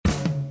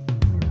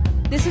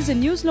This is a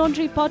News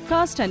Laundry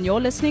podcast and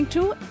you're listening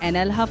to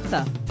NL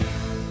Hafta.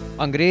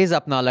 अंग्रेज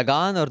अपना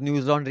लगान और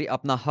न्यूज लॉन्ड्री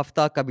अपना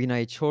हफ्ता कभी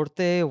नहीं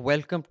छोड़ते.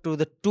 Welcome to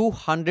the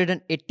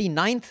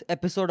 289th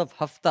episode of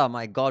Hafta.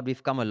 My God,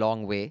 we've come a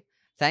long way.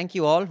 Thank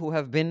you all who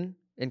have been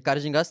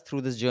encouraging us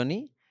through this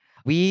journey.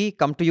 We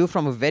come to you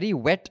from a very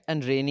wet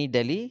and rainy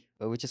Delhi,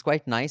 which is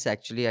quite nice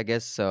actually, I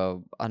guess,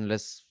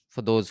 unless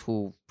for those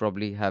who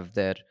probably have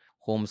their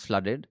homes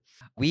flooded.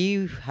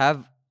 We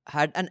have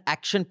had an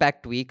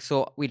action-packed week,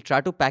 so we'll try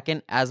to pack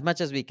in as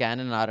much as we can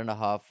in an hour and a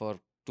half or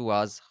 2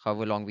 hours,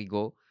 however long we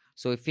go.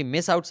 So if we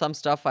miss out some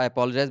stuff, I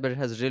apologize, but it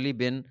has really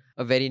been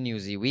a very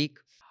newsy week.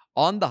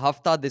 On the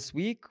Hafta this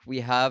week,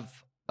 we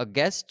have a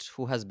guest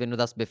who has been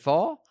with us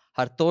before,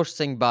 Hartosh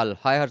Singh Bal.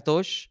 Hi,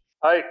 Hartosh.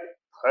 Hi.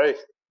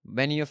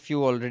 Many of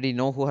you already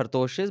know who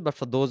Hartosh is, but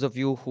for those of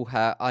you who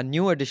are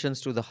new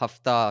additions to the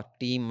Hafta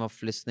team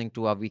of listening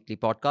to our weekly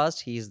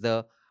podcast, he's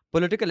the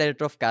political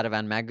editor of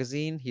Caravan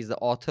magazine. He's the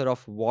author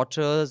of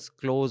Waters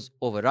Close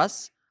Over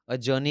Us, A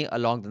Journey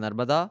Along the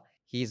Narmada.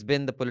 He's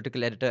been the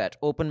political editor at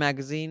Open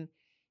magazine.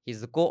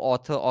 He's the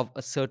co-author of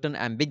A Certain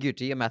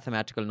Ambiguity, a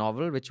mathematical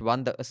novel, which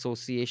won the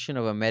Association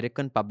of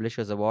American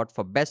Publishers Award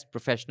for Best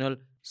Professional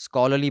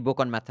Scholarly Book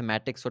on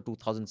Mathematics for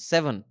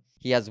 2007.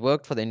 He has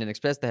worked for the Indian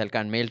Express, the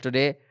Helka and Mail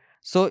today.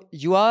 So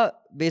you are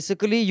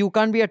basically, you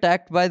can't be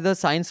attacked by the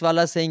science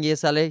wala saying, ye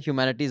sale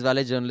humanities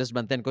wale journalist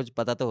bante hain, kuch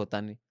pata to hota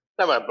nahi.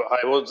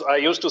 I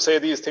used to say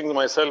these things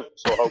myself,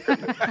 so how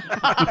can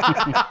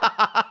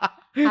I?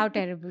 How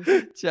terrible.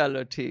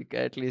 Chalo, theek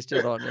hai, at least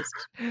you're honest.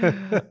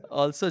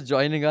 Also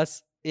joining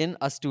us in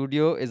a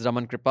studio is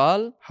Raman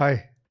Kripal.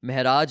 Hi.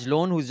 Mehraj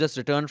Lone, who's just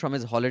returned from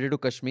his holiday to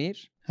Kashmir.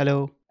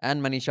 Hello.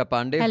 And Manisha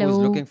Pandey, Hello. who's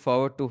looking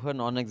forward to her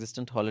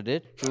non-existent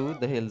holiday to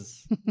the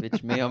hills,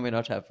 which may or may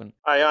not happen.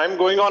 I'm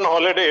going on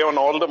holiday on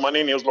all the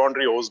money News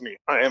Laundry owes me.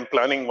 I am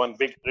planning one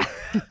big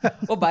trip.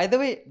 Oh, by the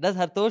way, does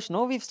Hartosh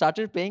know we've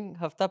started paying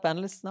Hafta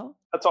panelists now?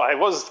 So I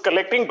was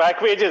collecting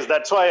back wages.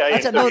 That's why I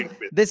Achha, no, agreed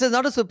with. this is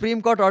not a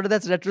Supreme Court order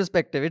that's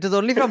retrospective. It is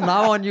only from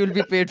now on you'll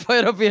be paid for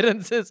your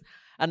appearances.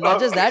 And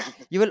not just that,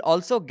 you will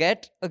also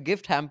get a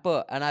gift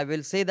hamper. And I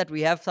will say that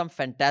we have some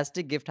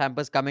fantastic gift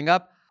hampers coming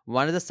up.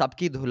 One is the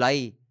Sabki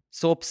Dhulai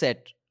soap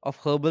set of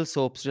herbal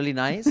soaps, really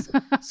nice.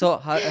 So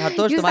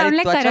Hartosh, You sound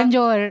like Karan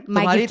Johar,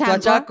 my तुम्हारी gift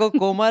त्वचा hamper. को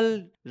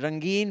कोमल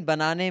रंगीन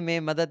बनाने में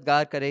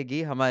मददगार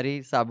करेगी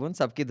हमारी साबुन,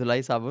 सबकी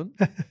धुलाई साबुन.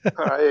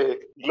 I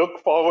look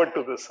forward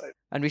to this.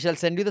 And we shall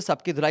send you the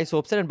Sabki Dhulai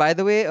soap set. And by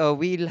the way,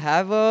 we'll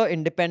have a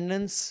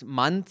Independence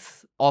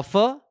Month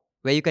offer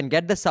where you can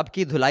get the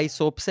Sabki Dhulai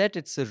soap set.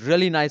 It's a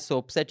really nice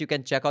soap set. You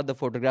can check out the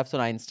photographs on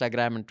our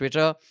Instagram and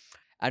Twitter.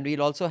 And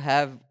we'll also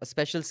have a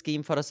special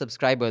scheme for our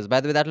subscribers.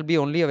 By the way, that will be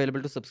only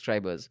available to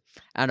subscribers.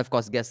 And of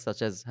course, guests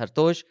such as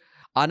Hartosh.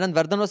 Anand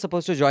Vardhan was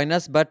supposed to join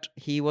us, but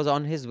he was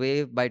on his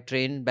way by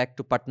train back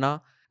to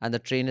Patna. And the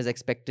train is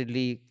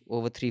expectedly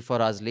over 3-4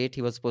 hours late.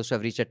 He was supposed to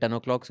have reached at 10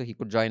 o'clock, so he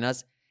could join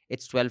us.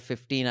 It's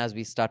 12:15 as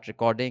we start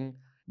recording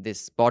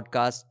this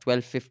podcast.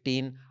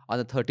 12:15 on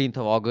the 13th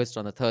of August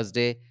on a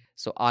Thursday.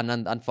 So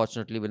Anand,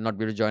 unfortunately, will not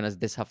be able to join us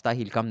this hafta.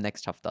 He'll come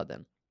next hafta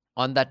then.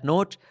 On that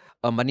note,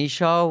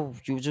 Manisha,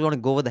 you just want to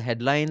go over the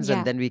headlines Yeah.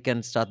 and then we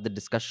can start the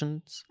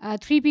discussions.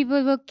 3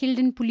 people were killed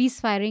in police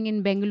firing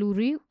in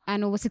Bengaluru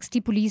and over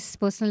 60 police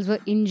personnel were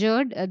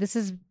injured. This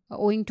is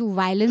owing to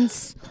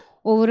violence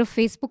over a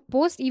Facebook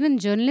post. Even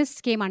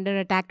journalists came under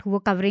attack who were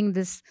covering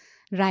this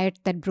riot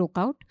that broke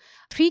out.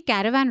 3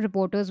 Caravan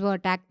reporters were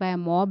attacked by a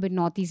mob in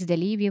northeast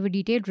Delhi. We have a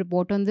detailed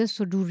report on this,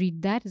 so do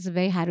read that. It's a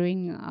very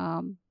harrowing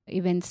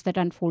events that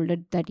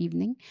unfolded that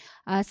evening.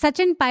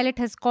 Sachin Pilot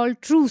has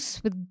called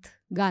truce with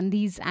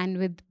Gandhis and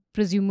with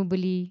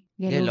presumably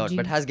Gehlot.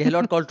 But has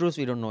Gehlot called truce?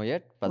 We don't know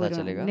yet. Pata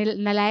chalega.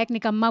 Nalayak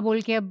Nikamma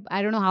bol ke ab,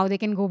 I don't know how they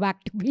can go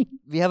back to being.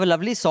 We have a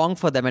lovely song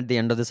for them at the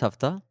end of this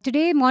hafta.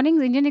 Today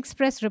morning's Indian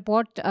Express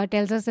report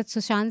tells us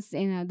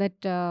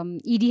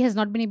that ED has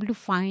not been able to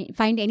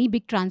find any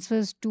big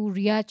transfers to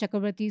Riya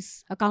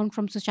Chakrabarti's account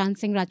from Sushant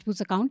Singh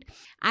Rajput's account.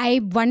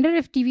 I wonder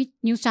if TV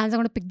news channels are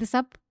going to pick this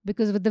up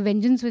because with the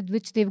vengeance with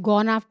which they've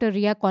gone after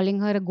Riya,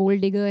 calling her a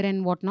gold digger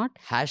and whatnot.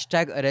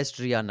 Hashtag arrest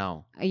Riya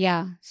now.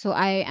 Yeah. So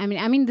I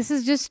mean, this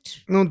is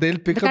just No, they'll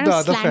pick the up kind the of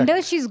other slander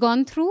fact. she's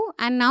gone through,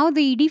 and now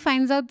the ED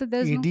finds out that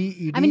there's no.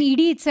 I mean, ED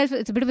itself,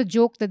 it's a bit of a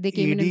joke that they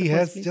came in the ED first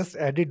has place. just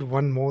added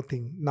one more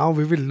thing. Now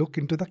we will look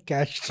into the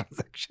cash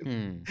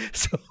transaction.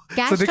 So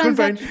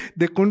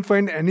they couldn't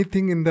find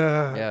anything in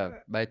the. Yeah,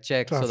 by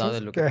check. So now they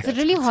look at It's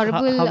a really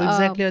horrible. How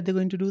exactly are they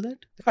going to do that?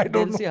 I don't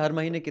they'll know. see हर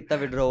महीने कितना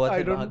withdraw हुआ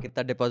I था, don't वहाँ know.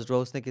 कितना deposit हुआ,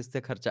 उसने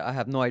किससे खर्चा. I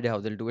have no idea how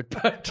they'll do it,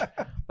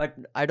 but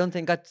I don't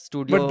think our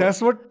studio. But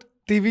that's what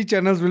TV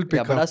channels will pick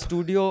yeah, but our up.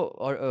 studio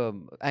or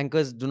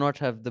anchors do not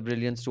have the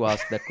brilliance to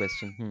ask that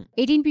question.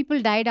 18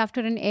 people died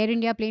after an Air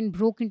India plane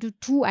broke into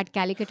 2 at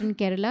Calicut in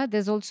Kerala.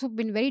 There's also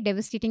been very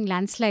devastating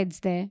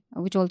landslides there,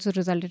 which also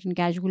resulted in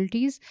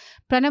casualties.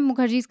 Pranab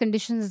Mukherjee's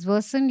condition has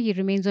worsened. He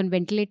remains on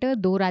ventilator,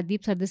 though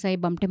Radip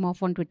Sardesai bumped him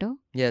off on Twitter.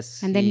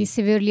 Yes. And then he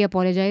severely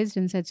apologized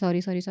and said,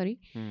 sorry.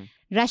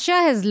 Russia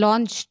has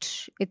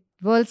launched its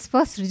world's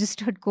first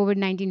registered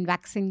COVID-19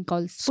 vaccine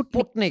called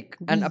Sputnik.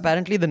 And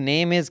apparently the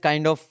name is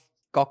kind of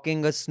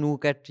cocking a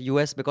snook at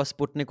US because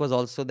Sputnik was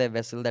also their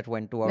vessel that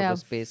went to outer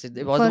space.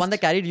 It was the one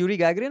that carried Yuri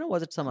Gagarin, or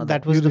was it some other?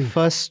 That was the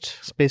first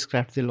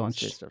spacecraft they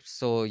launched.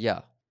 So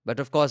yeah. But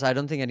of course, I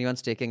don't think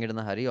anyone's taking it in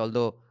a hurry.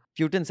 Although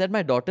Putin said,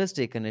 my daughter's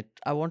taken it.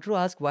 I want to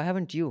ask, why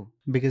haven't you?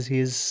 Because he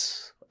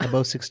is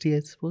above 60, I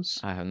suppose.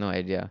 I have no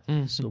idea.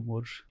 So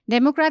more.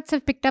 Democrats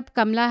have picked up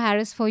Kamala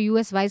Harris for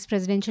US vice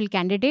presidential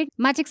candidate.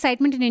 Much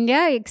excitement in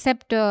India,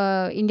 except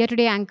India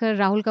Today anchor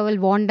Rahul Kanwal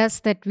warned us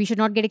that we should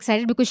not get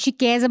excited because she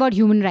cares about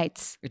human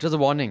rights. It was a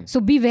warning.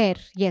 So beware,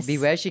 yes.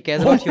 Beware, she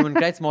cares about human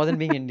rights more than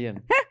being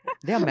Indian.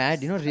 They are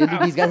mad, really,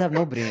 these guys have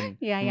no brain.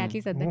 Yeah, at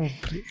least said that.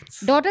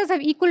 Daughters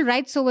have equal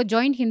rights over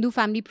joint Hindu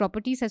family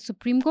property, says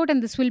Supreme Court,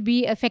 and this will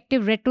be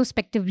effective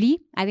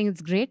retrospectively. I think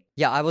it's great.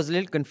 Yeah, I was a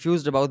little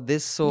confused about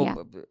this.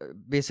 So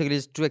basically,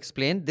 just to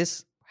explain,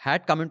 this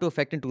had come into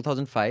effect in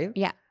 2005.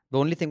 Yeah. The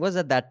only thing was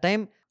at that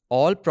time,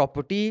 all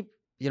property,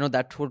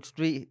 that would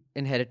be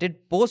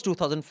inherited post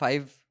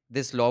 2005,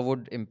 this law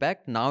would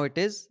impact. Now it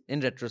is in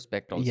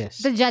retrospect also. Yes.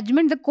 The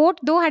judgment, the court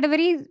though had a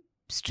very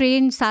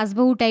strange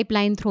Sasbahu type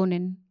line thrown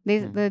in.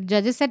 The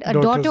judges said a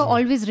daughter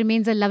always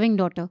remains a loving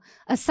daughter.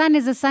 A son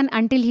is a son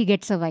until he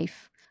gets a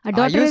wife. A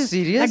daughter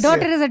serious? A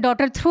daughter is a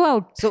daughter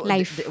throughout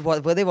life.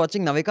 Were they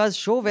watching Navika's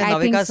show where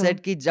Navika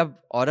said कि जब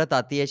औरत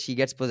आती है, she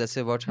gets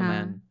possessive about her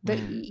man? The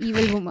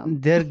evil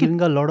woman. They're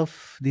giving a lot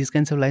of these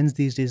kinds of lines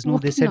these days. No,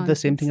 they said the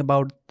same thing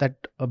about that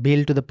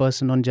bail to the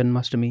person on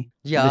Janmashtami.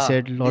 Yeah. They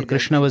said Lord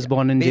Krishna was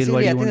born in jail.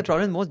 Basically, I think the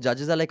problem is most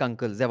judges are like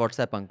uncles. They're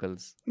WhatsApp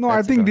uncles. No,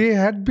 I think they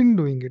had been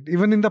doing it.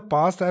 Even in the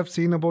past, I've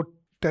seen about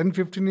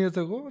 10-15 years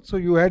ago. So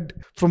you had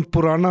from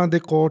Purana, they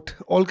quote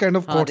all kind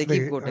of quotes. They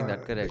keep quoting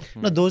that, correct.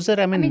 No, those are,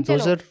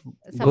 those are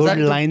good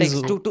lines.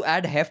 To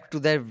add heft to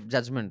their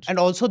judgment. And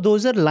also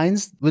those are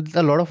lines with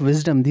a lot of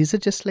wisdom. These are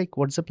just like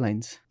WhatsApp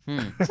lines.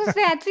 So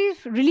they actually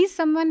released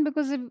someone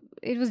because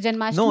it was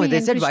Janmashtami. No, they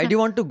said, why do you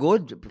want to go?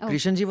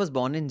 Krishanji was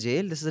born in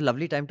jail. This is a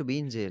lovely time to be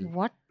in jail.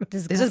 What?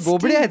 This is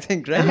Bobde, I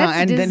think, right?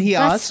 And then he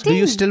asked, do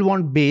you still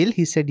want bail?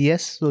 He said,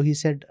 yes. So he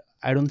said,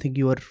 I don't think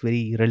you are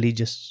very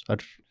religious or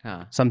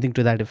something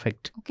to that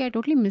effect. Okay, I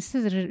totally missed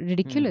this.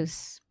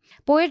 Ridiculous.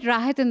 Poet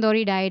Rahat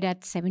Indori died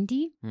at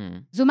 70.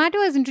 Zomato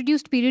has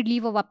introduced period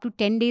leave of up to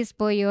 10 days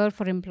per year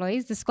for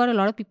employees. This got a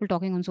lot of people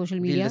talking on social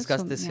media. We'll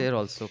discuss this here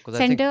also.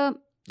 Center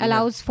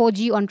allows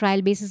 4G on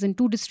trial basis in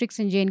 2 districts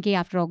in J&K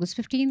after August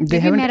 15. They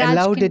haven't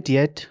allowed it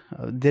yet.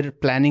 They're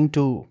planning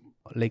to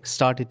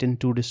start it in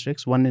 2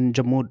 districts. One in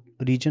Jammu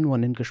region,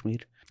 one in Kashmir.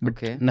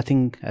 But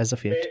nothing as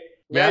of yet.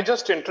 May I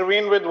just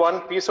intervene with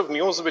one piece of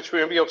news which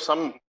may be of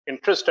some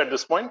interest at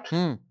this point,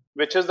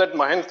 which is that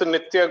Mahant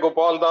Nitya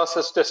Gopal Das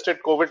has tested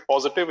COVID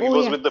positive. He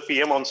was with the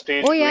PM on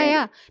stage.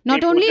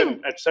 Not only,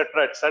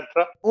 etc., etc.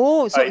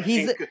 Oh, so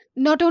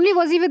not only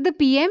was he with the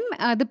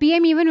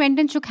PM even went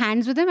and shook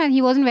hands with him, and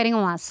he wasn't wearing a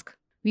mask.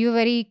 We were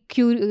very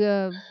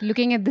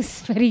looking at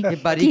this very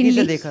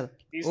keenly.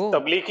 These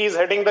Tabligis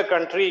heading the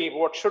country.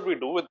 What should we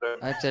do with them?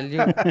 I tell you.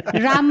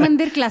 Ram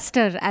Mandir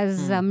cluster,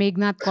 as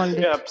Meghnad called it.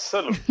 Yeah,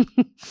 absolutely.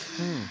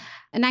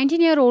 A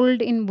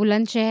 19-year-old in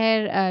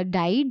Bulandshahr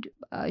died.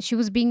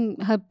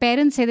 Her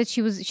parents say that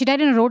she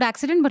died in a road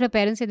accident, but her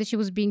parents say that she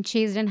was being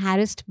chased and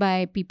harassed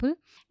by people.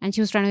 And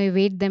she was trying to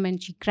evade them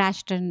and she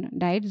crashed and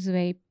died. It's a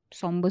very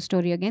somber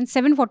story again.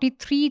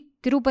 743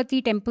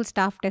 Tirupati temple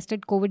staff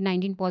tested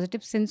COVID-19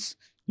 positive since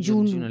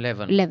June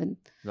 11th.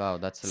 Wow,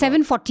 that's a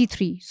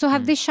 743. So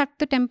have they shut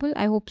the temple?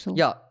 I hope so.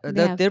 Yeah,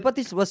 the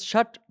Tirupati was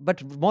shut,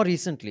 but more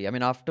recently. I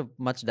mean, after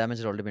much damage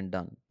had already been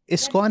done.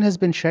 ISKCON has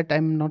been shut.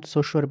 I'm not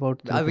so sure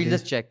about that. We'll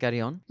just check.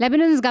 Carry on.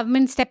 Lebanon's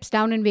government steps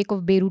down in wake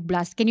of Beirut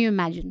blast. Can you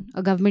imagine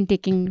a government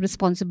taking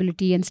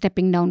responsibility and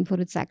stepping down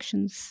for its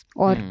actions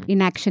or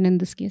inaction in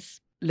this case?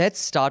 Let's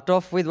start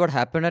off with what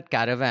happened at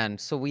Caravan.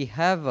 So we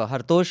have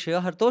Hartosh here.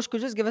 Hartosh,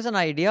 could you just give us an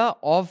idea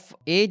of,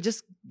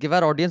 just give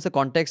our audience the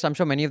context. I'm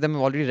sure many of them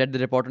have already read the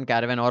report on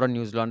Caravan or on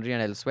News Laundry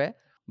and elsewhere.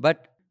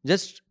 But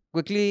just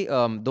quickly,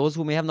 those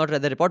who may have not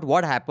read the report,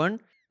 what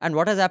happened and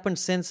what has happened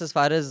since as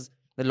far as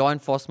the law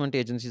enforcement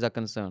agencies are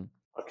concerned?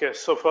 Okay,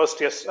 so first,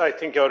 yes, I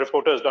think your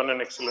reporter has done an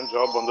excellent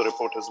job on the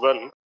report as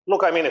well.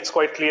 Look, I mean, it's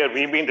quite clear.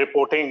 We've been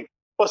reporting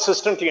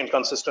persistently and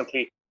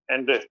consistently.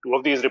 And 2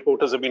 of these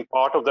reporters have been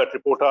part of that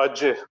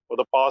reportage for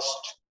the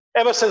past,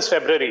 ever since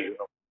February,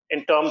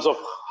 in terms of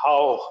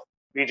how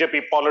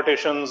BJP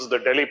politicians, the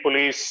Delhi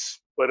police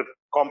were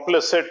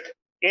complicit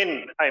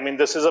in,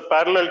 this is a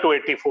parallel to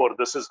 84.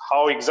 This is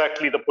how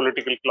exactly the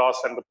political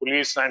class and the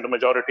police and the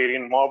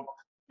majoritarian mob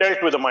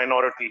dealt with the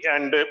minority.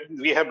 And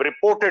we have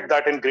reported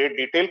that in great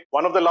detail.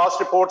 One of the last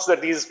reports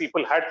that these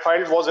people had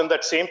filed was in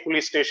that same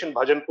police station,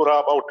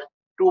 Bhajanpura, about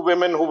 2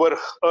 women who were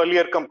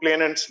earlier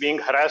complainants being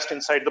harassed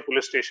inside the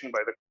police station by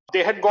them.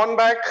 They had gone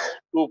back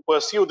to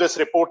pursue this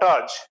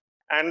reportage,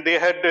 and they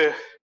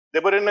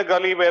were in a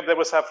gully where there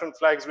were saffron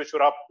flags which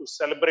were up to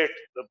celebrate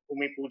the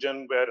Bhumi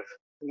Pujan, where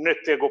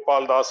Nitya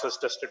Gopal Das has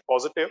tested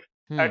positive.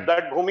 At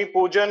that Bhumi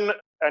Pujan,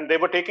 And they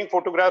were taking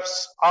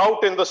photographs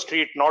out in the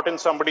street, not in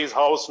somebody's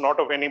house, not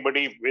of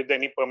anybody with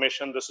any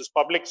permission. This is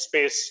public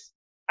space.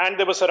 And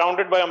they were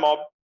surrounded by a mob,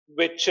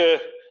 which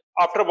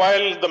after a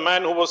while, the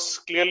man who was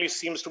clearly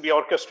seems to be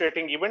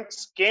orchestrating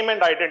events came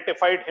and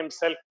identified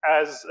himself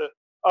as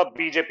a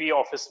BJP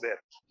office bearer.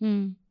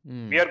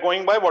 We are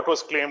going by what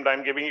was claimed.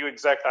 I'm giving you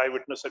exact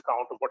eyewitness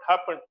account of what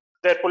happened.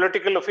 Their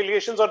political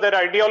affiliations or their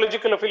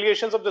ideological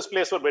affiliations of this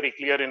place were very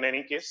clear in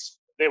any case.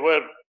 They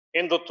were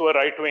Hindutva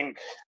right-wing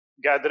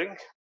gathering.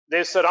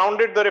 They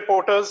surrounded the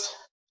reporters,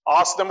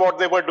 asked them what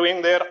they were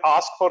doing there,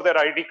 asked for their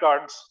ID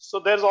cards. So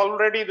there's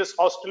already this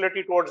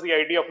hostility towards the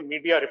idea of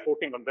media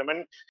reporting on them.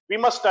 And we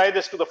must tie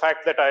this to the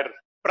fact that our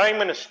Prime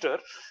Minister,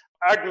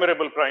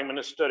 admirable Prime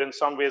Minister in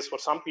some ways for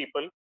some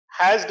people,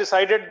 has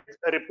decided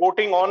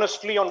reporting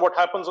honestly on what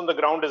happens on the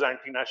ground is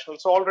anti-national.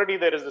 So already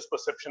there is this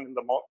perception in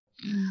the mob.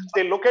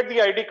 They look at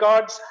the ID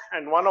cards,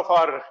 and one of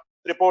our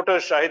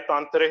reporters, Shahid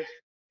Tantre,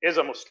 is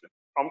a Muslim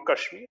from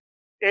Kashmir.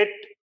 It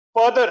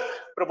further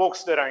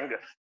provokes their anger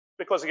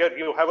because here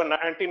you have an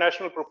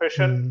anti-national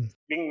profession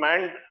being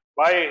manned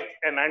by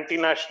an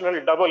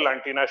anti-national, double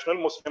anti-national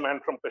Muslim man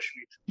from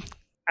Kashmir.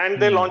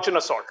 And they launch an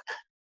assault.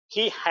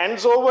 He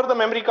hands over the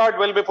memory card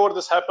well before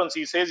this happens.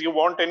 He says, you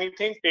want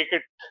anything, take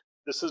it.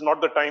 This is not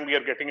the time we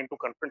are getting into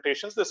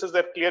confrontations. This is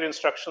their clear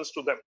instructions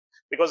to them.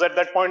 Because at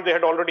that point, they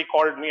had already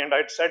called me and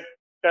I'd said,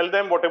 tell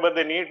them whatever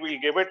they need,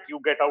 we'll give it. You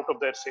get out of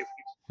their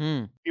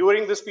safety.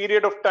 During this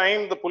period of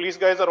time, the police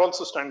guys are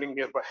also standing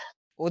nearby.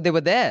 Oh, they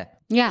were there?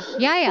 Yeah.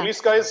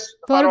 Police guys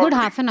for a good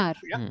half an hour.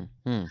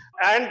 Yeah.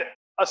 And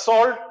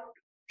assault,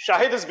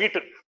 Shahid is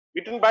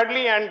beaten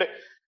badly, and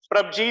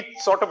Prabjeet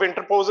sort of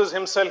interposes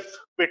himself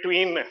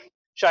between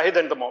Shahid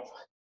and the mob.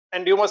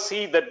 And you must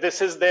see that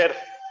this is their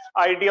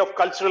idea of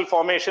cultural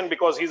formation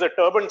because he's a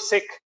turbaned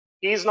Sikh.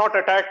 He's not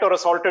attacked or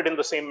assaulted in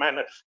the same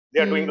manner. They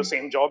are doing the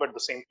same job at the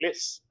same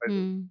place.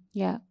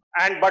 Yeah.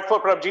 And but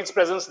for Prabjeet's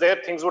presence there,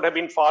 things would have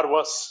been far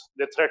worse.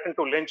 They threatened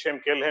to lynch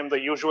him, kill him,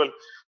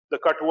 the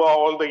katwa,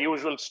 all the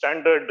usual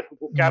standard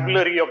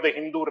vocabulary of the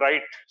Hindu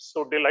right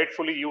so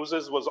delightfully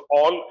uses was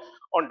all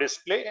on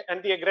display,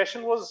 and the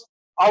aggression was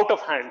out of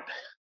hand.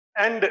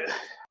 And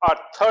our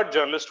third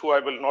journalist, who I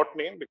will not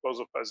name because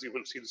of, as you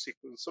will see, the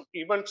sequence of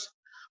events,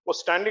 was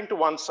standing to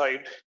one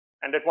side.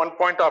 And at one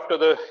point after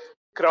the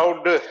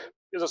crowd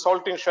is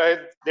assaulting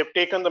Shahid, they've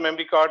taken the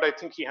memory card. I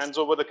think he hands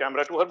over the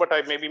camera to her, but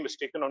I may be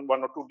mistaken on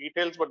one or two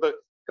details. But the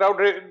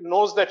crowd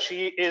knows that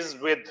she is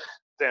with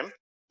them.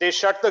 They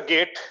shut the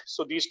gate.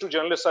 So these two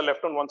journalists are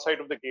left on one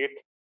side of the gate.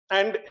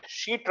 And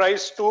she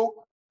tries to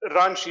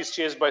run. She's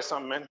chased by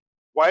some men.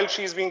 While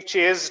she's being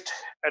chased,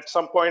 at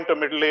some point, a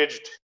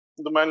middle-aged,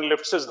 the man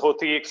lifts his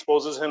dhoti,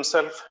 exposes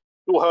himself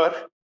to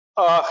her.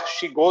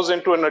 She goes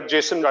into an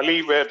adjacent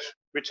gully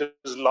which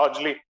is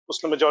largely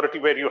Muslim majority,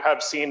 where you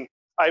have seen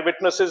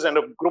eyewitnesses and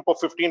a group of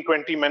 15,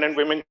 20 men and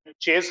women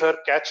chase her,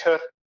 catch her,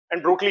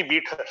 and brutally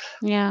beat her.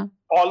 Yeah.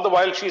 All the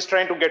while she's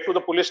trying to get to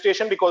the police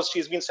station because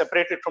she's been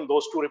separated from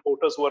those two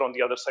reporters who are on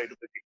the other side of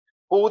the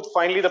gate.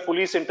 Finally, the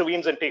police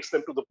intervenes and takes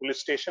them to the police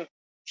station.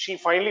 She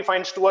finally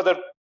finds two other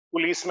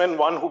policemen,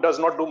 one who does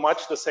not do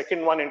much, the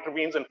second one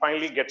intervenes and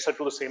finally gets her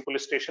to the same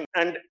police station.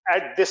 And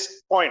at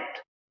this point,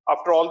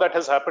 after all that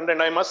has happened,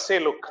 and I must say,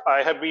 look,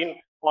 I have been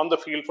on the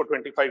field for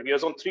 25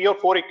 years. On 3 or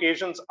 4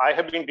 occasions, I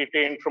have been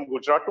detained from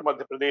Gujarat to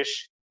Madhya Pradesh,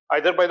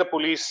 either by the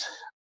police,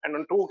 and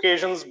on 2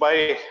 occasions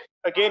by,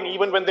 again,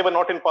 even when they were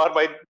not in power,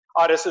 by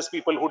RSS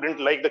people who didn't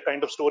like the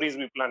kind of stories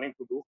we're planning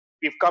to do.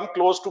 We've come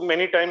close to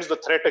many times. The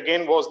threat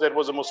again was there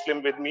was a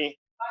Muslim with me.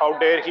 How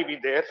dare he be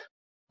there?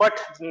 But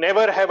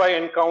never have I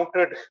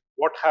encountered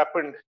what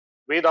happened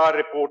with our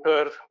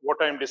reporter, what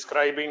I'm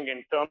describing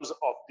in terms of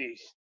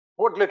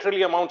what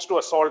literally amounts to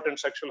assault and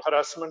sexual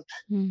harassment.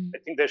 I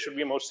think there should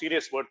be a more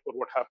serious word for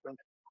what happened.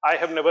 I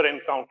have never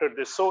encountered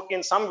this. So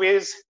in some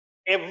ways,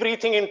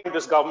 everything in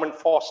this government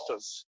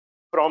fosters,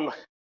 from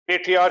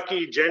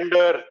patriarchy,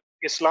 gender,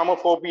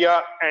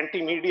 Islamophobia,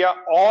 anti-media,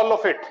 all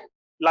of it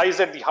lies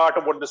at the heart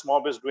of what this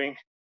mob is doing.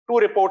 2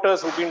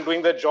 reporters who've been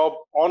doing their job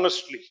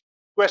honestly,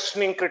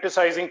 questioning,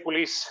 criticizing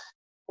police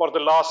for the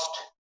last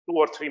 2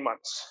 or 3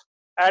 months.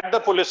 At the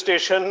police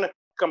station,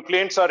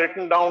 complaints are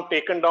written down,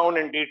 taken down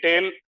in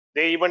detail.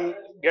 They even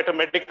get a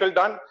medical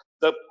done.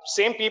 The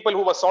same people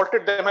who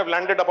assaulted them have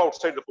landed up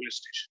outside the police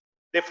station.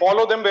 They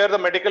follow them where the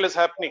medical is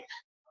happening,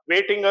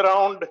 waiting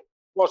around,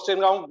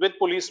 posting around with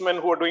policemen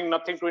who are doing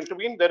nothing to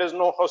intervene. There is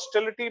no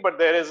hostility, but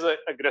there is an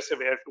aggressive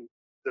air to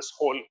this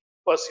whole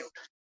pursuit.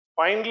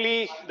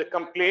 Finally, the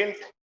complaint,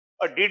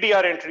 a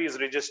DDR entry is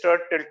registered.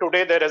 Till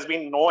today, there has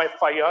been no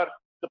FIR.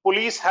 The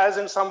police has,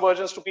 in some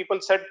versions to people,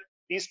 said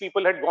these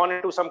people had gone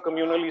into some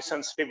communally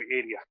sensitive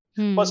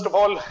area. First of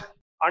all,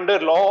 under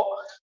law,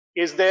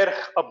 is there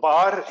a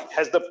bar?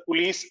 Has the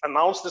police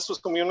announced this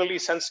was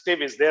communally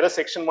sensitive? Is there a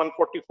section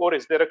 144?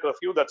 Is there a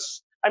curfew?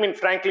 That's,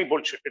 frankly,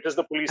 bullshit. It is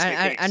the police.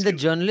 And the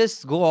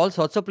journalists go all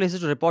sorts of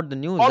places to report the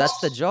news. That's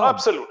the job.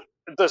 Absolutely.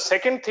 The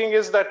second thing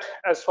is that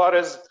as far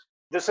as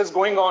this is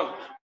going on,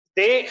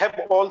 they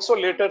have also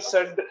later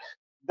said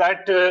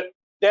that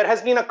there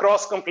has been a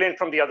cross complaint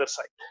from the other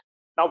side.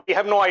 Now, we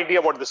have no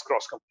idea what this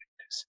cross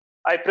complaint is.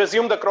 I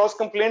presume the cross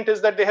complaint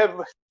is that they have.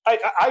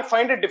 I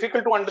find it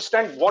difficult to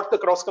understand what the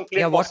cross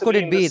complaint. Yeah, what could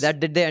it be? That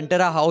did they enter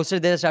a house?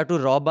 Did they try to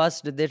rob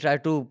us? Did they try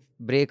to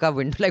break a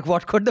window? Like,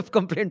 what could the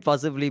complaint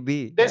possibly be?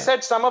 They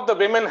said some of the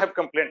women have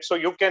complained. So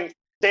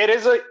there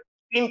is a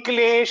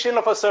inclination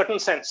of a certain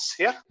sense.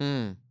 Yeah.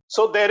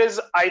 So there is,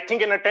 I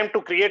think, an attempt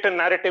to create a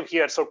narrative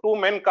here. So two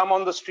men come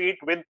on the street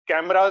with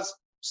cameras.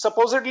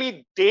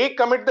 Supposedly they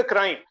commit the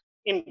crime.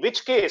 In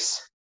which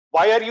case,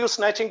 why are you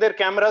snatching their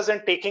cameras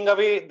and taking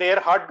away their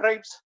hard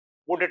drives?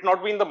 Would it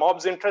not be in the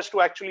mob's interest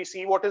to actually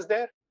see what is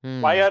there?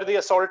 Why are they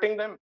assaulting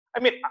them?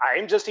 I mean,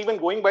 I'm just even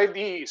going by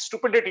the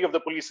stupidity of the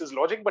police's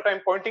logic, but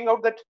I'm pointing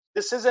out that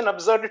this is an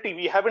absurdity.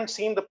 We haven't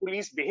seen the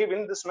police behave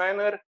in this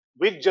manner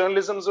with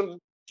journalism,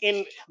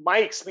 in my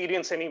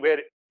experience anywhere,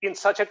 in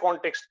such a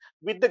context,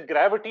 with the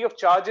gravity of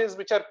charges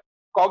which are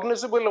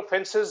cognizable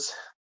offenses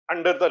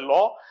under the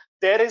law.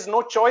 There is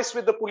no choice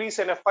with the police.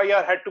 An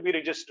FIR had to be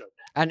registered.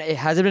 And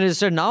has it been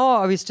registered now, or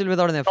are we still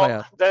without an FIR?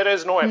 No, there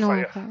is no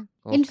FIR.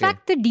 Okay. In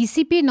fact, the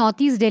DCP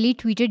Northeast Delhi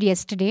tweeted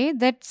yesterday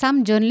that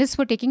some journalists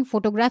were taking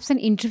photographs and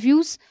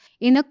interviews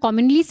in a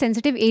commonly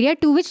sensitive area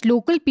to which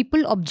local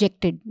people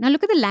objected. Now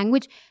look at the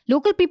language.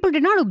 Local people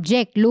did not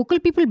object. Local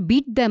people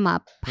beat them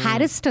up,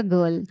 harassed a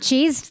girl,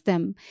 chased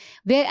them.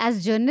 Where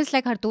as journalists,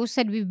 like Hartosh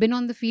said, we've been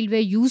on the field. We're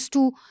used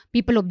to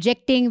people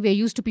objecting. We're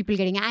used to people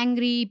getting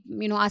angry,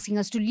 asking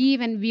us to leave.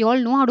 And we all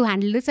know how to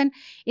handle this. And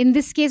in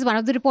this case, one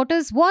of the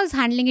reporters was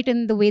handling it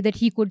in the way that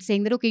he could,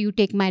 saying that, okay, you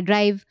take my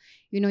drive.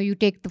 You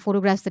take the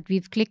photographs that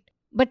we've clicked.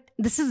 But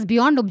this is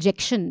beyond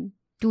objection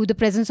to the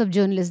presence of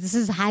journalists. This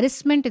is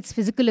harassment. It's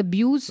physical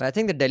abuse. But I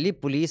think the Delhi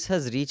police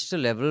has reached a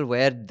level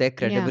where their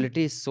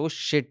credibility is so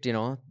shit,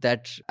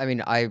 that,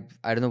 I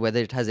don't know whether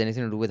it has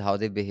anything to do with how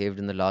they behaved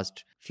in the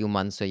last few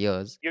months or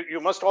years. You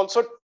must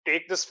also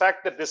take this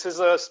fact that this is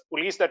a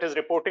police that is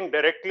reporting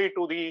directly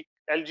to the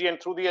LG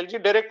and through the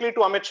LG directly to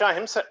Amit Shah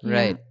himself.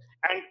 Right.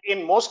 And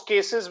in most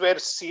cases where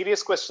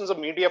serious questions of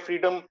media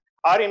freedom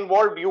are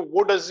involved, you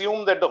would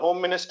assume that the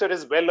Home Minister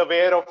is well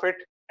aware of it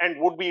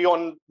and would be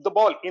on the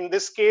ball. In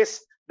this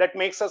case, that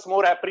makes us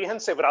more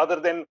apprehensive rather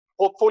than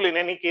hopeful in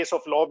any case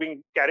of law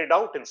being carried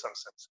out in some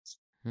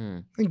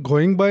senses.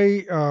 Going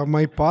by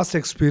my past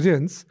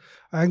experience,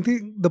 I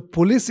think the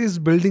police is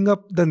building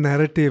up the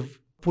narrative.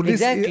 Police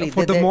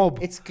for the mob.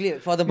 It's clear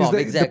for the mob,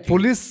 exactly. The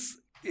police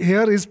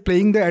here is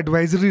playing the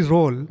advisory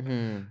role,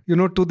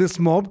 to this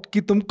mob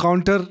कि तुम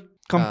counter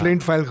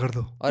complaint file कर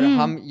दो. और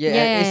हम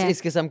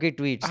इस किस्म के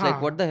tweets, like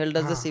what the hell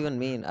does this even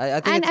mean? I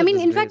think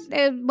in fact,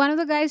 one of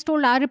the guys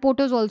told our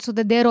reporters also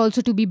that they're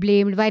also to be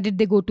blamed. Why did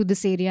they go to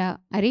this area?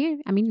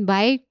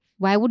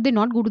 Why would they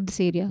not go to this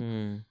area?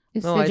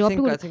 I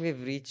think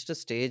we've reached a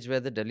stage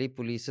where the Delhi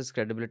police's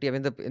credibility,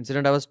 the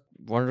incident I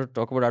wanted to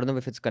talk about, I don't know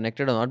if it's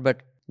connected or not,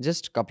 but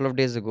just a couple of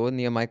days ago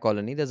near my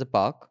colony, there's a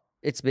park.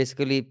 It's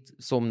basically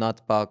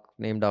Somnath Park,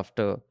 named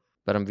after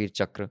Paramveer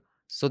Chakra.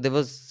 So there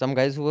was some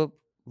guys who were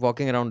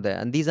walking around there,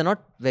 and these are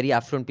not very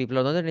affluent people,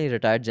 or not any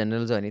retired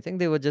generals or anything.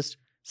 They were just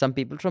some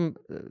people from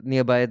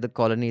nearby the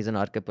colonies in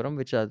RK-Puram,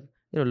 which are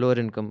lower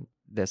income.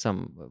 There's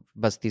some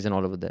bastis and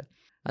all over there.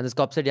 And this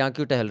cop said, "Yahan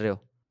kyun tahil rahe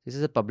ho? This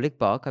is a public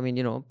park.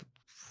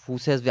 Who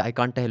says I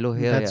can't tahil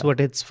here?" That's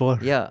what it's for.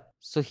 Yeah.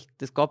 So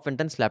this cop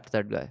went and slapped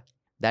that guy.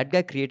 That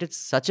guy created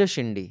such a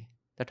shindy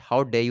that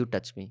how dare you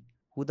touch me?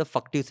 Who the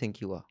fuck do you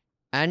think you are?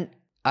 And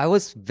I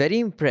was very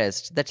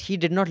impressed that he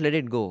did not let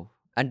it go.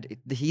 And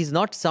he's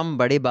not some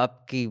bade baap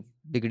ki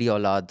bigdi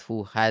aulad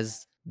who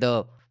has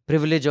the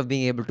privilege of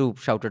being able to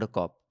shout at a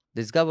cop.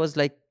 This guy was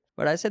like,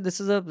 but I said this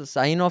is a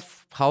sign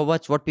of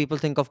what people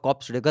think of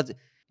cops today. Because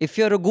if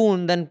you're a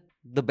goon, then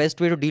the best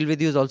way to deal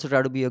with you is also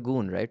try to be a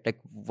goon, right? Like,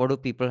 what do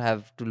people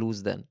have to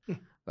lose then?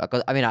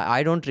 Because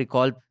I don't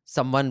recall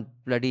someone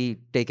bloody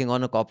taking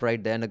on a cop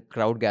right there in a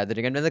crowd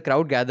gathering. And when the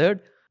crowd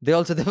gathered, there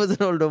was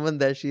an old woman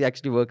there. She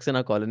actually works in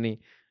our colony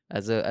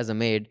as a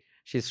maid.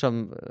 She's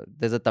from,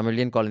 there's a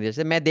Tamilian colony. She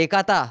said, "Main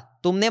dekha tha,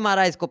 tumne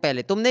mara isko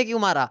pehle, tumne kyun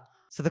mara?"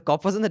 So the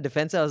cop was in the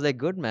defense. I was like,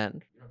 good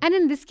man. And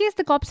in this case,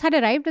 the cops had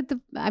arrived at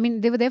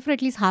they were there for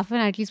at least half an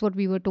hour, at least what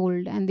we were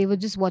told. And they were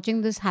just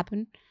watching this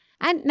happen.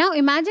 And now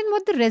imagine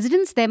what the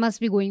residents there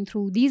must be going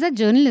through. These are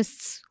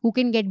journalists who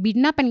can get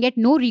beaten up and get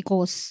no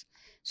recourse.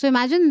 So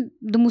imagine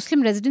the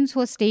Muslim residents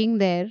who are staying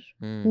there,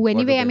 who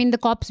anyway, the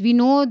cops, we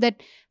know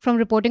that from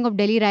reporting of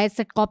Delhi riots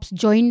that cops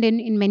joined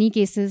in many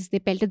cases. They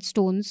pelted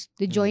stones.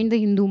 They joined the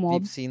Hindu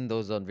mob. We've seen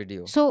those on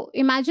video. So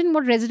imagine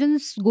what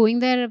residents going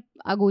there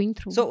are going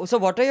through. So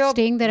what are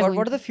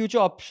what are the future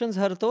options,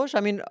 Hartosh?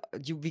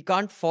 We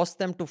can't force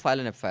them to file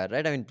an FIR,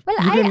 right?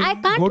 I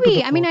can't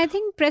be. I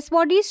think press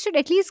bodies should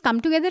at least come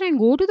together and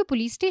go to the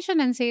police station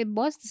and say,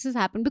 boss, this has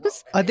happened.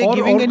 Because are they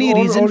giving any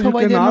reason for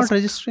why they're not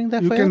registering the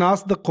FIR? You can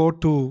ask the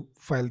court to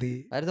file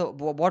the... I don't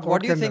know.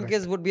 What do you think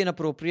would be an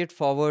appropriate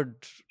forward?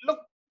 Look,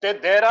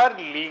 there are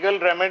legal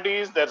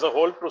remedies. There's a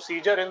whole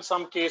procedure in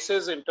some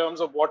cases in terms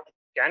of what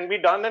can be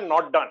done and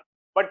not done.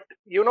 But,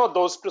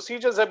 those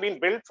procedures have been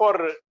built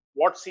for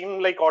what seem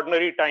like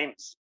ordinary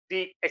times.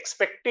 The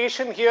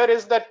expectation here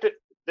is that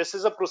This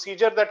is a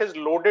procedure that is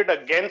loaded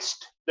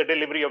against the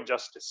delivery of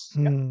justice.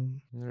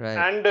 Right.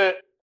 And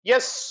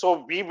yes,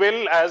 so we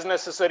will, as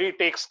necessary,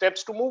 take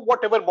steps to move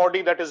whatever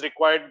body that is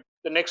required.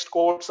 The next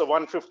court's a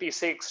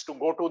 156 to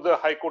go to the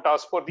High Court,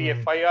 ask for the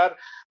FIR,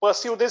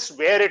 pursue this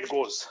where it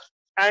goes.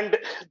 And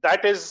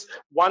that is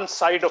one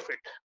side of it.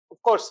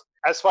 Of course,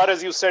 as far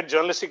as you said,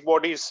 journalistic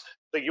bodies,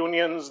 the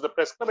unions, the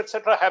press club,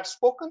 etc., have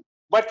spoken,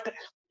 but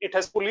it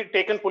has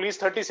taken police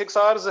 36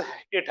 hours.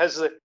 It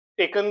has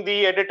taken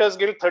the Editors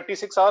Guild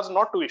 36 hours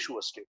not to issue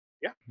a statement.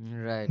 Yeah.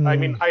 Right. I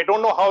mean, I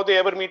don't know how they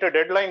ever meet a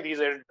deadline, these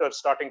editors,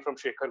 starting from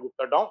Shekhar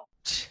Gupta down,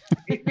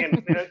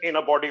 in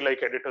a body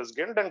like Editors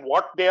Guild, and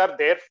what they are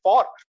there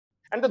for.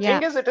 And the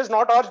thing is, it is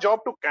not our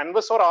job to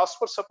canvass or ask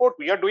for support.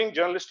 We are doing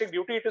journalistic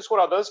duty. It is for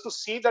others to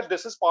see that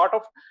this is part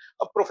of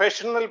a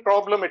professional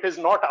problem. It is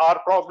not our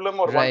problem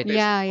or right.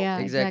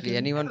 Exactly.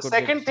 Anyone could.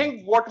 Second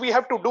thing, what we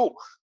have to do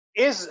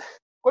is,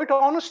 quite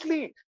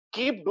honestly,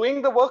 keep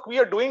doing the work we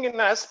are doing in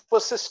as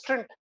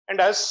persistent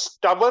and as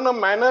stubborn a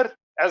manner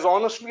as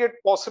honestly as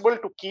possible,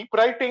 to keep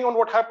writing on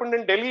what happened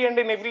in Delhi and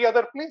in every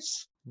other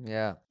place.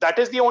 Yeah. That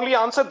is the only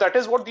answer. That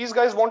is what these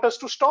guys want us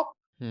to stop.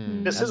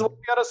 This is what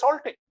we are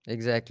assaulting.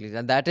 Exactly.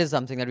 And that is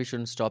something that we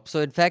shouldn't stop.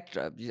 So in fact,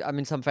 I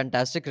mean, some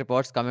fantastic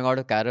reports coming out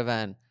of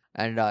Caravan.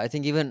 And I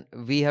think even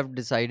we have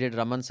decided,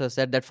 Raman sir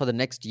said that for the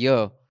next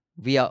year,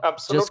 we are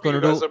just going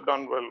to do have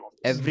done well.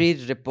 Every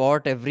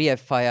report, every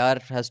FIR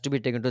has to be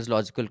taken to its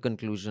logical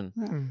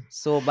conclusion.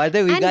 So by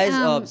the way,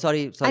 guys,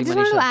 sorry, I just Manisha.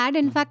 want to add,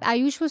 in fact,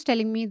 Ayush was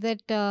telling me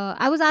that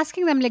I was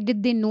asking them, like,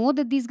 did they know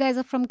that these guys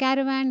are from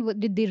Caravan?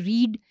 Did they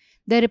read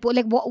the report?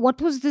 Like,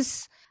 what was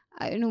this?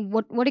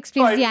 What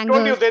explains the anger?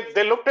 I told you,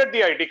 they looked at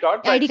the ID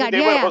card.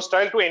 They were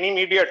hostile to any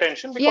media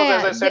attention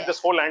because, as I said, this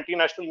whole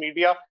anti-national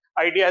media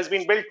idea has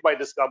been built by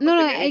this government.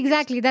 No,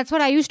 exactly. That's what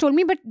Ayush told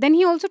me. But then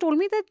he also told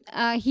me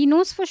that he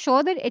knows for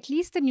sure that at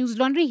least the News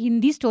Laundry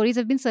Hindi stories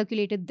have been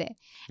circulated there.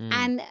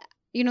 And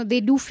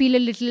they do feel a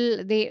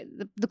little,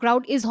 the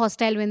crowd is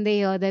hostile when they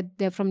hear that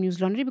they're from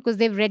News Laundry, because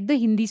they've read the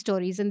Hindi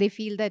stories and they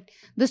feel that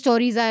the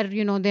stories are,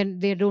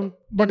 they don't.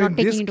 But not in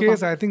this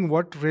case, I think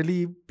what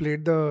really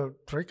played the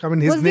trick, I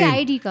mean, his name. Was the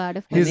ID card,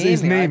 of course.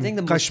 His name, I think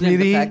the Kashmiri,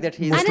 the fact that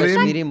he's Muslim.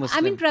 Kashmiri Muslim.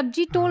 I mean,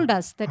 Prabji told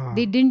us that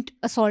they didn't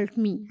assault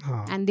me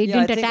and they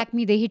didn't attack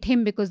me. They hit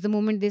him because the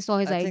moment they saw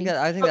his ID.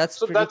 I think that's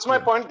so that's my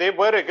point. They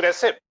were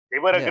aggressive. They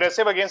were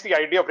aggressive against the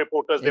idea of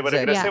reporters. They were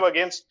aggressive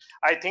against,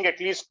 I think at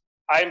least,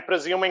 I'm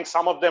presuming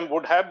some of them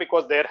would have,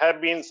 because there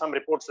have been some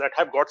reports that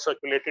have got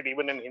circulated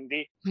even in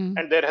Hindi,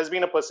 and there has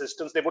been a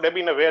persistence. They would have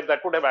been aware,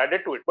 that would have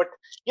added to it. But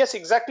yes,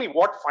 exactly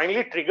what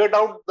finally triggered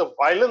out the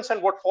violence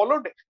and what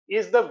followed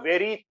is the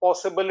very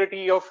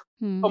possibility of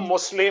a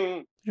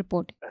Muslim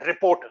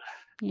reporter.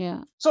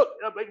 Yeah. So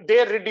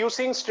they're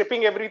reducing,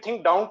 stripping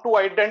everything down to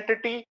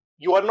identity.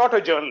 You are not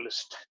a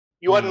journalist.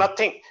 You are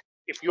nothing.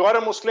 If you are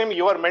a Muslim,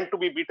 you are meant to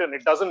be beaten.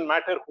 It doesn't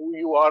matter who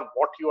you are,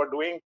 what you are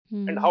doing,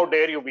 and how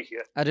dare you be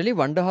here. I really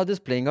wonder how this is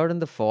playing out in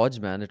the Forge,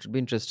 man. It would be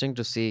interesting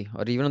to see.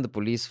 Or even on the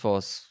police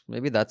force.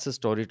 Maybe that's a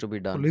story to be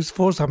done. Police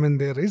force, I mean,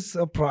 there is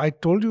I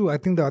told you, I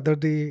think the other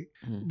day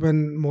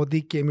when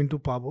Modi came into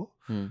power,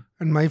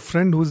 and my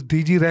friend who's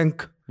DG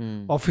rank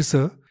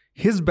officer,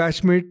 his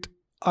batchmate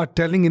are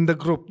telling in the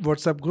group,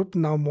 WhatsApp group,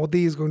 now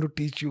Modi is going to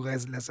teach you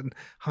guys lesson.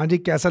 हाँ जी,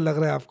 कैसा लग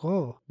रहा है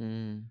आपको?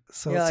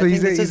 So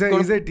he's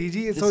a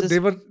DG. So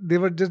they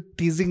were just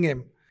teasing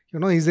him.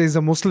 He's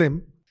a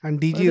Muslim and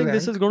DG I think rank.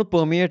 This is going to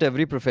permeate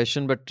every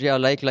profession. But yeah,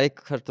 like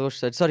Hartosh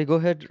said. Sorry, go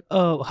ahead.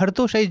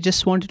 Hartosh, I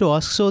just wanted to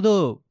ask.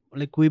 So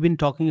we've been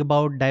talking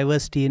about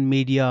diversity in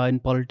media, in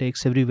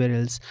politics, everywhere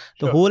else.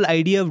 The whole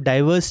idea of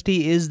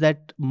diversity is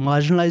that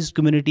marginalized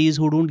communities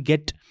who don't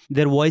get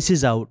their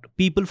voices out,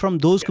 people from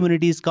those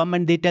communities come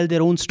and they tell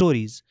their own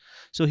stories.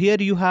 So here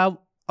you have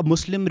a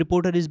Muslim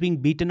reporter is being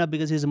beaten up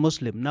because he's a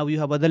Muslim. Now you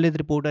have a Dalit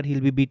reporter,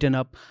 he'll be beaten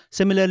up.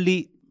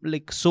 Similarly,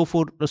 so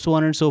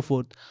on and so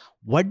forth.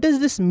 What does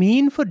this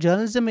mean for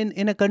journalism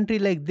in a country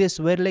like this,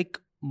 where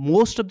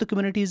most of the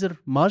communities are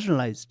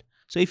marginalized?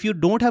 So if you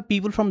don't have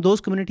people from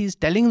those communities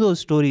telling those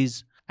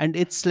stories, and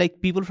it's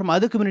people from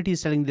other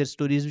communities telling their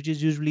stories, which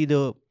is usually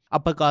the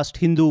upper caste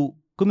Hindu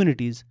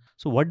communities.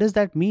 So what does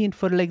that mean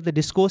for the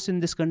discourse in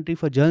this country,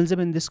 for journalism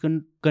in this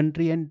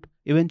country, and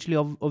eventually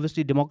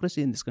obviously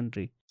democracy in this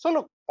country? So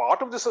look,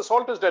 part of this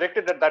assault is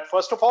directed at that.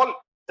 First of all,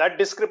 that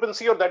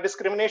discrepancy or that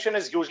discrimination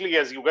is usually,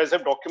 as you guys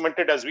have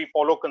documented, as we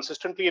follow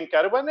consistently in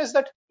Caravan, is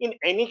that in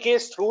any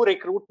case, through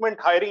recruitment,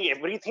 hiring,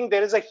 everything,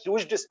 there is a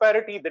huge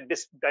disparity. The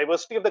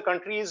diversity of the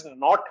country is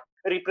not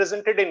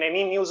represented in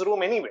any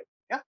newsroom anywhere.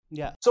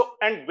 Yeah. So,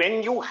 and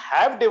when you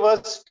have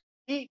diversity,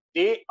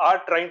 they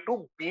are trying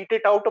to beat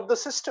it out of the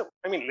system.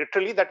 I mean,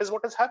 literally, that is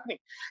what is happening.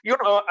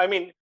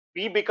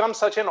 We become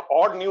such an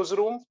odd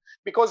newsroom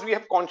because we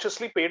have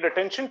consciously paid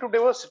attention to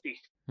diversity.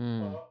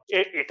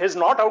 It is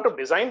not out of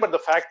design, but the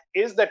fact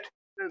is that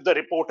the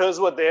reporters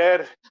were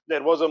there.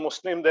 There was a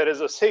Muslim, there is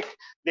a Sikh.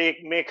 They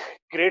make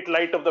great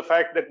light of the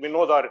fact that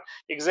Vinod, our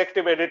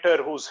executive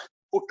editor, who's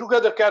put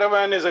together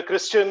Caravan, is a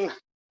Christian.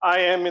 I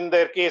am, in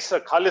their case,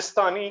 a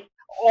Khalistani.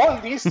 All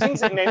these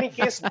things, in any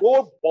case,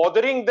 go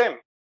bothering them.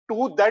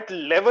 to that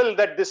level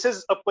that this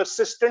is a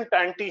persistent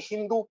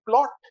anti-Hindu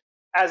plot,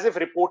 as if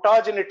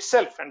reportage in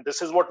itself, and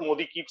this is what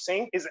Modi keeps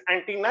saying, is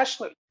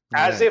anti-national,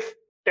 as if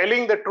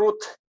telling the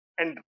truth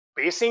and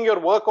basing your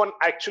work on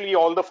actually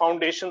all the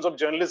foundations of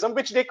journalism,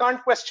 which they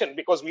can't question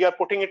because we are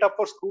putting it up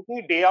for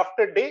scrutiny day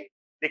after day.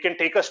 They can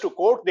take us to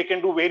court. They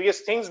can do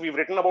various things. We've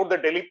written about the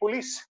Delhi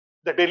police.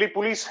 The Delhi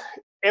police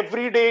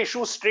every day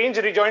issue strange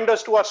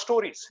rejoinders to our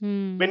stories.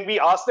 When we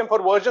ask them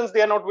for versions,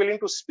 they are not willing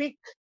to speak.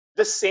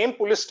 The same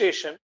police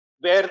station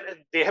where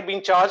they have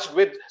been charged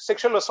with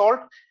sexual assault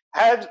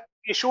had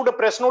issued a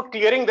press note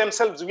clearing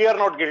themselves, we are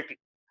not guilty.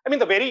 I mean,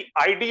 the very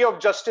idea of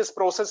justice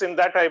process in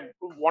that, I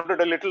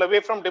wandered a little away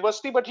from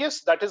diversity, but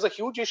yes, that is a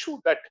huge issue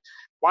that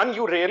one,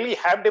 you rarely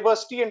have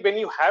diversity, and when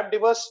you have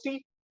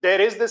diversity, there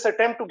is this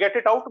attempt to get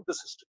it out of the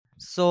system.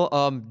 So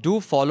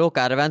do follow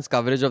Caravan's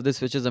coverage of this,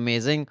 which is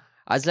amazing.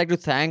 I'd just like to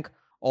thank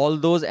all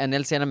those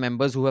NL Sena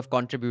members who have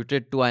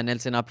contributed to our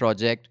NL Sena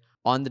project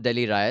on the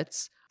Delhi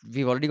riots.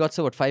 We've already got,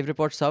 5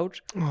 reports out?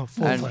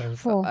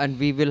 Four. And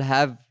we will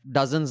have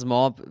dozens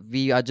more.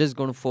 We are just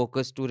going to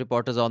focus 2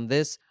 reporters on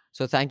this.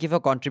 So thank you for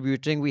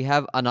contributing. We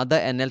have another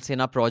NL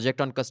Sena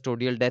project on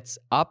custodial deaths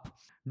up.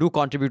 Do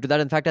contribute to that.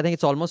 In fact, I think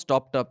it's almost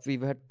topped up.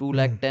 We've had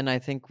 210. I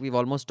think we've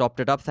almost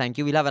topped it up. Thank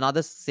you. We'll have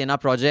another Sena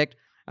project.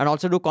 And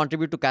also do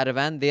contribute to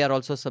Caravan. They are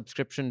also a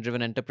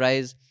subscription-driven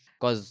enterprise.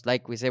 Because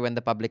like we say, when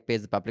the public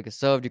pays, the public is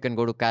served. You can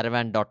go to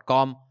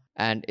caravan.com.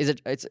 And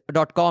it's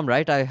 .com,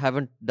 right? I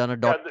haven't done a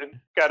dot. Yeah,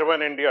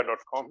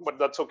 caravanindia.com, but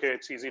that's okay.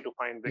 It's easy to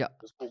find. They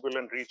just Google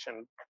and reach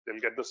and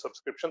they'll get the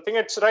subscription thing.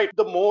 It's right.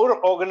 The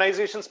more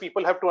organizations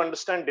people have to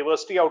understand,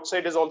 diversity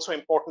outside is also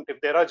important.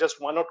 If there are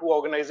just 1 or 2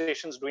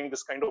 organizations doing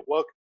this kind of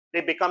work,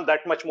 they become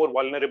that much more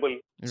vulnerable.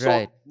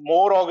 Right. So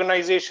more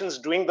organizations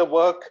doing the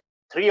work,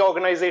 3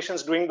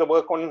 organizations doing the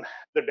work on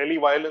the Delhi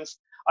violence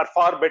are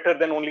far better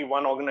than only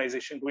 1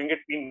 organization doing it.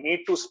 We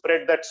need to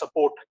spread that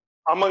support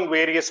among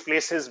various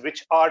places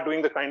which are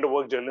doing the kind of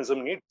work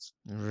journalism needs.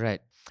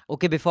 Right.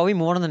 Okay, before we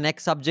move on to the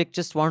next subject,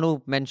 just want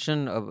to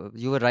mention,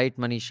 you were right,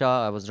 Manisha,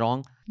 I was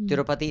wrong.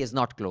 Tirupati is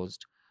not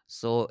closed.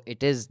 So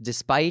it is,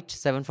 despite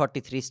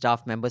 743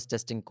 staff members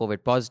testing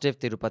COVID positive,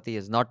 Tirupati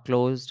is not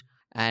closed.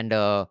 And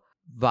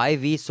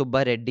Y.V.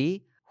 Subba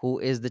Reddy, who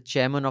is the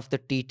chairman of the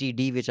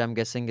TTD, which I'm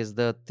guessing is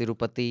the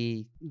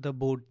Tirupati... The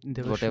board.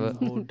 Whatever.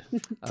 Board.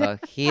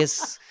 He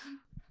is...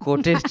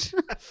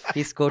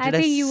 He's quoted I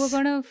think as... you were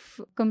going to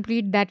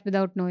complete that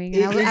without knowing.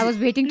 I was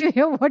waiting to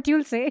hear what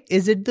you'll say.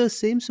 Is it the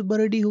same Subba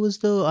Reddy who was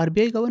the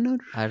RBI governor?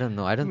 I don't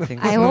know. I don't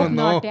think I so. hope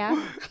not,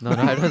 yeah. No,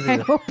 I don't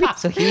think so.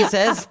 So he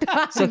says,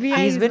 so RBI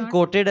he's is been not.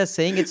 quoted as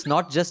saying it's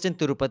not just in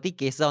Tirupati,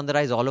 cases are on the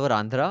rise all over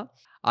Andhra.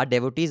 Our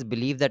devotees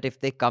believe that if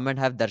they come and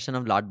have darshan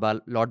of Lord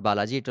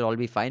Balaji, it will all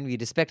be fine. We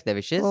respect their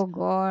wishes. Oh,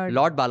 God.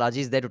 Lord Balaji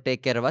is there to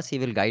take care of us. He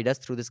will guide us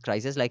through this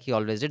crisis like he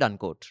always did,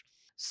 unquote.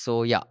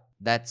 So yeah,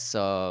 that's...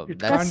 Can't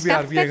That's be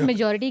stuff RBI. that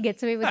majority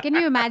gets away with. Can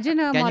you imagine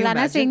Can you Maulana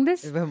imagine saying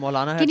this? if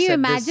Maulana had Can you said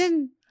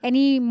imagine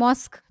any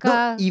mosque this? No,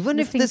 ka even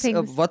if listing this...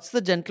 saying this? what's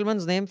the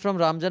gentleman's name from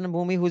Ram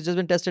Janmabhoomi who's just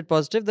been tested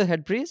positive? The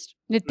head priest?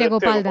 Nitya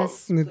Gopal Gopal.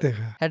 Das.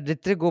 Had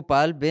Ritrik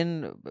Gopal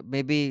been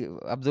maybe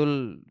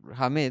Abdul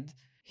Hamid,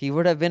 he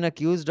would have been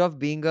accused of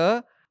being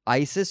a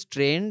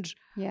ISIS-trained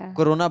Yeah.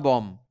 corona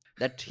bomb.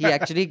 That he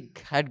actually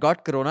had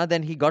got corona,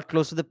 then he got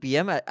close to the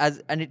PM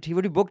he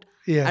would be booked.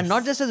 Yes. And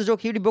not just as a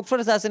joke, he would be booked for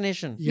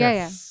assassination.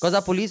 Yeah. Because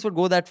our police would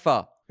go that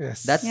far.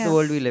 Yes. That's Yeah. the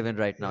world we live in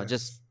right now. Yes.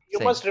 Just You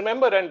saying. must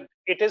remember, and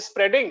it is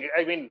spreading.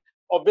 I mean,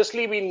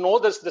 obviously, we know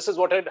this is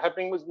what had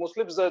happening with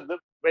Muslims.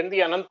 When the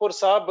Anandpur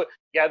Sahib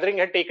gathering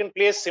had taken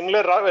place,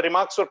 similar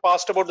remarks were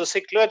passed about the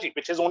Sikh clergy,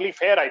 which is only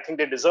fair. I think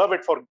they deserve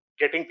it for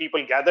getting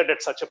people gathered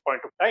at such a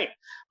point of time.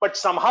 But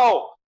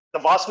somehow, the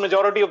vast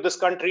majority of this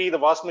country, the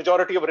vast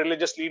majority of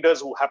religious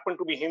leaders who happen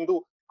to be Hindu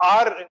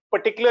are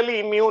particularly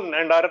immune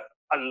and are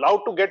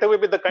allowed to get away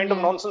with the kind of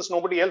Yeah. nonsense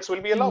nobody else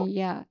will be allowed.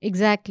 Yeah,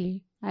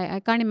 exactly.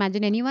 I can't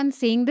imagine anyone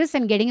saying this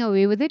and getting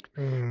away with it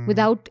Mm.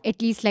 without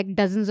at least like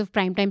dozens of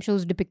primetime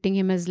shows depicting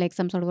him as like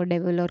some sort of a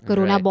devil or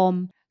corona Right.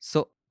 bomb.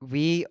 So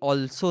we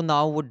also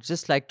now would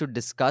just like to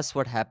discuss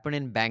what happened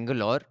in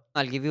Bangalore.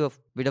 I'll give you a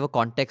bit of a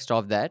context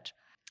of that.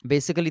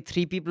 Basically,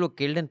 3 people were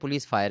killed in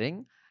police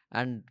firing,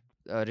 and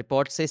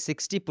reports say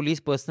 60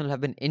 police personnel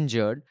have been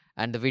injured.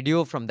 And the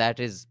video from that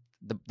is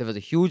there was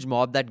a huge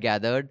mob that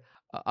gathered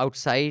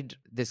outside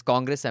this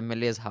Congress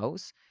MLA's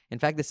house. In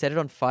fact, they set it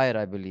on fire,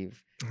 I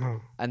believe. Oh.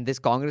 And this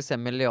Congress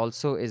MLA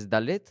also is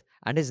Dalit,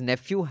 and his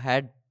nephew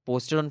had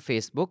posted on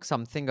Facebook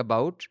something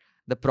about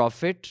the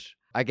Prophet.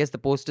 I guess the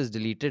post is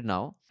deleted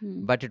now,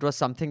 but it was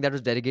something that was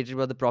dedicated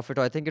by the Prophet.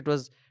 Or I think it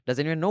was. Does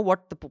anyone know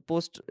what the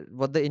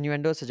what the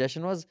innuendo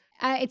suggestion was?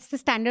 It's the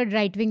standard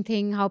right-wing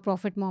thing, how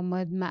Prophet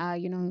Muhammad,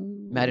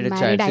 Married a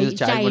child. She was a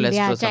child molester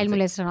or child something.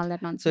 molester and all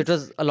that nonsense. So it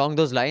was along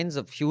those lines.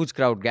 A huge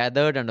crowd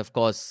gathered, and of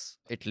course,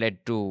 it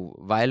led to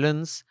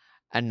violence.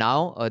 And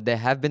now there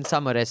have been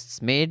some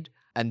arrests made,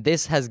 and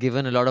this has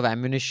given a lot of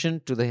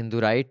ammunition to the Hindu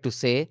right to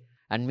say,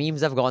 and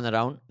memes have gone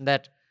around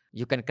that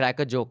you can crack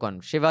a joke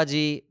on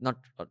Shivaji, not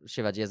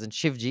Shivaji as in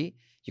Shivji.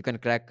 You can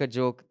crack a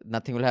joke,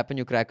 nothing will happen.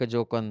 You crack a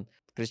joke on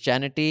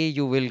Christianity,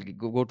 you will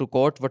go to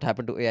court, what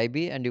happened to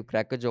AIB, and you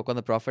crack a joke on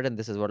the Prophet, and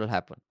this is what will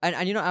happen.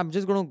 And you know, I'm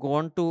just going to go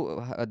on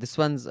to this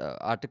one's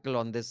article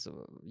on this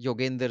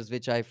Yogendra's,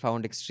 which I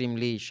found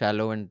extremely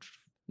shallow and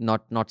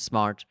not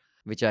smart,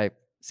 which I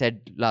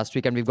said last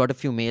week. And we've got a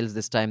few mails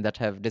this time that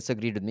have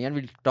disagreed with me, and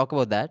we'll talk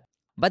about that.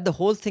 But the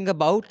whole thing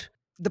about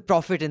the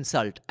Prophet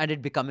insult and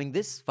it becoming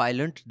this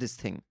violent, this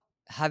thing.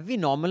 Have we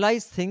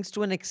normalized things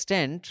to an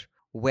extent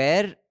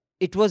where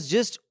it was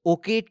just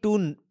okay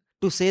to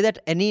say that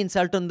any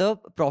insult on the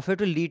Prophet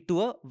will lead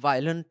to a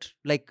violent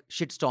like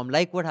shitstorm,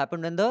 like what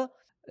happened when the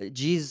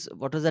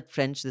what was that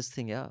French this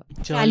thing? Yeah,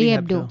 Charlie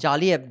Hebdo.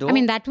 Charlie Hebdo. I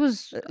mean, that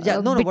was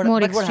bit more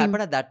extreme. What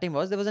happened at that time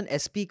was there was an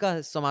SP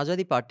ka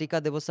Samajwadi Party ka,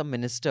 there was some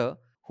minister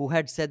who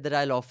had said that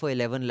I'll offer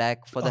 11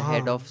 lakh for the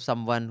head of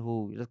someone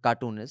who is a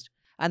cartoonist,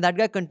 and that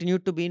guy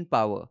continued to be in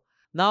power.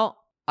 Now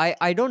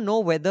I don't know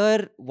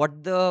whether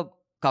what the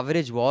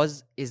coverage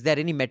was. Is there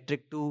any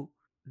metric to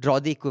draw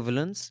the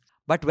equivalence?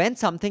 But when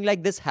something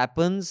like this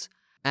happens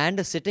and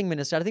a sitting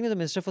minister, I think it was a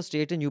minister for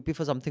state in UP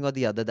for something or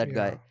the other, that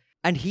guy,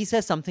 and he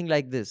says something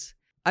like this,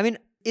 I mean,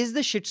 is the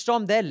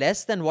shitstorm there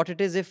less than what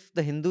it is if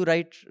the Hindu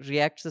right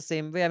reacts the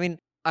same way? I mean,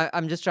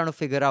 I'm just trying to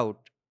figure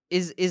out,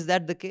 is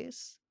that the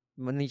case?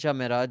 Manisha,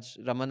 Mehraj,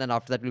 Raman, and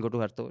after that we'll go to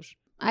Hartosh.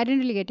 I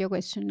didn't really get your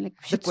question. Like,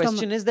 the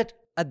question is that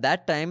at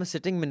that time, a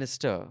sitting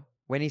minister,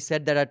 when he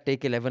said that I'd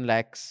take 11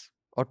 lakhs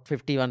or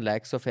 51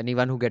 lakhs of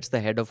anyone who gets the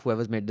head of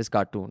whoever's made this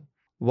cartoon,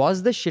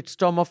 was the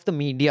shitstorm of the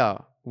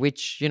media,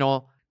 which, you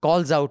know,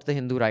 calls out the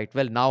Hindu right.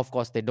 Well, now, of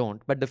course, they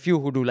don't. But the few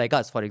who do, like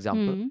us, for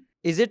example,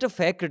 is it a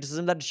fair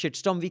criticism that the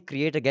shitstorm we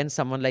create against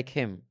someone like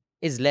him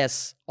is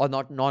less or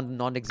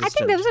non-existent? I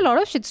think there was a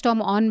lot of shitstorm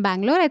on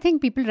Bangalore. I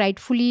think people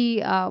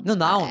rightfully...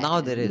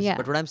 now there is. Yeah.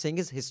 But what I'm saying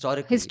is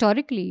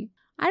Historically,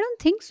 I don't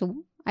think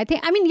so.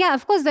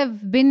 Of course, there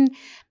have been,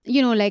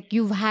 you know, like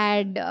you've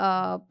had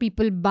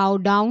people bow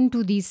down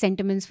to these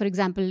sentiments. For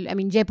example, I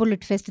mean, Jaipur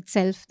Lit Fest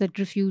itself that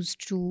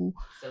refused to,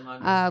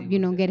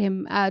 get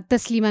him.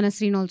 Taslima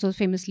Nasreen also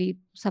famously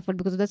suffered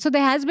because of that. So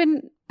there have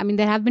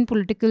been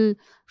political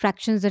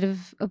fractions that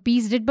have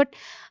appeased it. But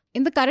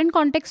in the current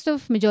context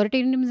of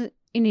majoritarianism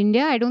in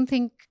India, I don't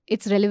think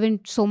it's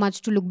relevant so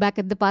much to look back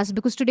at the past,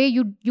 because today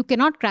you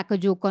cannot crack a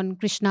joke on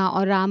Krishna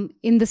or Ram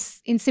in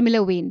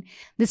similar vein.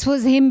 This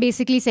was him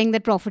basically saying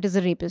that Prophet is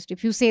a rapist.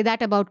 If you say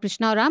that about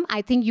Krishna or Ram,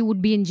 I think you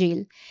would be in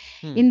jail.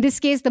 In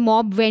this case, the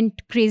mob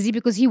went crazy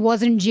because he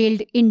wasn't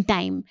jailed in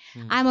time.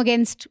 I'm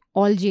against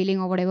all jailing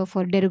or whatever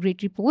for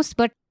derogatory posts,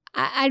 but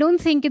I don't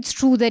think it's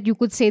true that you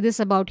could say this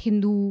about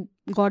Hindu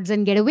gods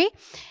and get away.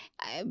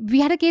 We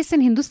had a case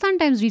in Hindustan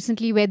Times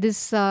recently where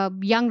this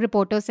young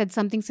reporter said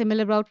something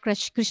similar about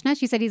Krishna.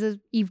 She said he's a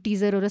eve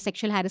teaser or a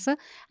sexual harasser,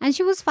 and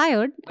she was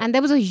fired. And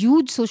there was a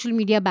huge social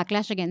media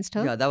backlash against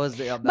her. Yeah, that was.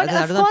 But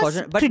of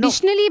course,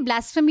 traditionally,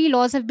 blasphemy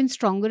laws have been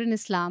stronger in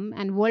Islam,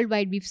 and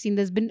worldwide we've seen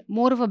there's been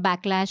more of a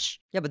backlash.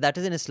 Yeah, but that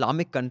is in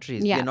Islamic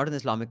countries. Yeah. We are not in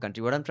Islamic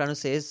country. What I'm trying to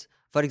say is,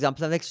 for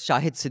example, like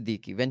Shahid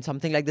Siddiqui, when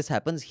something like this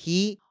happens,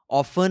 he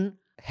often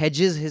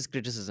hedges his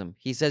criticism.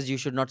 He says you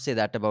should not say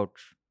that about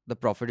the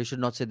Prophet, you should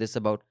not say this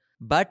about.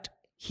 But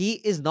he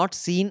is not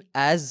seen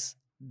as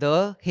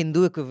the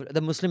Hindu equivalent,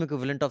 the Muslim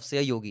equivalent of, say,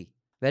 a yogi.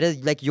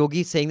 Whereas, like,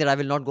 yogi saying that I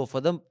will not go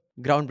for the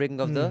groundbreaking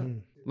of the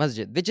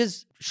masjid, which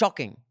is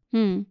shocking.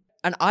 And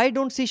I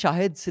don't see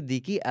Shahid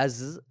Siddiqui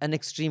as an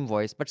extreme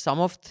voice, but some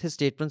of his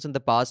statements in the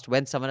past,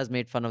 when someone has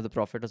made fun of the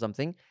Prophet or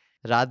something,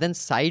 rather than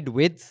side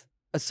with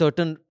a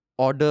certain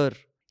order,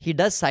 he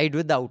does side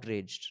with the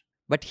outraged.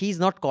 But he's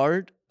not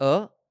called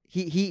a...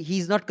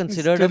 He's not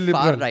considered a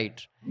far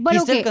right. But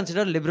he's still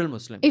considered a liberal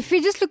Muslim. If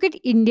we just look at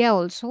India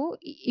also,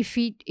 if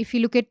we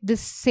look at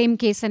this same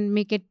case and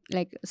make it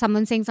like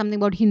someone saying something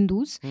about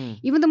Hindus,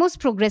 even the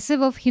most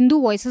progressive of Hindu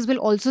voices will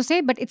also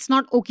say, but it's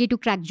not okay to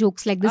crack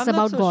jokes like this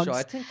about gods. Sure.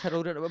 I think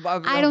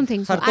I don't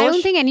think so. I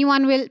don't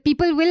think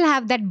people will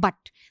have that but.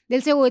 They'll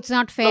say, oh, it's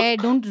not fair,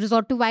 don't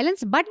resort to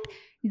violence, but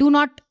do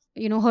not,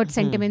 hurt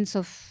sentiments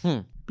of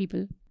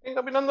people.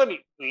 Abhinandan,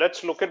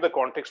 let's look at the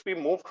context. We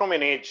moved from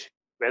an age,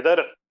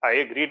 whether I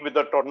agreed with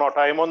that or not,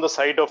 I am on the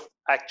side of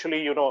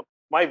actually,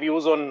 my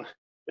views on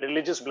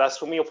religious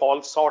blasphemy of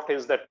all sort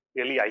is that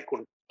really I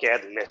couldn't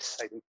care less.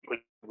 I think people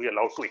will be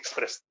allowed to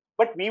express.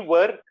 But we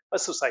were a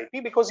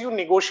society, because you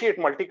negotiate,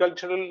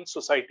 multicultural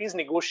societies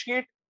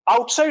negotiate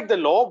outside the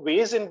law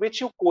ways in which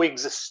you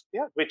coexist.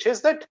 Yeah, which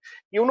is that,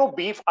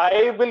 beef,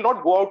 I will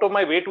not go out of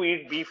my way to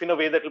eat beef in a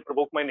way that will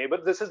provoke my neighbor.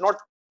 This is not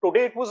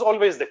today, it was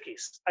always the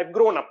case. I've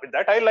grown up with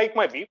that. I like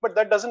my beef, but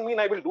that doesn't mean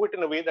I will do it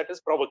in a way that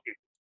is provocative.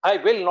 I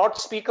will not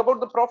speak about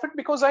the Prophet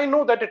because I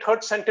know that it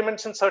hurts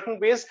sentiments in certain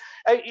ways.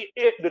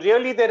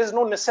 Really, there is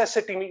no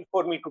necessity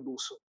for me to do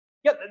so.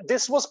 Yeah,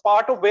 this was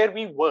part of where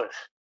we were.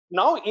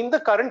 Now, in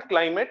the current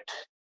climate,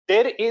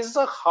 there is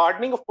a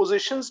hardening of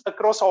positions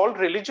across all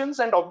religions,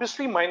 and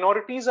obviously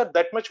minorities are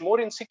that much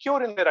more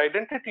insecure in their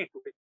identity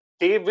today.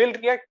 They will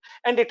react,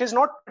 and it is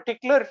not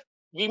particular.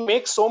 We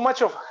make so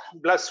much of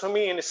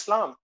blasphemy in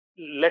Islam.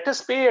 Let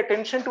us pay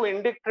attention to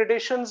Indic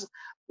traditions.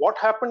 what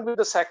happened with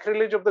the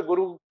sacrilege of the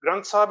Guru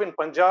Granth Sahib in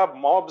Punjab,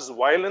 mobs,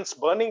 violence,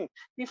 burning.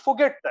 We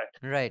forget that.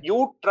 Right.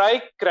 You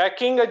try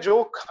cracking a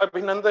joke,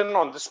 Abhinandan,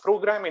 on this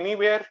program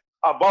anywhere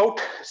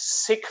about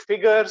Sikh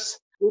figures,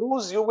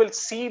 Gurus, you will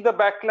see the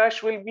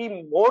backlash will be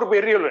more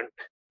virulent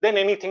than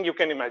anything you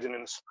can imagine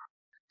in Islam.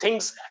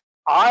 Things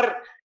are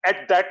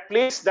at that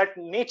place, that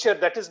nature,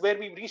 that is where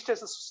we've reached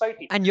as a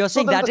society. And you're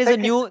saying then that the is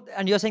second- a new,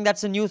 and you're saying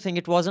that's a new thing.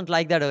 It wasn't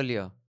like that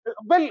earlier.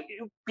 Well,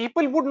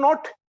 people would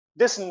not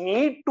this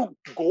need to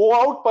go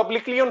out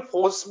publicly on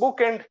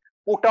Facebook and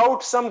put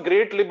out some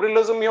great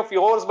liberalism of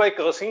yours by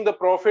cursing the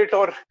Prophet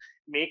or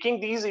making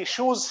these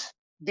issues.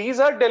 These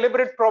are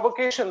deliberate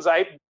provocations.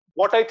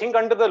 What I think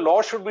under the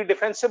law should be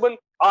defensible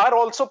are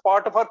also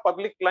part of our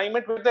public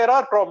climate where there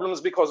are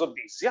problems because of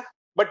these. Yeah.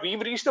 But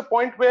we've reached a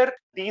point where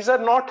these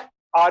are not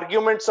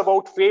arguments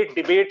about faith,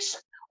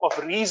 debates of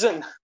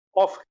reason,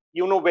 of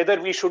whether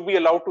we should be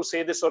allowed to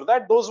say this or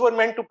that. Those were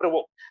meant to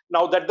provoke.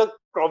 Now that the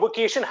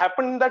provocation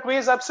happened in that way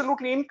is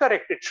absolutely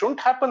incorrect. It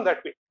shouldn't happen that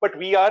way. But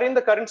we are in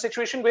the current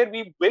situation where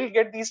we will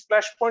get these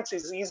flashpoints.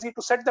 It's easy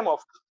to set them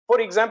off. For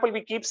example,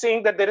 we keep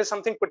saying that there is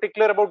something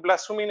particular about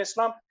blasphemy in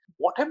Islam.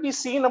 What have we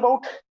seen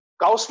about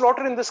cow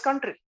slaughter in this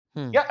country?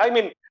 Yeah, I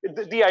mean,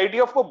 the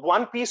idea of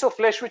one piece of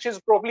flesh, which is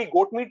probably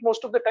goat meat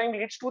most of the time,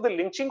 leads to the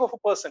lynching of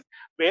a person.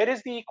 Where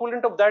is the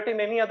equivalent of that in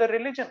any other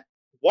religion?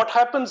 What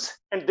happens,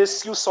 and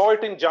this you saw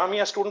it in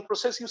Jamia student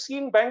process, you see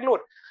in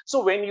Bangalore.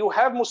 So when you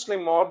have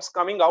Muslim mobs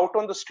coming out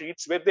on the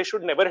streets where they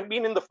should never have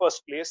been in the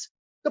first place,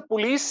 the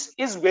police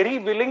is very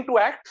willing to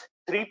act.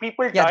 3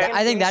 people die.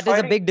 I think that is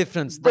a big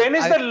difference. When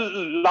is the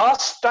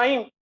last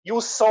time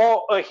you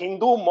saw a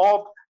Hindu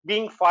mob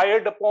being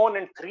fired upon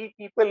and 3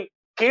 people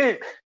killed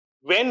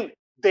when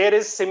there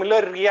is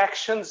similar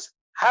reactions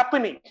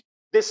happening?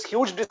 This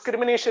huge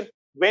discrimination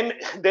when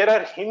there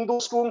are Hindu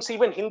students,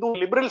 even Hindu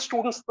liberal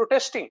students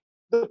protesting.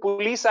 The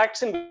police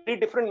acts in very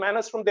different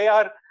manners from they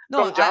are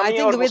from Jamia I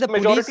think the way the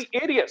majority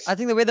police, areas. I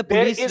think the way the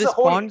police there is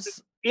responds,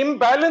 a whole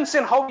imbalance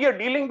in how we are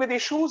dealing with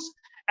issues,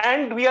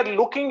 and we are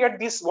looking at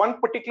this one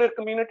particular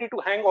community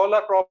to hang all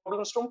our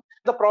problems from.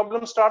 The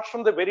problem starts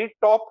from the very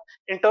top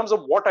in terms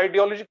of what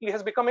ideologically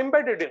has become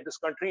embedded in this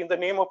country in the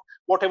name of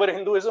whatever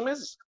Hinduism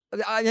is.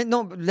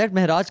 No, let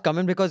Mehraj come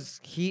in because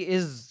he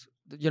is,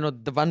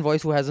 the one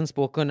voice who hasn't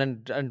spoken,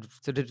 and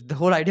so the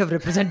whole idea of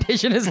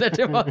representation is let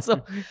him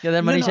also. Yeah,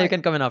 then Manisha, you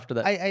can come in after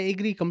that. I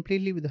agree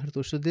completely with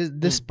Hartosh. So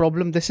this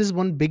problem, this is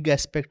one big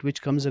aspect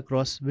which comes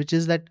across, which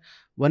is that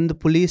when the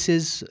police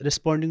is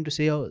responding to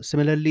say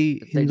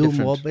similarly Hindu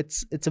mob,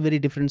 it's a very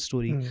different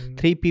story.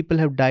 3 people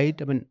have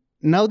died. I mean,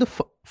 now the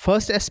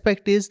first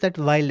aspect is that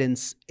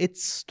violence,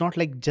 it's not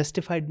like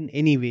justified in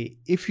any way.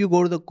 If you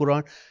go to the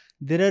Quran,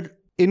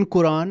 in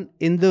Quran,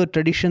 in the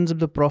traditions of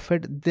the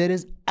Prophet, there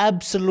is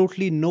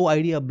absolutely no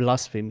idea of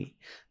blasphemy.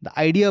 The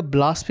idea of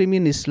blasphemy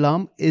in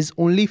Islam is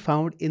only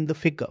found in the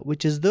fiqh,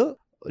 which is the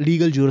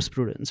legal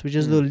jurisprudence, which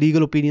is the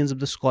legal opinions of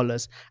the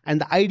scholars. And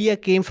the idea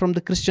came from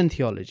the Christian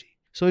theology.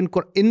 So in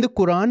the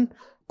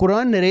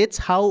Quran narrates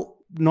how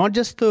not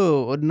just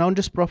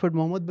Prophet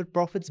Muhammad, but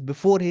prophets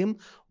before him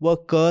were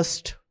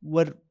cursed,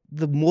 were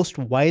the most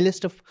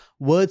vilest of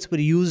words were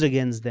used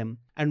against them.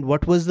 And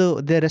what was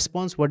their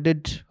response? What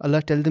did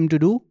Allah tell them to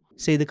do?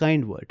 Say the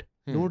kind word.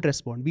 Don't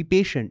respond. Be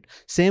patient.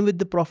 Same with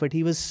the Prophet.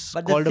 He was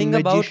called a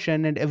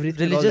magician and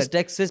everything. Religious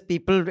texts is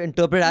people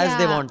interpret as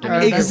they want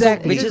to.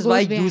 Exactly. Which is why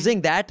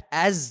using that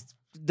as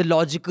the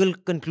logical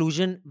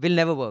conclusion will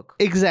never work.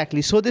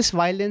 Exactly. So this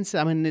violence,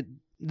 I mean,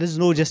 there's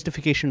no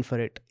justification for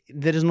it.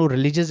 There is no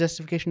religious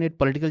justification for it,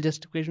 political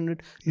justification for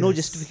it, no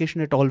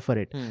justification at all for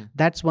it.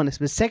 That's one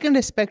aspect. Second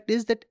aspect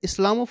is that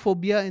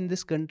Islamophobia in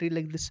this country,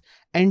 like this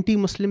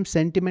anti-Muslim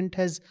sentiment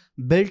has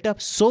built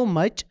up so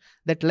much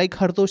that, like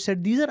Hartosh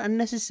said, these are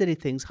unnecessary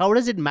things. How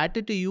does it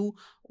matter to you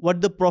what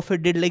the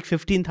Prophet did like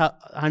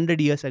 1500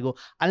 years ago,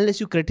 unless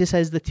you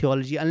criticize the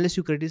theology, unless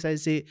you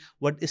criticize, say,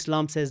 what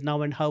Islam says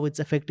now and how it's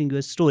affecting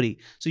your story.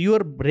 So you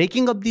are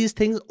breaking up these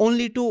things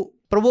only to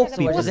provoke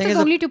people. Post is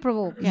only to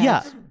provoke.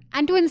 Yeah.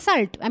 And to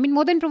insult. I mean,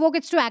 more than provoke,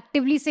 it's to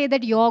actively say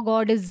that your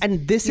God is...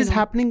 And this is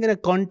happening in a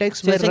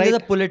context where, where... there's a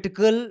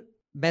political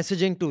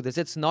messaging to this.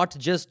 It's not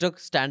just a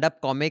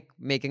stand-up comic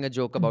making a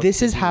joke about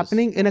this is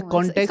happening in a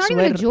context it's not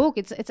where... even a joke.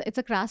 It's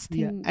a crass thing.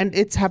 Yeah. And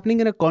it's happening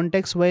in a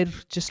context where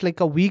just like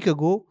a week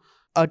ago,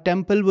 a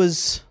temple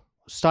was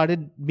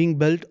started being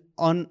built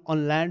on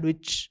land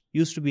which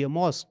used to be a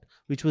mosque,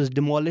 which was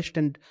demolished,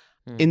 and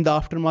in the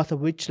aftermath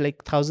of which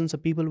like thousands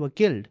of people were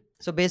killed.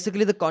 So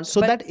basically the So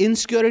that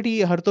insecurity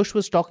Hartosh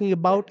was talking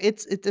about,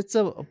 it's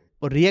a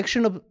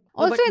reaction of...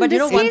 Also, but in you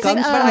know, this one case,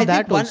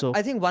 thing,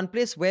 I think one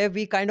place where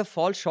we kind of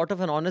fall short of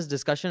an honest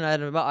discussion, I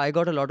remember I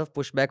got a lot of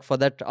pushback for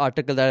that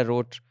article that I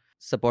wrote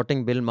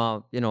supporting Bill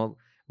Maher,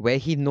 where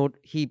he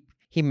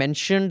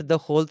mentioned the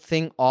whole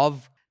thing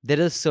of there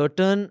is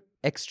certain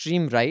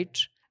extreme right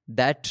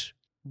that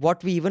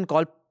what we even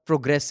call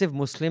progressive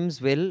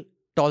Muslims will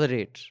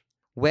tolerate,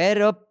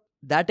 where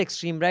that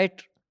extreme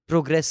right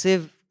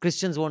progressive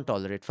Christians won't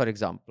tolerate, for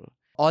example,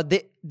 or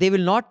they will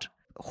not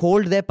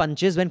hold their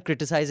punches when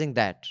criticizing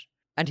that.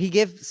 And he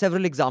gave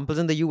several examples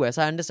in the US.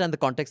 I understand the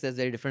context is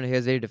very different, here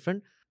is very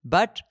different.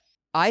 But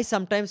I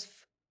sometimes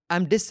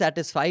am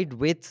dissatisfied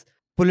with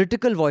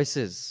political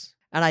voices.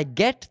 And I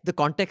get the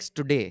context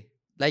today.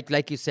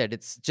 Like you said,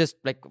 it's just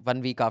like 1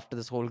 week after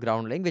this whole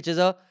groundling, which is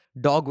a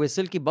dog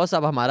whistle ki boss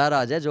ab hamara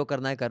raj hai, jo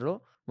karna hai kar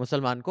lo.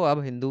 Mussalman ko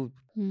ab Hindu,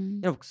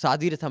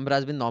 Sadi Rathamra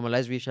has been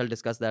normalized. We shall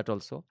discuss that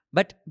also.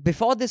 But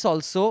before this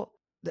also,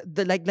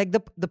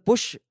 the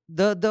push,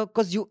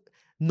 because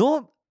no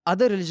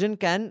other religion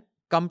can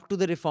come to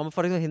the reform.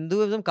 For example,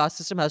 Hinduism caste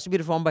system has to be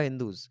reformed by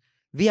Hindus.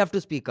 We have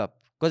to speak up.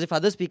 Because if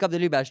others speak up,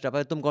 they'll be bashed up.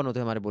 Tum kaun hote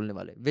hamare bolne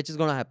wale? Which is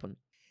going to happen.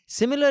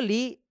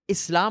 Similarly,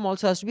 Islam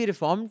also has to be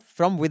reformed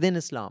from within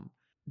Islam.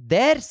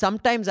 There,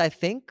 sometimes I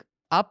think,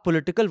 our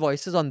political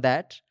voices on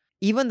that,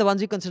 even the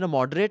ones we consider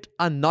moderate,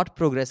 are not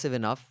progressive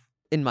enough,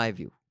 in my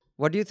view.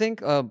 What do you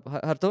think,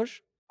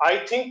 Hartosh?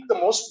 I think the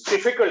most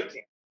difficult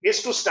thing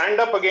is to stand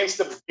up against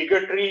the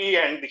bigotry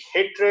and the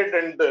hatred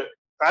and the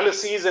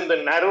fallacies and the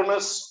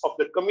narrowness of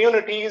the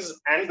communities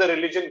and the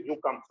religion you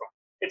come from.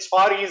 It's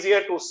far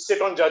easier to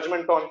sit on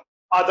judgment on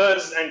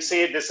others and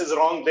say this is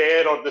wrong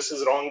there or this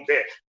is wrong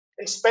there.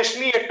 And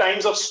especially at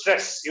times of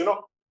stress,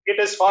 it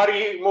is far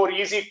more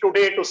easy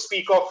today to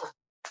speak of,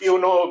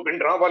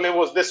 Bhindranwale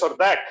was this or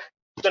that.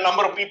 The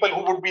number of people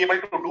who would be able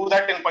to do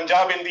that in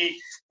Punjab in the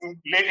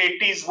late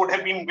 80s would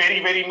have been very,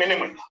 very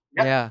minimal.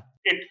 Yeah.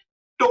 It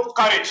took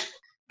courage.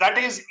 That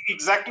is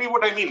exactly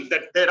what I mean,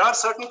 that there are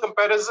certain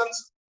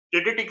comparisons.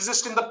 Did it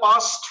exist in the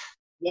past?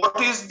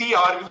 What is the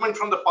argument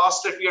from the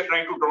past that we are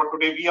trying to draw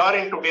today? We are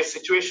in today's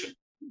situation.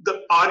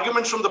 The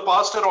arguments from the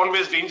past are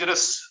always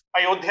dangerous.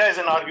 Ayodhya is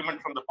an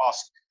argument from the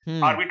past.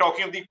 Are we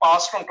talking of the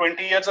past from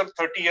 20 years or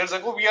 30 years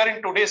ago? We are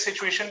in today's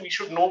situation. We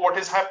should know what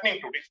is happening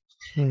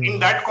today. In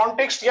that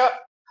context, yeah,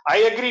 I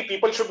agree.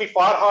 People should be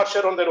far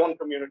harsher on their own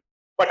community.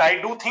 But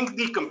I do think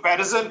the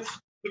comparison,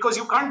 because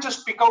you can't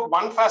just pick out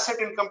one facet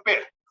and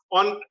compare.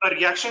 On a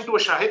reaction to a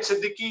Shahid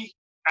Siddiqui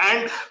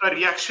and a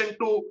reaction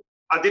to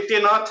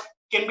Adityanath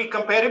can be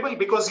comparable,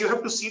 because you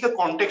have to see the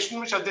context in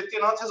which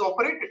Adityanath has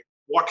operated,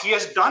 what he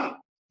has done,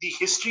 the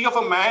history of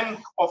a man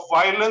of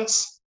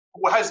violence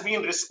who has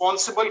been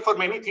responsible for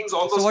many things.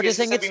 All those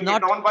cases have been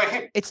written on by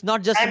him. It's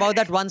not just about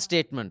that one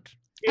statement.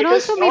 And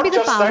also maybe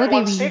the power that they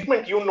one wield.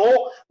 statement. You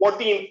know what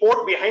the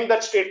import behind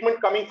that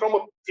statement coming from a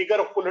figure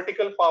of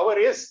political power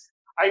is.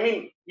 I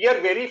mean, we are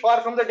very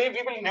far from the day.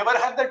 We will never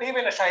have the day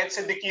when a Shahid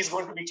Siddiqui is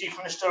going to be chief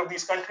minister of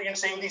this country and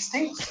saying these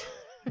things.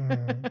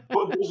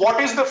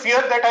 What is the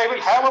fear that I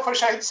will have of a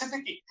Shahid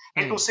Siddiqui?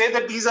 And to say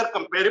that these are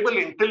comparable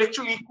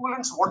intellectual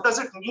equivalents, what does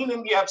it mean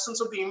in the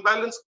absence of the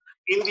imbalance,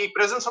 in the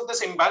presence of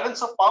this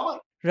imbalance of power?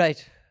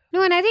 Right.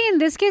 No, and I think in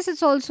this case,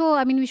 it's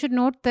also, we should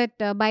note that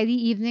by the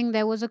evening,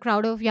 there was a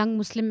crowd of young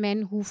Muslim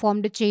men who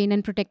formed a chain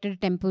and protected a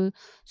temple.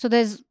 So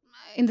there's,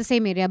 in the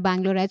same area,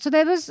 Bangalore, right? So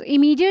there was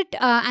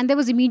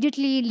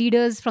immediately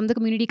leaders from the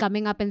community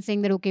coming up and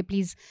saying that, okay,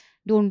 please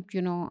don't,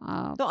 No,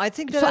 I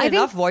think there are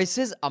enough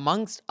voices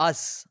amongst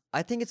us.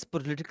 I think it's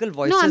political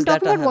voices. No, I'm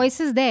talking about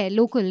voices there,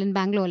 local in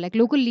Bangalore, like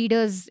local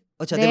leaders.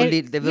 Local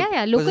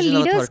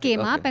leaders came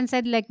up and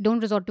said, like,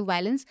 don't resort to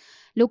violence.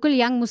 Local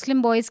young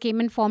Muslim boys came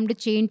and formed a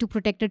chain to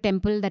protect a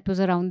temple that was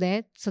around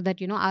there, so that,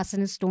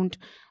 arsonists don't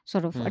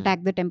sort of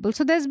attack the temple.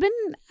 So there's been,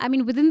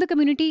 within the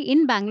community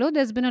in Bangalore,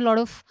 there's been a lot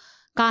of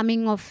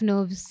calming of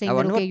nerves, saying I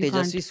wonder that, okay,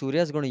 what Tejasvi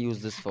Surya is going to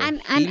use this for.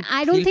 And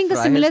I don't think a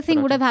similar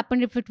thing would have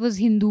happened if it was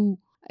Hindu.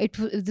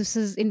 This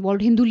is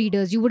involved Hindu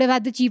leaders. You would have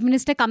had the chief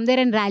minister come there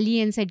and rally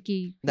and said,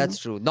 ki. That's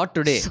true. Not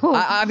today. So,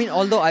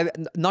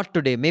 not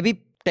today.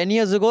 Maybe 10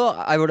 years ago,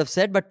 I would have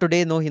said, but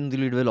today, no Hindu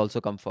leader will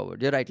also come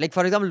forward. You're right. Like,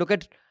 for example, look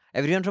at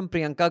everyone from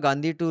Priyanka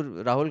Gandhi to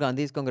Rahul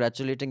Gandhi is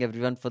congratulating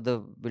everyone for the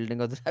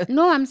building of the...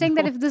 No, I'm saying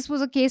that if this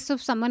was a case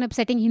of someone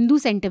upsetting Hindu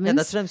sentiments... Yeah,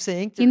 that's what I'm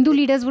saying. Hindu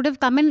leaders would have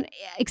come and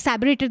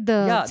exacerbated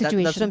the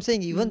situation. That's what I'm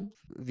saying. Even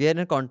we are in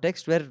a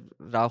context where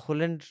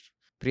Rahul and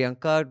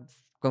Priyanka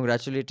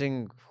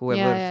congratulating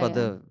whoever for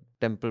the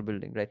temple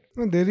building, right?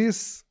 There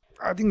is,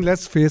 I think,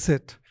 let's face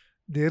it,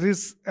 there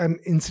is an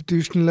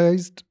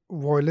institutionalized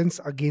violence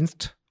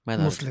against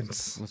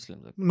Muslims.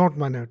 Not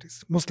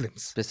minorities,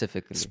 Muslims.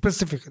 Specifically.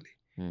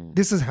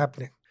 This is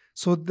happening.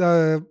 So in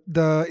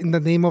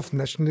the name of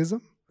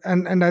nationalism,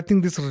 and I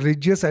think this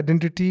religious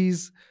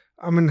identities,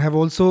 have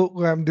also,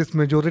 this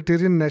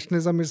majoritarian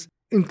nationalism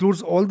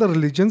includes all the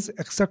religions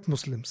except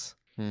Muslims.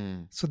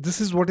 So this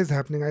is what is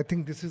happening. I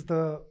think this is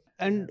the...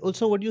 And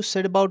also what you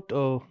said about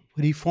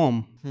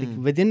reform, like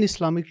within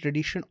Islamic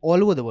tradition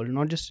all over the world,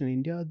 not just in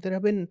India,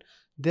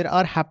 there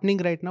are happening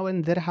right now,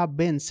 and there have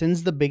been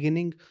since the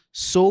beginning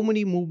so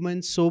many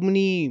movements, so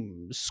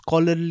many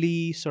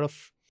scholarly sort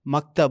of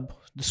maktab,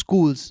 the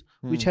schools,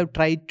 which have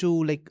tried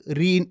to like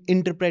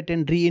reinterpret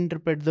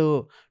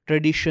the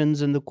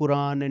traditions and the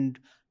Quran, and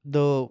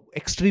the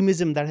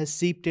extremism that has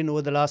seeped in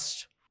over the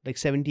last like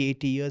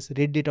 70-80 years,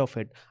 rid it of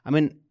it.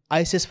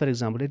 ISIS, for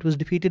example, it was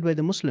defeated by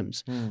the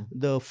Muslims.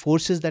 The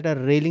forces that are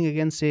railing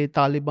against, say,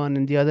 Taliban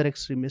and the other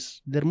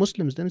extremists, they're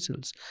Muslims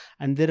themselves.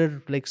 And there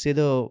are, like, say,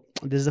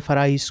 there's the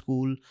Farahi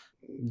school,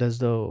 there's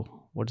the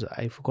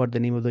I forgot the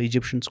name of the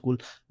Egyptian school,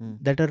 Hmm.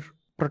 that are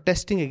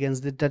protesting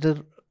against it, that are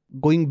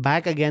going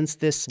back against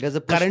this There's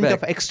a current pushback.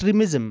 of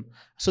extremism.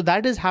 So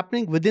that is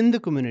happening within the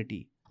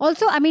community.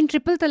 Also, I mean,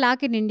 triple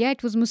talaq in India,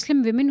 it was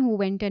Muslim women who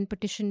went and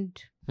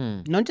petitioned.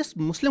 Not just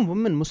Muslim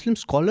women, Muslim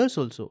scholars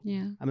also.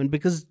 Yeah. I mean,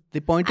 because they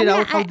pointed I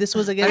mean, out how this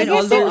was against I mean,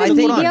 guess although in I the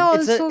think media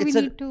it's also a, we it's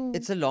a, need to-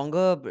 it's a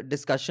longer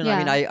discussion. I Yeah.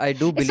 mean, I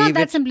do It's believe not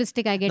that it.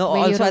 simplistic, I get. No, where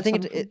you're also I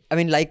think coming I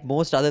mean, like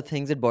most other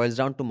things, it boils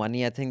down to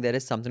money. I think there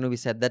is something to be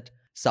said that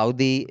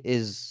Saudi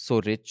is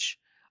so rich.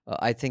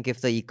 I think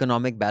if the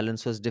economic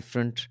balance was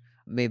different,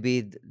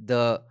 maybe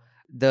the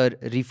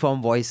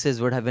reform voices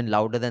would have been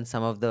louder than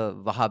some of the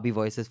Wahhabi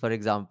voices, for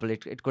example.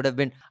 It could have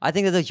been. I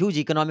think there's a huge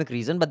economic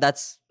reason, but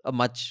that's a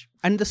much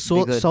And the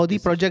bigger Saudi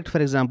decision. project, for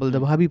example,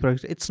 the Wahhabi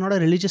project, it's not a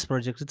religious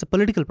project, it's a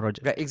political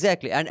project. right,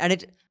 exactly,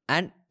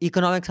 and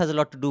economics has a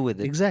lot to do with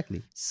it.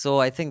 Exactly. So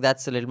I think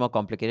that's a little more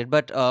complicated.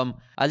 But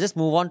I'll just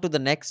move on to the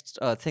next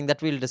thing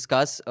that we'll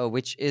discuss,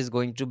 which is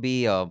going to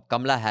be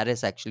Kamala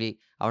Harris. Actually,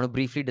 I want to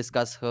briefly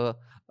discuss her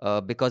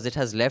because it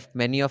has left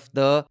many of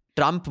the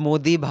Trump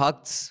Modi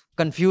bhakts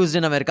confused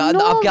in America.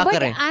 No, Ab kya but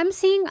kare? I'm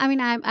seeing, I mean,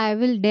 I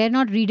will dare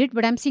not read it,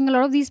 but I'm seeing a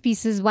lot of these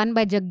pieces. One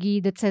by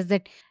Jaggi that says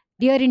that,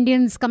 dear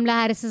Indians, Kamala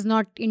Harris is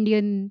not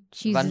Indian.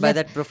 She's One by left.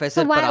 that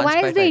Professor So why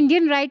Paranj is the Paithak.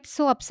 Indian right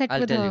so upset I'll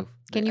with tell her? you.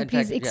 Can you In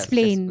please fact, yes,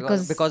 explain?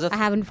 yes, because I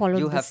haven't followed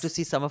you this. have to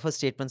see some of her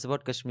statements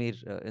about Kashmir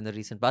in the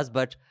recent past.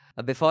 But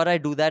before I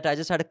do that, I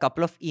just had a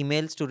couple of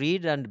emails to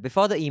read. And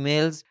before the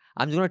emails,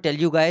 I'm just going to tell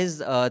you guys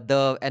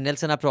the NL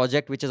Sena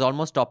project, which is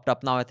almost topped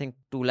up now. I think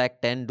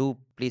 210. Do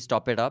please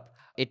top it up.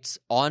 It's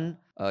on,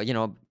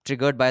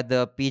 triggered by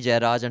the P.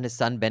 Jayaraj and his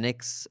son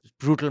Benix's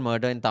brutal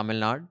murder in Tamil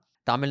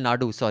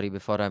Nadu, sorry,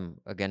 before I'm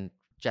again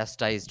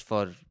chastised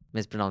for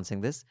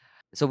mispronouncing this.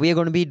 So we are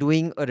going to be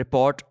doing a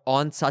report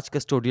on such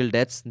custodial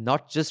deaths,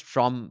 not just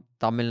from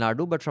Tamil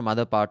Nadu, but from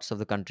other parts of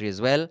the country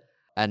as well.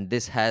 And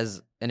this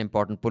has an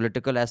important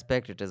political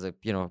aspect. It is a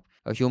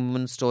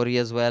human story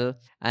as well,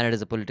 and it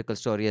is a political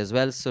story as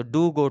well. So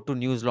do go to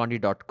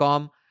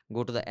newslaundry.com,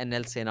 go to the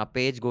NL Sena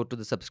page, go to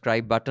the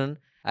subscribe button,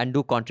 and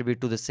do contribute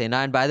to the Sena.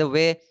 And by the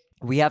way,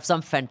 we have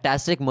some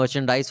fantastic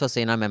merchandise for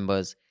Sena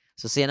members.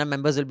 So Sena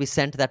members will be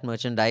sent that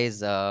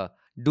merchandise.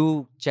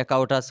 Do check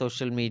out our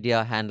social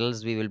media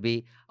handles. We will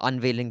be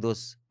unveiling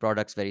those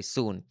products very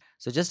soon.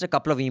 So just a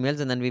couple of emails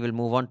and then we will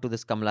move on to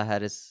this Kamala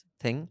Harris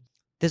thing.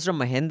 This is from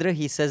Mahendra.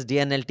 He says,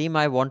 DNL team,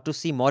 I want to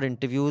see more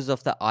interviews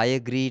of the I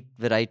Agree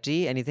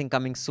variety. Anything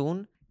coming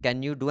soon?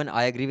 Can you do an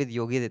I Agree with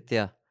Yogi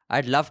Aditya?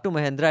 I'd love to,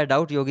 Mahendra. I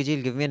doubt Yogi ji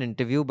will give me an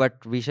interview,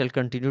 but we shall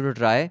continue to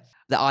try.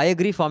 The I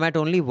Agree format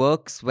only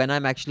works when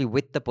I'm actually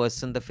with the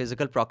person. The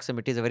physical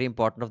proximity is very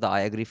important of the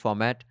I Agree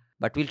format.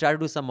 But we'll try to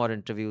do some more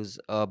interviews.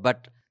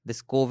 But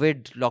this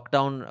COVID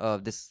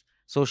lockdown, this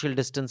social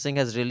distancing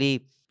has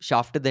really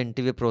shafted the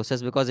interview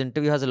process because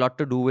interview has a lot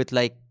to do with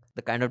like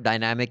the kind of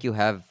dynamic you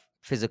have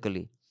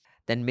physically.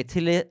 Then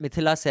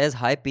Mithila says,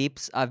 hi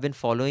peeps, I've been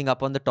following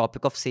up on the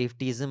topic of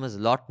safetyism a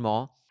lot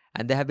more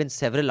and there have been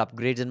several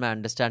upgrades in my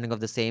understanding of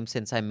the same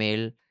since I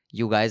mailed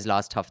you guys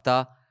last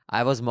hafta.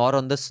 I was more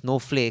on the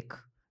snowflake.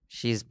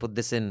 She's put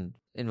this in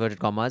inverted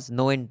commas.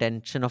 No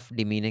intention of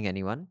demeaning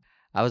anyone.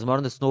 I was more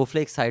on the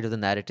snowflake side of the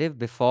narrative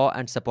before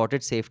and supported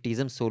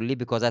safetyism solely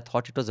because I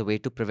thought it was a way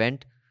to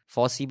prevent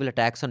foreseeable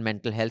attacks on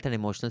mental health and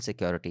emotional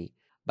security.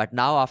 But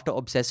now, after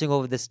obsessing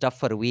over this stuff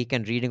for a week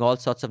and reading all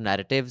sorts of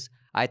narratives,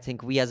 I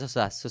think we as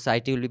a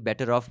society will be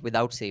better off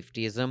without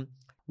safetyism.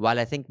 While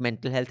I think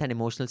mental health and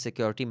emotional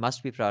security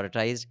must be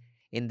prioritized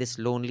in this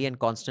lonely and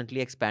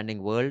constantly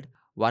expanding world,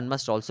 one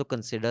must also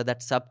consider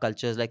that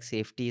subcultures like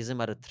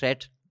safetyism are a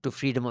threat to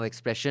freedom of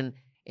expression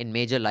in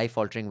major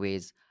life-altering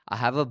ways. I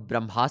have a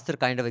Brahmastra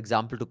kind of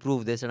example to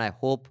prove this, and I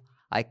hope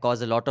I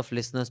cause a lot of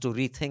listeners to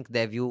rethink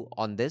their view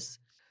on this.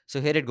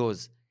 So here it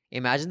goes.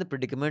 Imagine the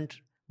predicament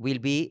will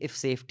be if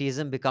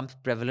safetyism becomes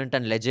prevalent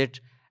and legit,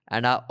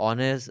 and our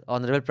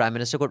Honorable Prime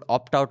Minister could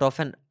opt out of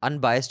an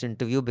unbiased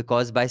interview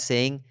because by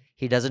saying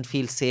he doesn't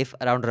feel safe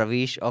around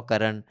Ravish or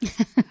Karan,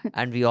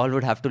 and we all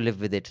would have to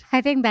live with it.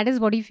 I think that is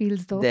what he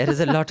feels though. There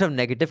is a lot of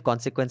negative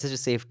consequences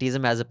to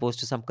safetyism as opposed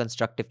to some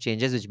constructive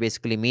changes, which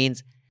basically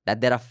means that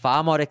there are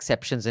far more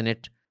exceptions in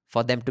it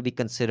for them to be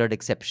considered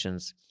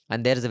exceptions.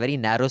 And there is a very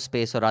narrow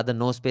space, or rather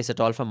no space at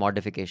all, for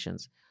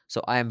modifications.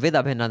 So I am with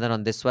Abhinandan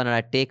on this one, and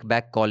I take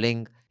back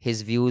calling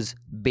his views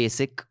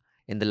basic.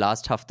 In the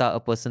last hafta, a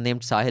person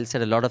named Sahil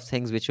said a lot of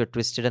things which were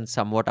twisted and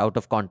somewhat out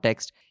of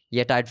context,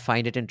 yet I'd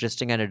find it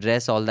interesting and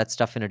address all that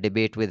stuff in a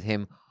debate with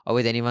him or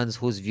with anyone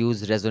whose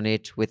views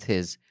resonate with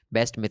his.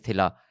 Best,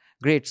 Mithila.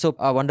 Great. So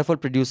our wonderful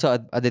producer,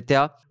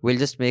 Aditya, will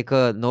just make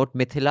a note,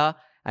 Mithila,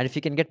 and if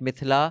you can get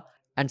Mithila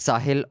and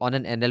Sahil on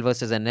an NL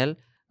versus NL,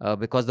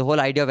 because the whole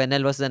idea of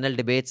NL versus NL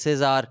debates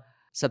is our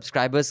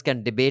subscribers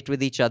can debate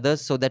with each other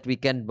so that we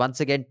can once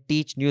again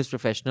teach news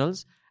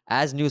professionals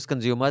as news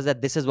consumers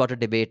that this is what a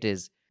debate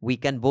is. We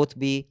can both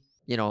be,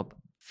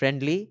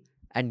 friendly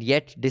and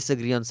yet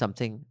disagree on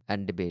something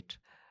and debate.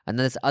 And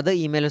then this other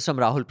email is from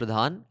Rahul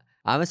Pradhan.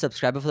 I'm a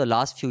subscriber for the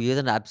last few years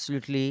and I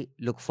absolutely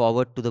look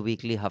forward to the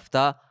weekly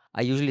hafta.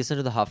 I usually listen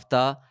to the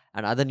hafta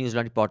and other News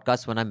Laundry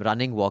podcasts when I'm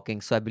running,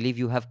 walking. So I believe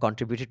you have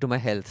contributed to my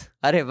health.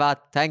 Arey vaah,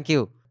 thank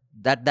you.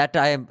 That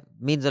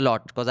means a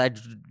lot, because I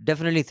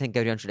definitely think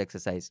everyone should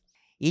exercise.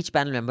 Each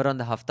panel member on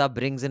the Hafta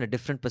brings in a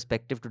different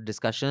perspective to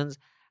discussions,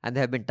 and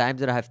there have been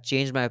times that I have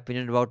changed my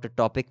opinion about a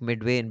topic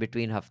midway in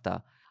between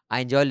Hafta. I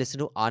enjoy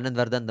listening to Anand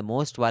Vardhan the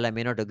most. While I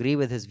may not agree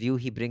with his view,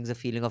 he brings a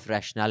feeling of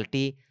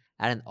rationality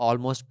and an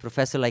almost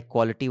professor-like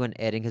quality when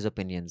airing his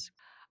opinions.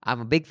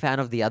 I'm a big fan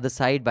of the other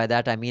side. By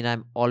that, I mean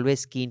I'm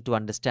always keen to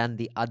understand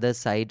the other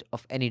side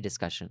of any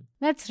discussion.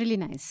 That's really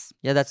nice.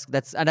 Yeah,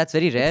 that's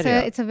very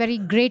rare. It's a very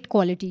great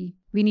quality.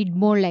 We need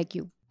more like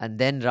you. And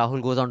then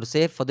Rahul goes on to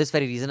say, for this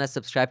very reason, I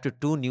subscribe to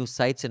two news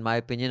sites, in my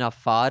opinion, are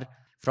far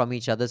from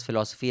each other's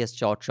philosophy as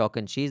chalk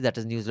and cheese. That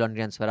is News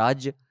Laundry and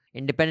Swaraj.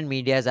 Independent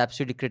media is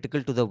absolutely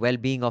critical to the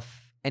well-being of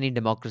any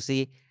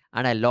democracy,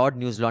 and I laud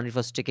News Laundry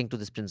for sticking to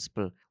this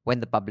principle. When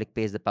the public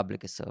pays, the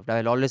public is served. I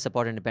will always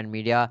support independent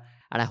media,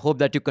 and I hope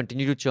that you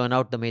continue to churn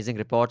out the amazing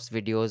reports,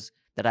 videos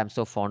that I'm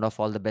so fond of.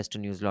 All the best to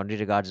News Laundry.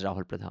 Regards,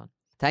 Rahul Pradhan.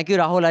 Thank you,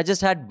 Rahul. I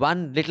just had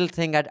one little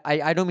thing.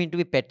 I don't mean to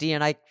be petty,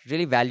 and I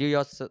really value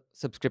your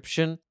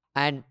subscription.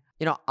 And,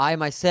 I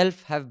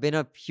myself have been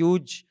a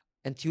huge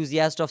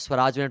enthusiast of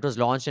Swaraj when it was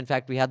launched. In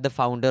fact, we had the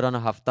founder on a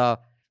Hafta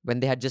when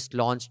they had just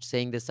launched,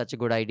 saying this is such a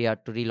good idea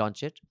to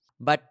relaunch it.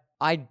 But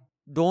I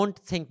don't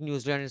think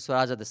News Laundry and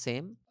Swaraj are the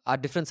same. Are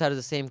different sides of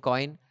the same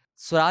coin.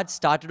 Swaraj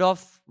started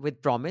off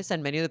with promise,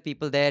 and many of the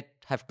people there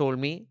have told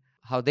me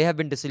how they have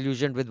been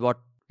disillusioned with what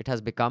it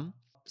has become.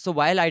 So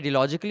while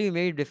ideologically we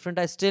may be different,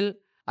 I still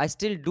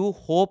do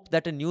hope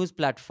that a news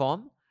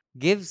platform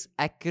gives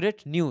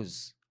accurate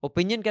news.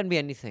 Opinion can be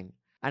anything.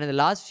 And in the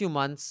last few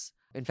months,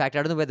 in fact,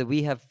 I don't know whether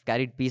we have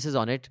carried pieces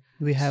on it.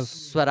 We have.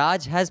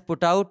 Swaraj has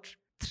put out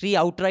 3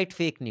 outright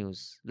fake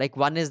news. Like,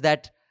 one is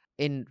that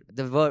in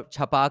the word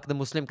Chapak, the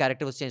Muslim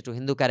character was changed to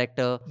Hindu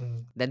character.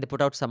 Then they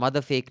put out some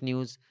other fake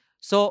news.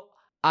 So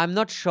I'm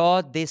not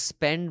sure they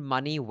spend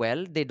money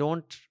well. They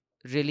don't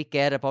really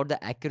care about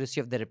the accuracy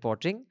of the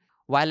reporting.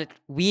 While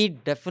we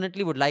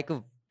definitely would like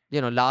a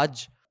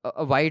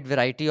wide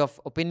variety of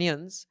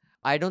opinions,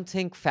 I don't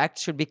think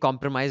facts should be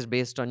compromised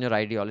based on your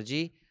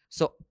ideology.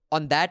 So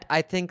on that,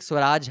 I think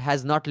Swaraj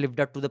has not lived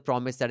up to the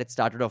promise that it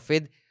started off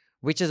with,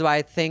 which is why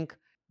I think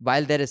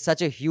while there is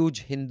such a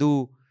huge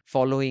Hindu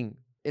following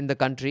in the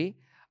country,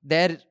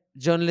 their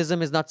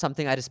journalism is not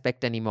something I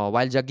respect anymore.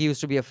 While Jaggi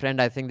used to be a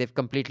friend, I think they've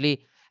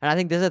completely... And I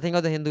think this is the thing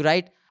of the Hindu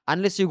right.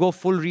 Unless you go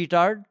full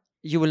retard,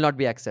 you will not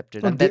be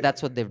accepted. And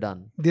that's what they've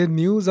done. Their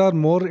news are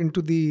more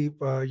into the,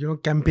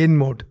 campaign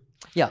mode.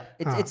 Yeah,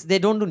 it's they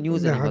don't do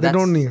news anymore. They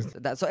don't news.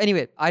 So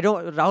anyway,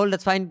 Rahul,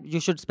 that's fine. You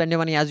should spend your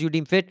money as you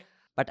deem fit.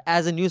 But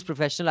as a news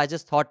professional, I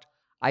just thought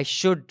I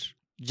should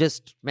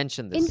just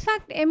mention this. In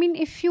fact, I mean,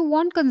 if you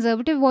want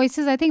conservative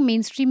voices, I think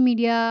mainstream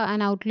media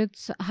and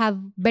outlets have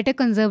better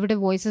conservative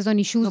voices on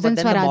issues than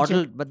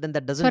Swaraj. But then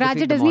that doesn't Swaraj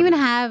defeat doesn't the model. even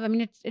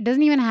have, it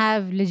doesn't even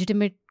have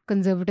legitimate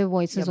conservative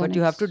voices on it. But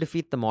you have to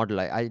defeat the model.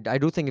 I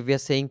do think if we are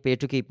saying pay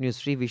to keep news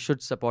free, we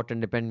should support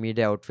independent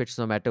media outfits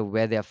no matter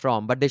where they are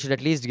from. But they should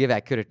at least give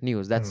accurate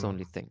news. That's the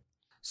only thing.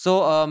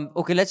 So,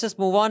 okay, let's just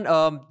move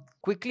on.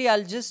 Quickly,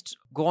 I'll just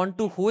go on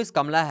to who is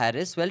Kamala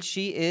Harris. Well,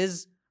 she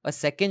is a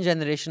second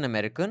generation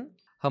American.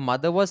 Her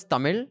mother was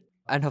Tamil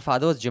and her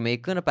father was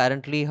Jamaican.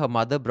 Apparently, her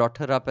mother brought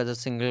her up as a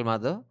single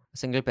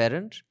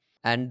parent.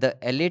 And the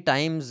LA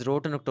Times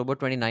wrote in October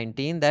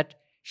 2019 that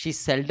she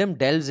seldom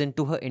delves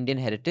into her Indian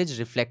heritage,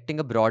 reflecting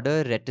a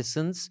broader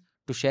reticence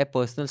to share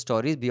personal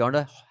stories beyond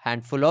a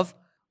handful of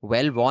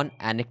well-worn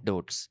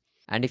anecdotes.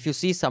 And if you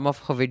see some of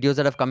her videos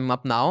that have come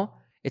up now,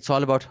 it's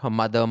all about her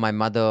mother. My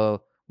mother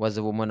was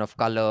a woman of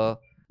color.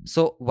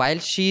 So while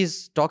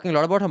she's talking a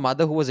lot about her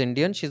mother who was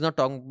Indian, she's not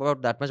talking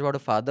about that much about her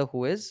father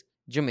who is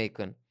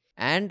Jamaican.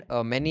 And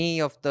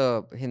many of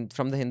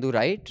from the Hindu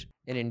right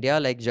in India,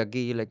 like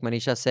Jaggi, like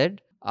Manisha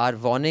said, are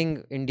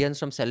warning Indians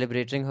from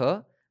celebrating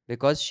her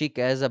because she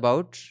cares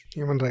about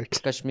human rights,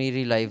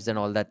 Kashmiri lives and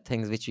all that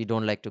things which we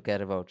don't like to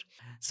care about.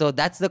 So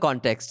that's the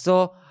context.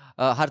 So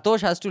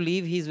Hartosh has to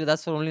leave. He's with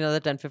us for only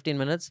another 10-15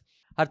 minutes.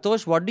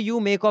 Hartosh, what do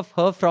you make of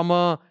her from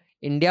a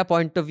India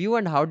point of view,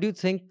 and how do you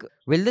think,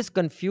 will this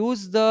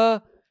confuse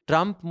the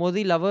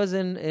Trump-Modi lovers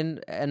in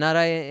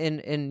NRI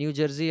in New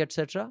Jersey,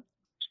 etc.?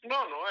 No.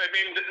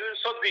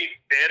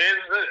 There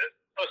is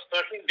a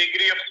certain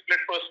degree of split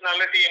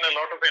personality in a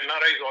lot of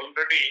NRIs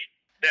already.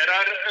 There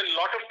are a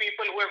lot of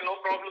people who have no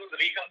problems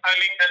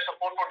reconciling their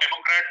support for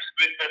Democrats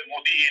with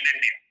Modi in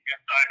India.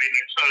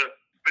 It's a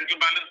mental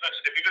balance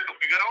that's difficult to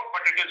figure out,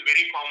 but it is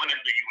very common in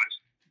the US,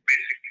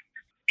 basically.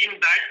 In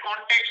that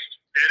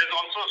context, there is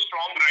also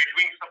strong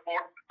right-wing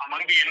support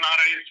among the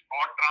NRIs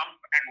for Trump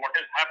and what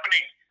is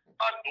happening.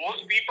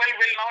 Those people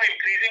will now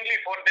increasingly,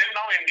 for them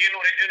now, Indian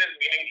origin is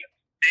meaningless.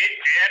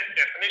 Their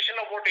definition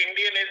of what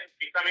Indian is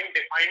becoming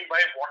defined by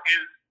what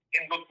is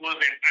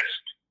Hindutva's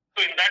interest.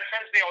 So in that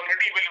sense, they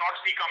already will not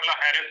see Kamala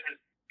Harris as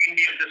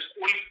Indian. This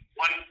full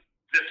one,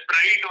 this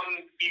pride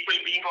on people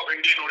being of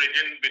Indian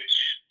origin, which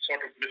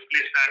sort of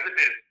misplaced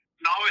services,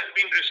 now has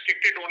been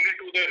restricted only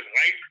to the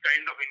right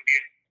kind of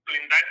Indian. So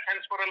in that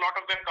sense, for a lot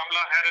of them,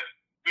 Kamala Harris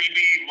will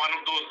be one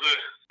of those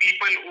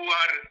people who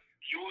are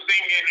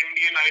using an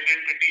Indian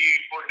identity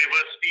for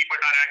diversity but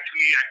are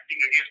actually acting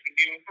against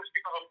Indian interests,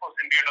 because of course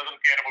India doesn't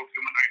care about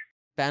human rights.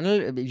 Panel,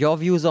 your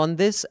views on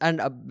this? And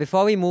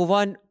before we move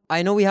on,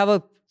 I know we have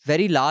a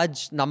very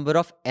large number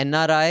of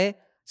NRI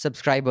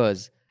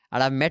subscribers.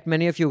 And I've met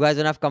many of you guys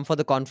when I've come for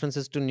the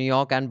conferences to New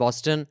York and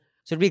Boston.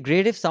 So it'd be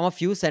great if some of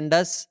you send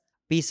us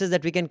pieces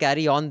that we can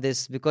carry on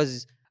this,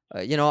 because,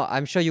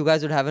 I'm sure you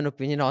guys would have an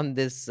opinion on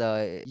this.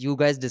 You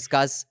guys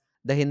discuss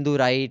the Hindu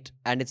right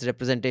and its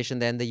representation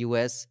there in the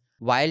US.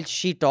 While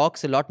she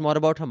talks a lot more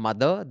about her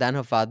mother than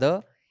her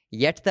father,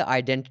 yet the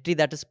identity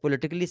that is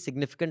politically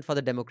significant for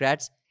the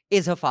Democrats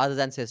is her father's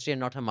ancestry and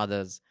not her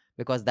mother's,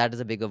 because that is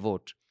a bigger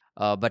vote.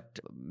 But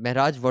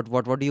Mehraj,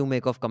 what do you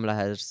make of Kamala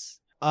Harris?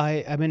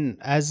 I mean,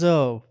 as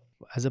a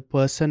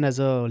person, as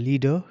a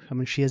leader, I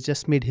mean, she has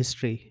just made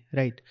history,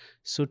 right?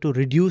 So to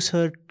reduce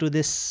her to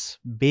this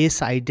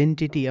base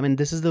identity, I mean,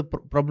 this is the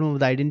problem of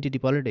the identity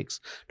politics.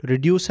 To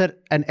reduce her,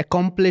 an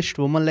accomplished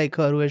woman like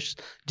her who has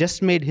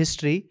just made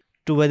history,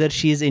 to whether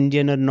she is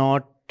Indian or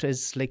not,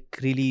 is like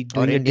really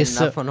doing a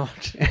disservice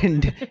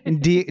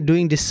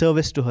doing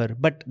disservice to her.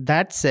 But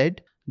that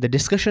said, the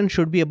discussion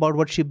should be about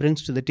what she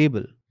brings to the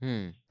table.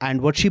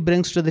 And what she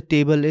brings to the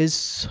table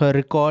is her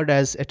record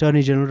as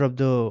Attorney General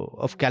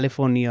of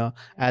California,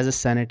 as a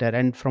senator.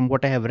 And from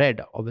what I have read,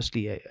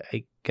 obviously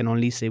I can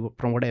only say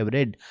from what I have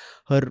read,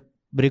 her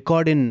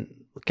record in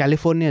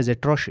California is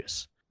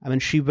atrocious. I mean,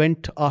 she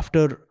went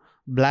after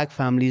black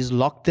families,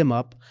 locked them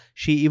up.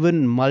 She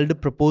even mulled a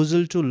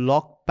proposal to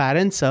lock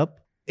parents up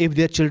if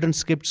their children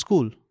skipped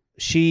school.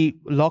 She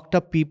locked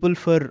up people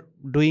for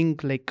doing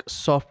like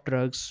soft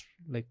drugs,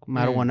 like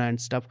marijuana and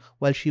stuff,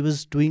 while she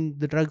was doing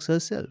the drugs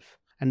herself.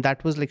 And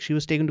that was like, she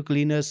was taken to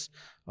cleaners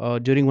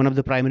during one of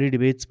the primary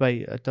debates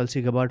by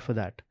Tulsi Gabbard for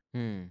that.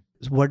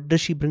 So what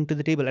does she bring to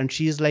the table? And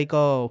she is like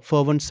a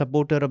fervent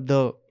supporter of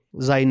the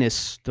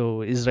Zionists, the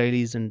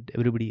Israelis and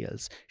everybody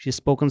else. She has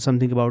spoken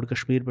something about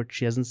Kashmir, but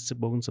she hasn't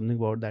spoken something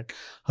about that.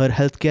 Her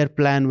healthcare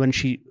plan,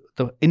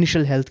 the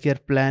initial healthcare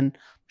plan,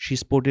 she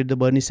supported the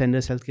Bernie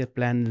Sanders healthcare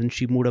plan, and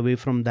she moved away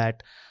from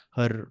that.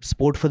 Her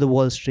support for the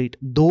Wall Street.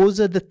 Those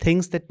are the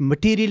things that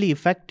materially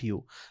affect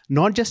you,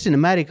 not just in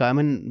America. I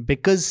mean,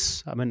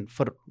 because,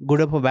 for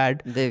good or for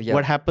bad,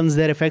 what happens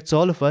there affects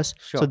all of us.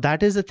 Sure. So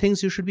that is the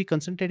things you should be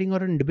concentrating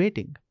on and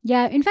debating.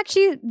 Yeah, in fact,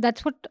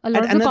 that's what a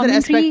lot of the another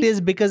commentary... aspect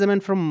is because,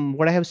 from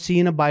what I have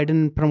seen of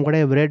Biden, from what I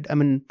have read,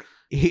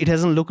 it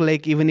doesn't look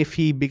like even if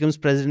he becomes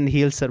president,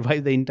 he'll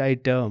survive the entire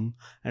term.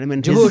 And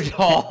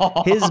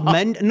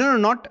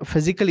not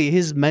physically,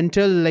 his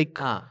mental,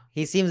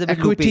 he seems a bit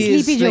equity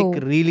loopy. is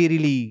like really,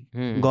 really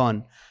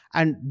gone.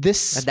 And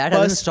this... That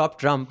doesn't stop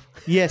Trump.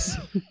 Yes.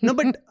 No,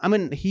 but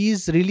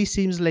he's really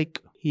seems like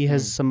he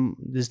has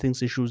these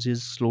things issues,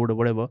 he's slowed or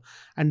whatever.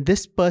 And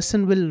this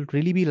person will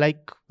really be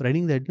like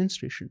running the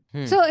administration.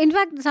 So, in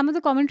fact, some of the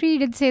commentary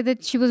did say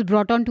that she was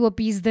brought on to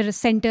appease the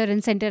center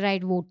and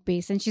center-right vote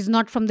base. And she's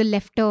not from the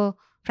lefter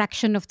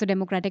fraction of the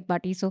Democratic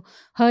Party. So,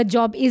 her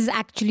job is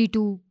actually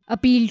to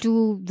appeal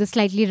to the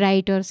slightly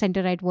right or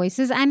center-right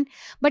voices.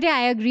 But yeah,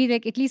 I agree,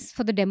 like at least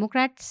for the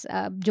Democrats,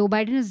 Joe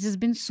Biden has just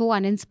been so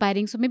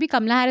uninspiring. So, maybe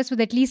Kamala Harris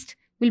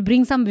will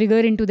bring some vigor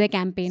into their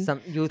campaign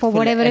for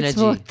whatever energy. It's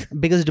worth.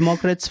 Because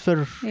Democrats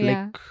for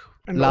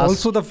and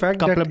also the fact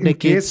that in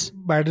case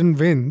Biden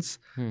wins,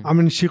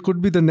 she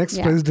could be the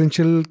next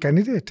presidential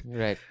candidate.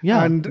 Right.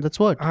 Yeah, and that's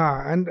what.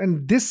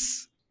 And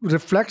this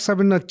reflects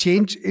a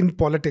change in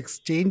politics,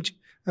 change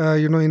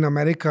in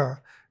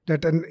America,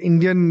 that an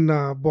Indian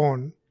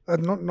born,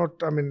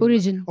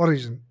 Indian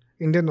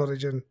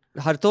origin.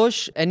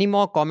 Hartosh, any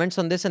more comments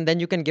on this? And then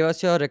you can give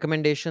us your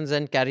recommendations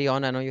and carry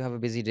on. I know you have a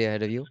busy day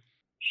ahead of you.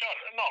 Sure.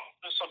 No,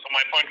 so my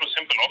point was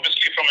simple.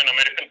 Obviously, from an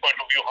American point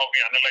of view, how we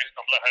analyze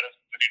Kamala Harris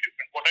is very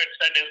different. What I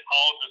said is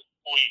how this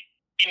whole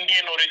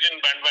Indian origin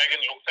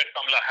bandwagon looks at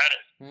Kamala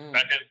Harris.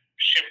 That is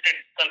shifted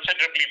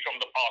considerably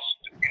from the past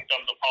in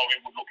terms of how we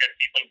would look at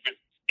people with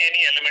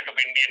any element of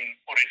Indian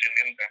origin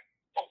in them.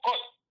 Of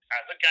course,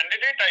 as a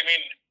candidate, I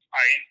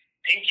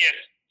think yes,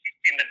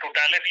 in the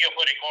totality of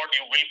her record,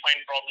 you will find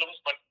problems,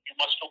 but you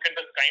must look at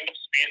the kind of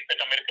space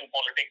that American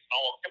politics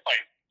now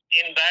occupies.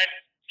 In that,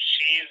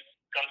 she's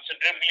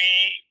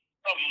considerably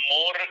a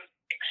more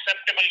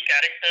acceptable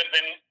character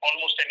than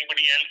almost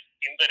anybody else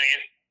in the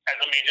race as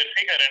a major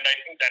figure. And I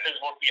think that is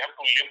what we have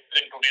to live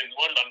with in today's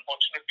world.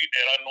 Unfortunately,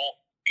 there are no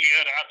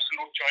clear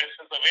absolute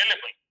choices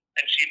available.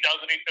 And she does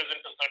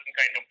represent a certain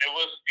kind of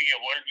diversity, a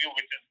worldview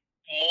which is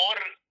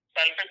more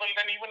palpable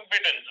than even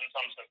Biden's in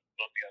some sense.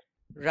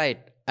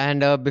 Right.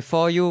 And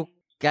before you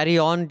carry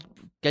on,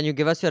 can you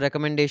give us your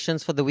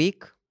recommendations for the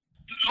week?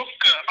 Look,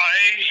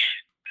 I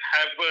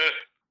have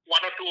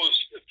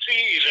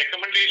three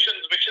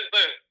recommendations, which is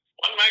the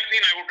one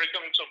magazine I would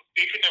recommend. So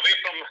take it away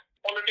from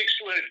politics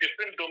to a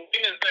different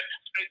domain, is that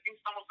I think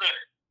some of the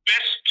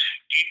best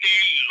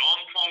detailed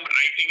long-form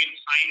writing in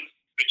science,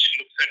 which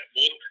looks at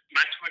both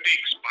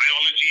mathematics,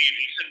 biology,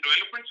 recent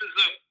developments, is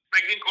a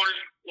magazine called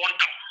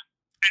Quanta.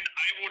 And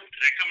I would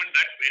recommend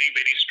that very,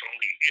 very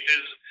strongly. It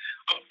is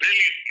a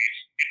brilliant piece.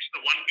 It's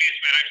the one place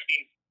where I've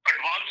seen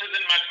advances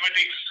in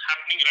mathematics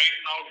happening right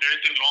now,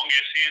 dealt in long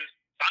essays,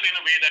 done in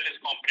a way that is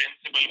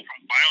comprehensible from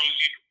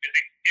biology to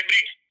physics,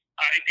 everything.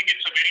 I think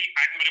it's a very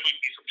admirable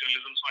piece of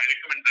journalism, so I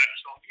recommend that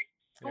strongly.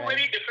 Two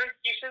very different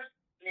pieces,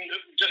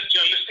 just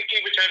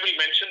journalistically, which I will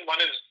mention.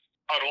 One is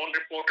our own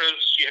reporters.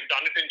 She had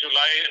done it in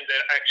July, and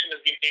their action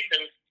has been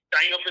taken,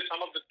 tying up with some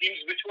of the themes,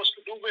 which was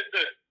to do with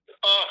the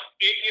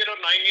 8-year or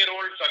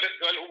 9-year-old Dalit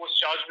girl who was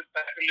charged with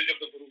sacrilege of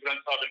the Guru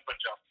Granth Sahib in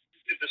Punjab.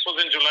 This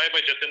was in July by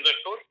Jatinder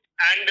Kaur,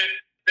 and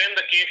then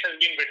the case has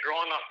been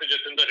withdrawn after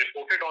Jatinder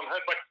reported on her.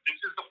 But this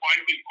is the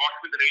point we've got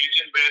with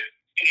religion, where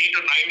an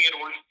 8 or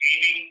 9-year-old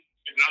claiming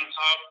Granth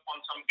Sahib on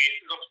some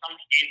basis of some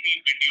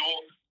hazy video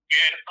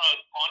where a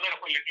corner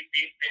of a little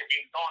piece may have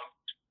been torn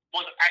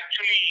was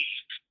actually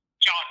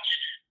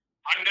charged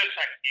under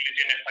sacrilege.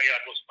 An FIR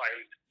was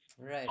filed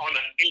on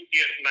an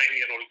 8-year,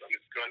 9-year-old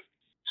girl.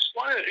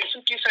 One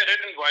recent case I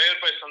read in Wire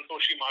by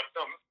Santoshi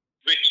Markham,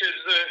 which is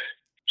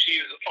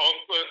she's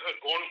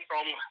gone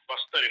from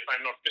Bastar, if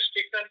I'm not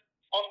mistaken,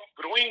 of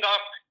growing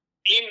up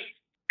in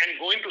and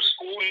going to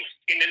school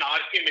in an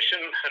RK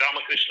mission,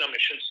 Ramakrishna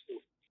mission school.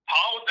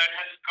 How that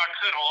has cut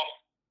her off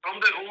from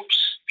the roots,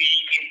 the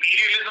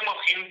imperialism of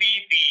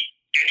Hindi, the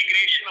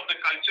denigration of the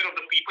culture of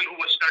the people who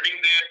were studying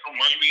there, from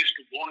Malvis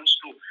to Bonds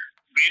to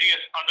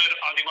various other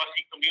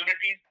Adivasi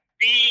communities,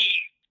 the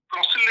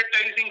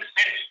proselytizing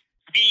sense,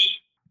 the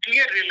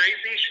clear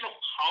realization of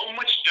how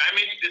much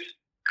damage this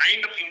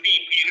kind of Hindi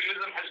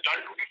imperialism has done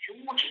to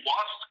huge,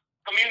 vast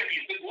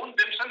communities. They own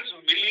themselves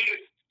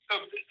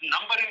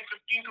number in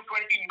 15 to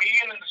 20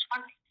 million in this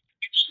country.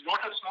 It's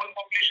not a small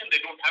population.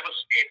 They don't have a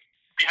state.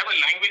 They have a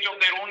language of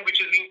their own which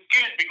is being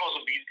killed because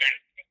of these kinds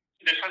of things.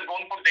 This has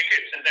gone for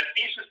decades, and that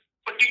piece is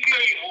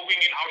particularly moving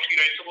in how she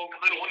writes about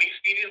her own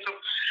experience of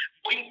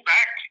going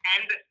back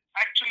and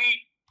actually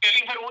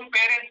telling her own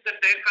parents that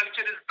their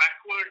culture is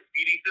backward,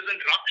 we represent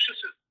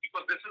Rakshasas,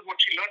 because this is what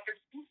she learned at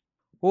school.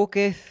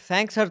 Okay,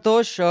 thanks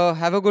Hartosh.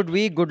 Have a good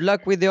week. Good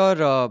luck with your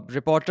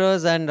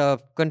reporters, and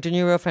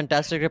continue your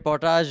fantastic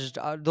reportage.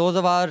 Those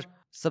of our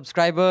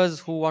subscribers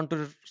who want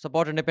to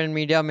support independent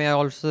media, may I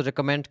also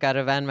recommend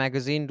Caravan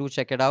magazine. Do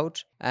check it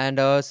out,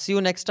 and see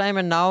you next time.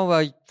 And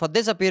now for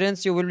this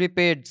appearance you will be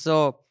paid,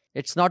 so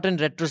it's not in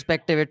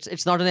retrospective,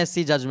 it's not an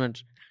SC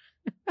judgment.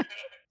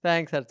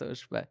 Thanks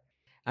Hartosh, bye.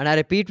 And I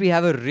repeat, we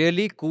have a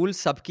really cool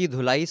Sabki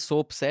Dhulai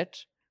soap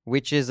set,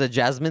 which is a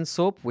jasmine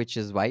soap, which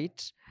is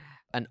white,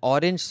 an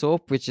orange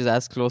soap, which is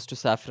as close to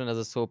saffron as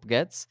a soap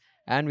gets,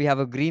 and we have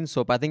a green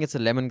soap. I think it's a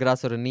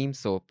lemongrass or a neem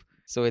soap.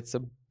 So it's a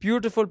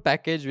beautiful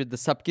package with the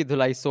Sabki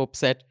Dhulai soap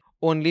set,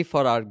 only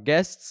for our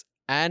guests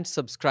and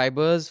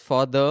subscribers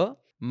for the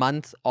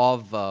month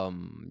of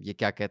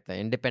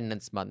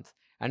Independence Month.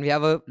 And we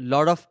have a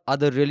lot of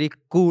other really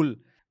cool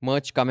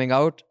merch coming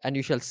out, and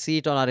you shall see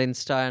it on our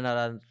Insta and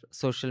our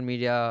social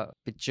media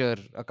picture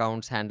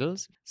accounts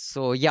handles.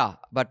 So yeah,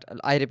 but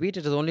I repeat,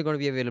 it is only going to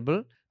be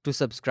available to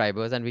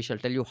subscribers, and we shall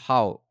tell you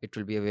how it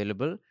will be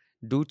available.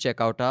 Do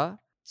check out our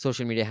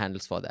social media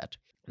handles for that.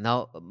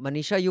 Now,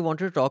 Manisha, you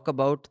wanted to talk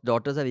about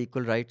daughters have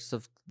equal rights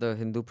of the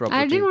Hindu property.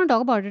 I didn't want to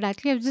talk about it.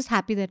 Actually, I was just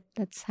happy that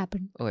that's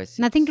happened. Oh, I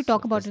see. Nothing to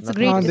talk So about. there's It's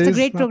nothing- a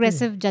great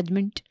progressive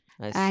judgment.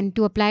 I see. And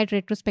to apply it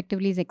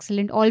retrospectively is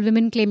excellent. All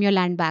women claim your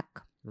land back.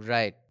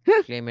 Right.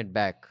 Claim it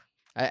back.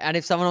 And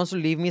if someone wants to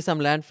leave me some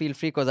land, feel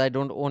free, because I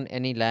don't own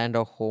any land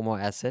or home or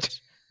asset.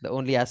 The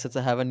only assets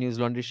I have are News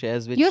Laundry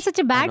shares, which You're such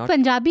a are bad not-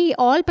 Punjabi.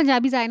 All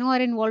Punjabis I know are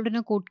involved in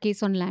a court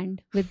case on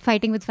land with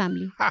fighting with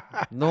family.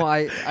 No,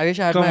 I wish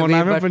I had Come my on, way,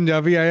 I'm a but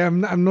Punjabi.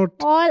 I'm not.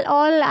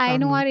 All I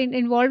know are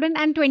involved in,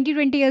 and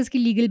 20 years ki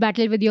legal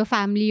battle with your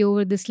family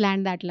over this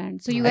land, that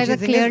land. So you guys Actually, are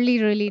thing is,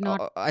 clearly really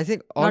not. I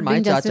think all not my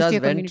doing justice to chachas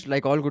your went, community.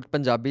 like all good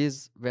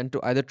Punjabis, went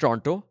to either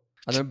Toronto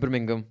or then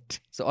Birmingham.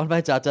 So all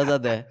my chachas are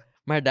there.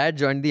 My dad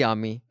joined the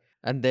army,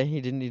 and then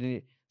he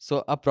didn't.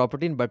 So a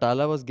property in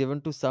Batala was given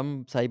to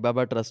some Sai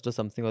Baba trust or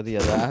something or the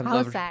other. I have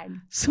How no-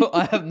 sad. So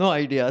I have no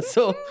idea.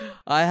 So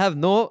I have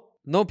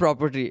no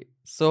property.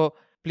 So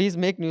please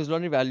make News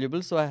Laundry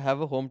valuable, so I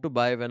have a home to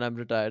buy when I'm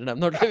retired and I'm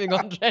not living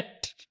on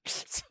rent.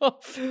 So,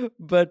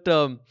 but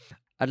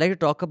I'd like to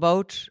talk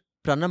about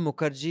Pranab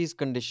Mukherjee's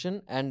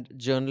condition and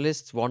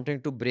journalists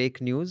wanting to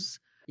break news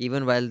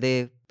even while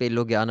they pay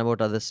low gyan about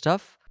other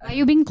stuff. Are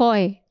you being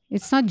coy?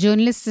 It's not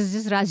journalists, it's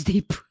just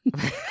Rajdeep.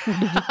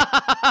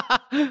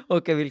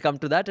 Okay, we'll come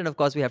to that. And of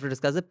course, we have to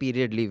discuss the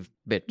period leave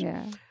bit.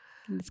 Yeah.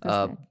 Can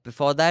discuss that.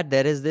 Before that,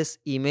 there is this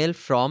email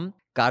from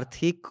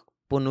Karthik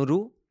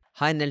Punuru.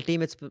 Hi, Nel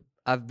team.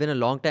 I've been a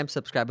long-time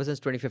subscriber since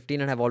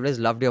 2015 and have always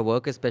loved your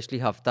work, especially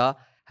Hafta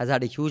has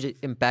had a huge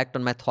impact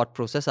on my thought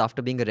process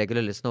after being a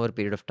regular listener over a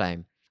period of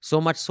time. So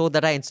much so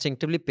that I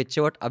instinctively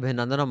picture what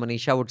Abhinandan or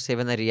Manisha would say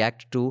when I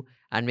react to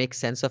and make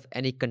sense of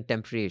any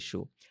contemporary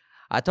issue.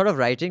 I thought of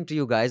writing to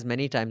you guys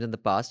many times in the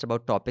past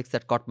about topics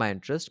that caught my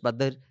interest, but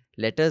the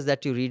letters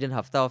that you read in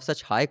Hafta are of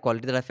such high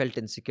quality that I felt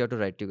insecure to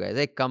write to you guys.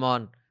 Hey, come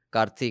on,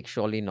 Karthik,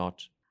 surely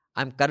not.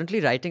 I'm currently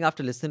writing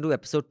after listening to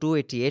episode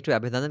 288 where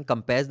Abhinandan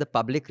compares the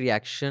public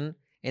reaction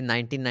in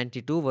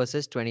 1992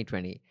 versus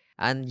 2020.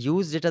 and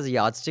used it as a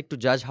yardstick to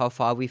judge how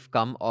far we've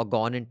come or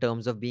gone in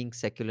terms of being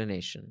secular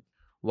nation.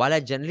 While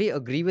I generally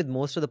agree with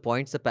most of the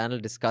points the panel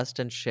discussed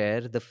and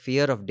share the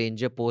fear of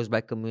danger posed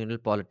by communal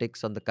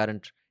politics on the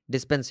current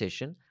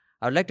dispensation,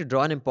 I would like to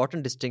draw an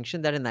important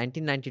distinction that in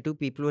 1992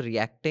 people were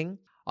reacting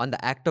on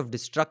the act of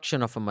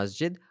destruction of a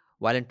masjid,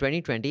 while in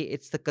 2020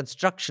 it's the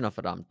construction of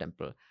a Ram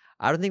temple.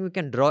 I don't think we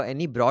can draw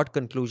any broad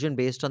conclusion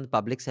based on the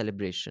public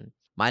celebration.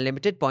 My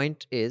limited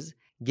point is,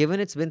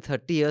 given it's been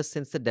 30 years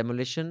since the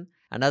demolition,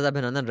 and as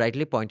Abhinandan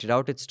rightly pointed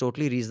out, it's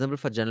totally reasonable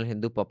for general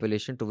Hindu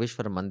population to wish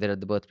for a mandir at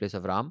the birthplace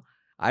of Ram.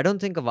 I don't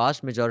think a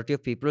vast majority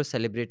of people are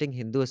celebrating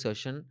Hindu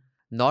assertion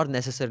nor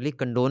necessarily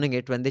condoning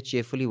it when they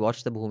cheerfully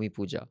watch the Bhumi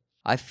Puja.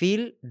 I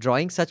feel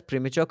drawing such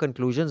premature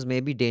conclusions may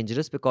be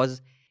dangerous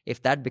because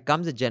if that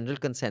becomes a general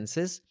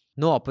consensus,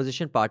 no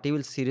opposition party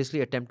will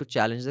seriously attempt to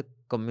challenge the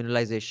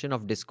communalization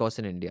of discourse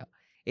in India.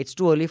 It's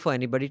too early for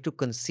anybody to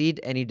concede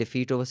any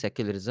defeat over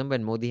secularism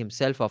when Modi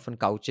himself often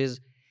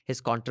couches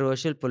his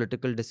controversial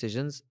political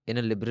decisions in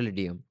a liberal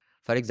idiom.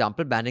 For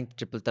example, banning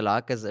triple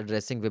talaq as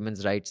addressing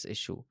women's rights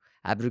issue,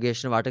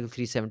 abrogation of Article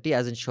 370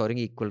 as ensuring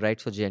equal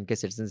rights for J&K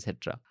citizens,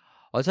 etc.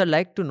 Also, I'd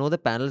like to know the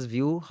panel's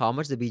view how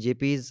much the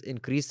BJP's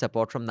increased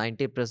support from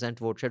 90%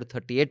 vote share to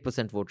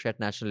 38% vote share at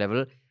national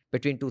level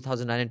between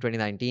 2009 and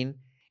 2019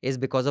 is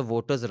because of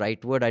voters'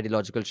 rightward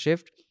ideological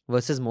shift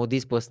versus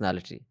Modi's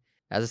personality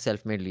as a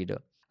self-made leader.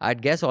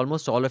 I'd guess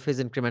almost all of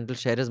his incremental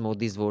share is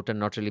Modi's vote and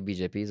not really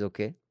BJP's,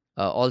 okay?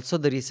 Also,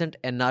 the recent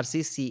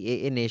NRC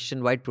CAA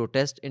nationwide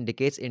protest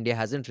indicates India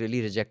hasn't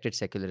really rejected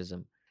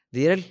secularism.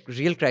 The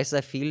real crisis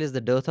I feel is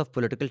the dearth of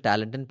political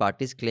talent in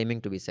parties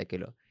claiming to be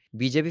secular.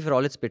 BJP, for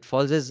all its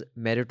pitfalls, is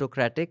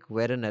meritocratic,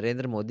 where a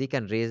Narendra Modi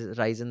can raise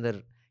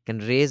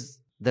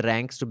the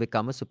ranks to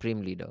become a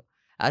supreme leader.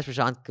 As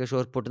Prashant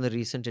Kishore put in the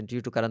recent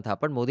interview to Karan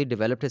Thapar, Modi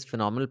developed his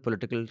phenomenal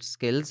political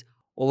skills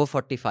over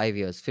 45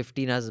 years,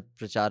 15 as a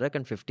pracharak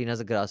and 15 as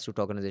a grassroots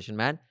organization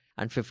man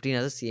and 15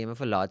 as a CM of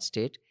a large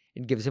state.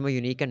 It gives him a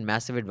unique and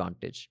massive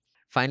advantage.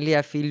 Finally,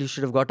 I feel you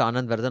should have got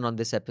Anand Vardhan on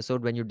this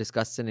episode when you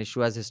discussed an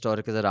issue as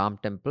historic as a Ram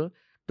temple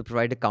to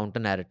provide a counter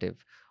narrative.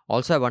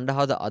 Also, I wonder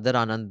how the other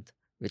Anand,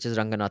 which is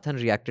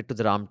Ranganathan, reacted to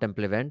the Ram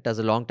temple event. As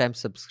a long-time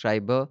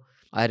subscriber,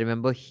 I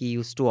remember he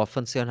used to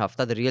often say on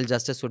Hafta, the real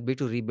justice would be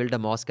to rebuild a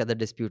mosque at the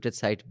disputed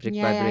site brick by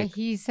brick.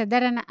 Yeah, he said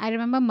that, and I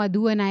remember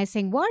Madhu and I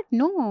saying, what?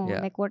 No.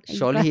 Yeah. Like what?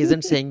 Surely he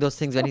isn't saying those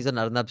things when he's on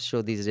Arnab's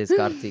show these days,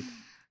 Karthik.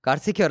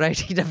 Karthik, you're right.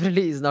 He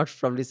definitely is not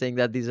probably saying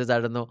that these days. I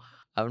don't know.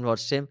 I haven't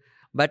watched him.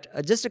 But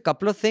just a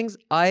couple of things.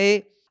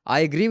 I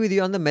agree with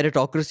you on the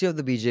meritocracy of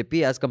the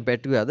BJP as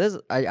compared to others.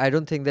 I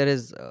don't think there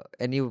is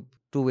any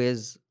two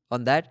ways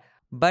on that.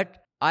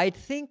 But I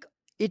think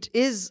it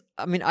is,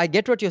 I mean, I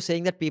get what you're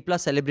saying that people are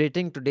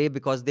celebrating today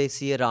because they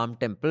see a Ram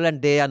temple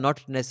and they are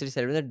not necessarily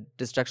celebrating the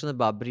destruction of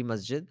Babri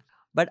Masjid.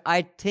 But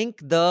I think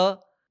the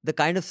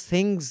kind of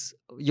things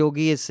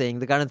Yogi is saying,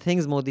 the kind of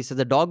things Modi says,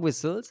 the dog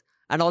whistles,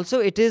 and also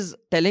it is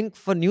telling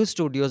for news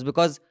studios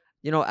because,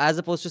 you know, as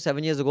opposed to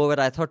 7 years ago where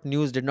I thought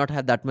news did not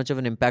have that much of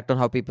an impact on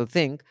how people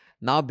think,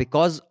 now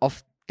because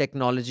of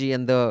technology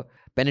and the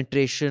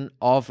penetration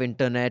of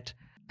internet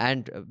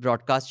and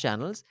broadcast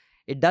channels,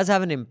 it does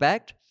have an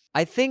impact.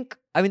 I think,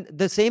 I mean,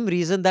 the same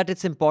reason that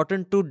it's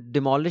important to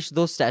demolish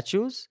those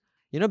statues,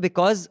 you know,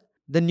 because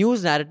the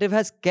news narrative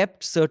has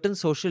kept certain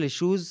social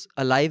issues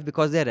alive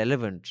because they're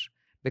relevant,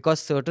 because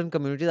certain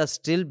communities are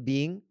still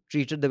being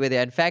treated the way they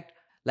are. In fact,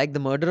 like the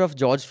murder of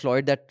George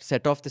Floyd that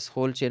set off this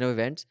whole chain of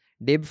events,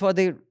 day before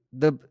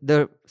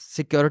the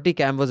security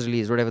cam was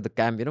released, whatever the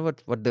cam, you know,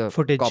 what the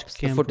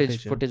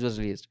footage was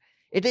released.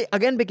 It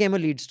again became a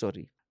lead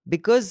story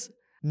because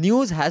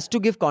news has to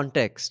give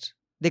context.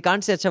 They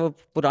can't say, अच्छा वो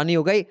पुरानी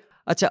हो गई,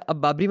 अच्छा अब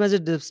बाबरी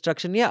मस्जिद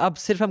destruction नहीं है, अब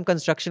सिर्फ हम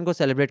construction को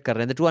celebrate कर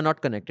रहे हैं. The two are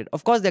not connected.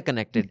 Of course they're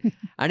connected.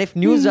 And if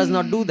news does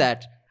not do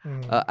that,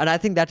 and I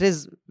think that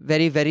is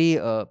very, very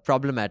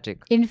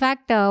problematic. In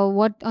fact,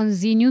 what on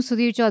Z News,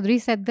 Sudhir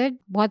Chaudhary said that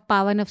बहुत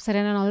पावन अफसर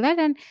and all that,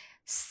 and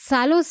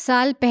सालों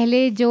साल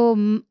पहले जो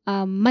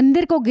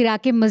मंदिर को गिरा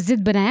के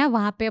मस्जिद बनाया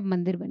वहाँ पे अब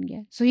मंदिर बन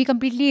गया. So he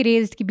completely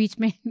erased कि बीच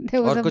में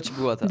there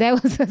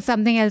was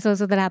something else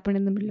also that happened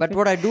in the middle. But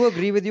what I do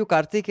agree with you,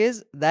 Karthik,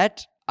 is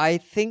that I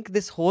think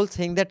this whole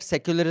thing that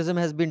secularism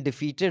has been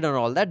defeated and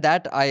all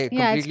that I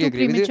completely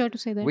agree with you. To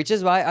say that. Which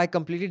is why I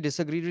completely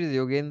disagreed with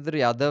Yogendra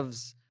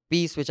Yadav's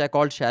piece, which I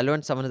called shallow,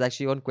 and someone has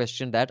actually even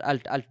questioned that.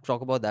 I'll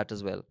talk about that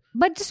as well.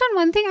 But just on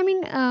one thing, I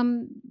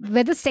mean,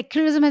 whether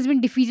secularism has been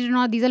defeated or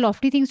not, these are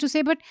lofty things to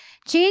say, but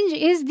change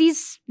is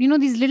these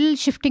little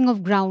shifting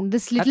of ground,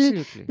 this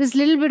little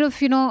bit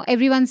of,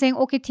 everyone saying,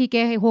 okay, theek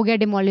hai, ho gaya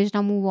demolished,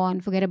 now move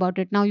on, forget about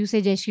it. Now you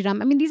say Jai Shri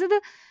Ram. I mean, these are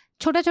the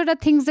chota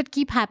things that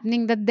keep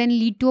happening that then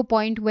lead to a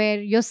point where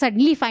you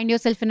suddenly find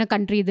yourself in a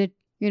country that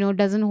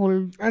doesn't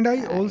hold. And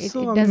I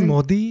also,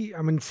 Modi,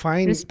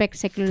 fine. Respect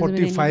secularism.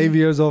 45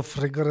 years of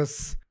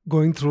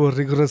going through a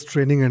rigorous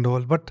training and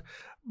all. But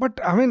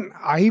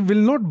I will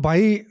not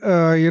buy,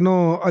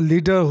 a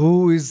leader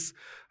who is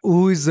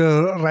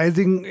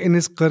rising in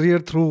his career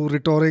through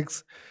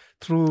rhetorics,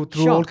 through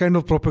all kind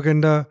of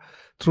propaganda,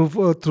 through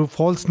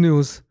false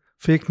news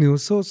fake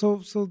news. So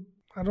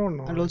I don't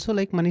know. And also,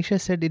 like Manisha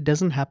said, it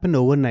doesn't happen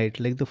overnight.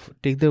 Like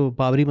take the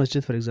Babri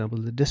Masjid, for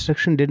example. The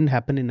destruction didn't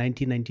happen in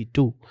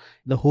 1992.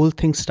 The whole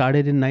thing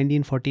started in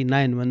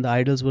 1949 when the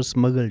idols were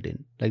smuggled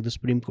in, like the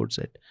Supreme Court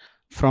said.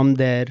 From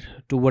there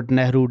to what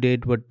Nehru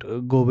did, what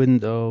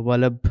Govind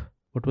Vallabh,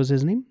 what was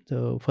his name?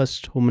 The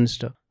first Home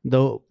Minister.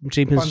 The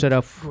Chief Minister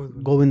of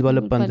Govind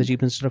Vallabh Pant, the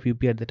Chief Minister of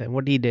UP at the time.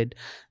 What he did.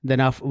 Then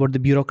after, what the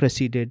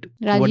bureaucracy did.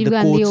 what Rajiv the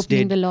Gandhi courts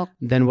opening did. the lock.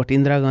 Then what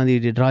Indira Gandhi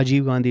did,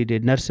 Rajiv Gandhi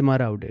did, Narasimha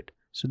Rao did.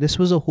 So this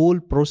was a whole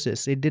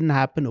process. It didn't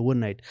happen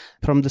overnight.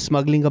 From the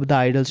smuggling of the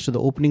idols to the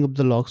opening of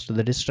the locks to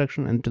the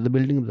destruction and to the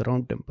building of the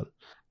Round Temple.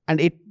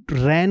 And it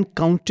ran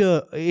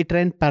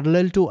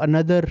parallel to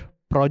another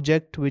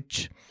project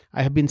which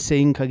I have been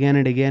saying again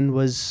and again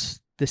was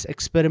this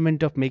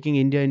experiment of making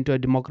India into a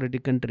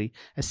democratic country,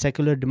 a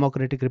secular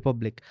democratic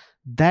republic.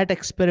 That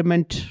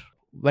experiment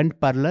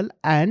went parallel,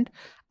 and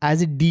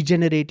as it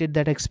degenerated,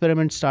 that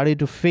experiment started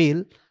to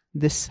fail.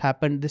 This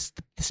happened, this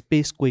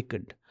space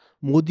quickened.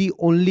 Modi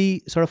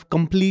only sort of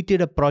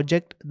completed a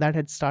project that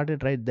had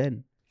started right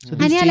then. So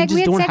these changes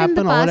we had don't said in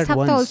the happen all past at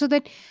once. also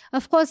that,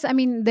 of course, I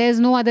mean, there's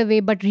no other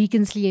way but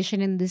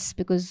reconciliation in this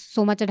because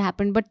so much had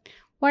happened. But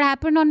what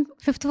happened on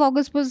 5th of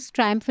August was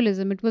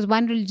triumphalism. It was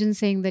one religion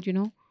saying that,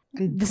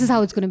 this is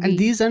how it's going to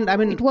be.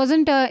 It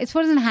wasn't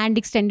a hand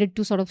extended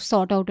to sort of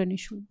sort out an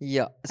issue.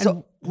 Yeah.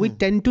 So we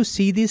tend to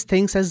see these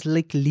things as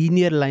like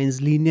linear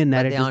lines, linear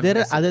narratives. There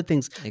are other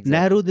things. Exactly.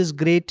 Nehru, this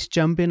great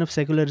champion of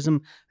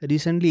secularism,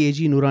 recently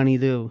A.G. Noorani,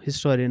 the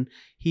historian,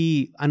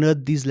 he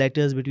unearthed these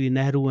letters between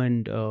Nehru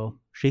and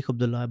Sheikh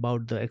Abdullah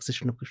about the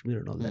accession of Kashmir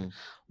and all that.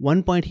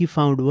 One point he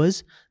found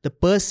was the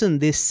person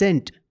they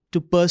sent to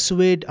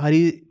persuade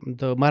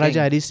the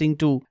Maharaja Hari Singh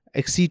to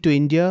accede to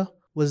India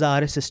was the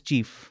RSS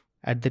chief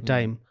at the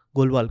time,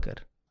 Golwalkar.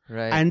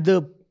 Right. And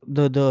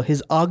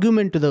his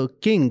argument to the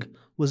king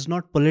was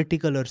not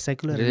political or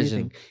secular or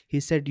anything.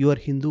 He said, you are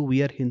Hindu,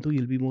 we are Hindu,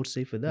 you'll be more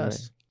safe with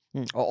us.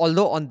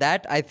 Although on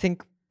that, I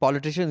think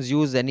politicians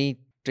use any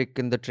trick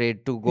in the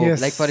trade to go.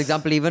 Yes. Like, for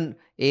example, even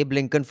Abe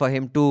Lincoln, for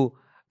him to,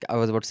 I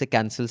was about to say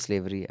cancel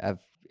slavery. I've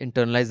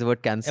internalized the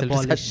word cancel.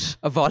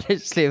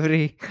 Abolish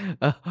slavery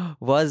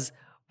was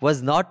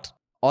not...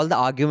 All the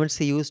arguments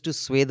he used to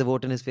sway the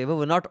vote in his favor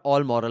were not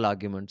all moral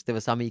arguments. There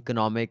were some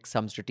economic,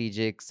 some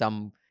strategic,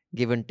 some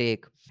give and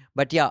take.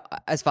 But yeah,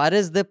 as far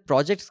as the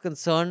project is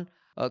concerned,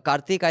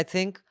 Karthik, I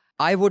think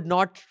I would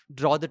not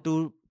draw the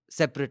two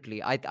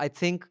separately. I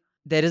think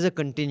there is a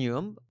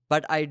continuum,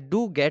 but I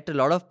do get a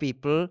lot of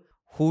people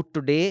who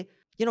today,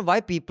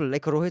 why people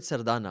like Rohit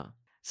Sardana,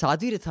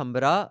 Sadhvi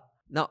Ritambara.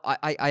 Now,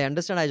 I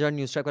understand I joined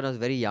Newstrike when I was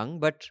very young,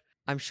 but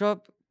I'm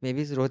sure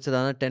maybe Rohit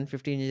Sardana 10,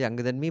 15 years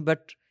younger than me,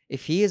 but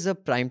if he is a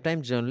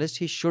primetime journalist,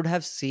 he should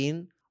have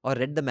seen or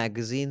read the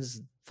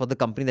magazines for the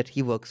company that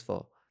he works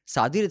for.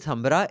 Sadhvi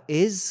Ritambara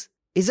is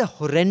a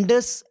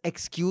horrendous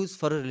excuse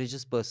for a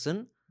religious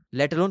person,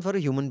 let alone for a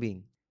human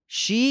being.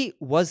 She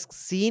was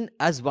seen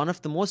as one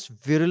of the most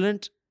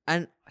virulent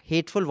and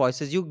hateful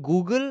voices. You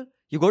go to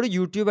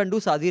YouTube and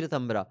do Sadhvi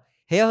Ritambara.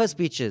 Hear her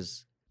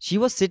speeches. She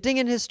was sitting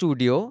in his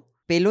studio,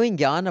 peloing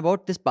gyan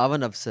about this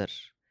Pavan Avsar.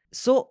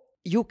 So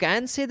you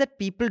can say that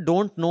people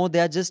don't know, they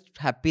are just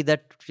happy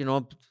that,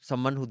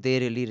 someone who they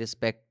really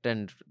respect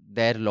and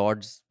their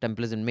Lord's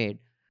temple isn't made.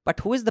 But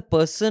who is the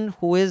person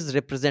who is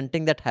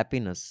representing that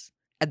happiness?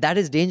 And that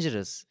is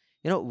dangerous.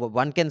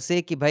 One can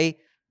say ki bhai,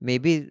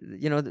 maybe,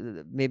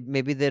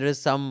 maybe there is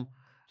some,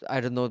 I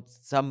don't know,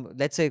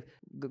 let's say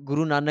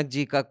Guru Nanak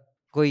ji ka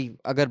koi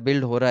agar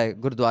build ho raha hai,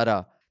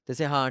 Gurdwara, they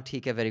say, haan,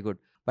 theek hai, very good.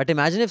 But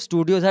imagine if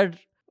studios had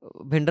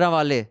Bhindra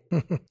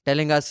wale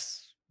telling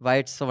us why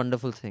it's a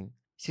wonderful thing.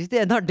 See,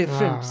 they are not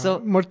different. So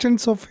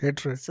merchants of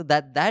hatred. So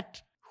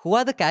that who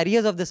are the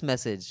carriers of this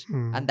message?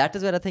 And that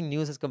is where I think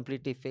news has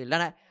completely failed.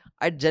 And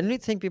I generally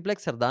think people like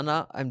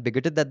Sardana, I'm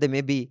bigoted that they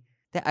may be,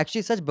 they're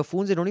actually such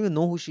buffoons, they don't even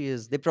know who she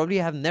is. They probably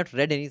have not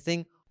read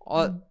anything.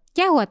 Or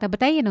क्या हुआ था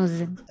बताइए ना उस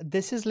दिन.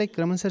 This is like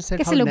Raman sir said,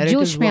 कैसे how लोग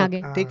narratives जोश में आ work.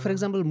 गए. Take for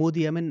example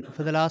Modi. I mean,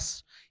 for the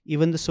last,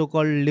 even the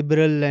so-called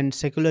liberal and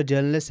secular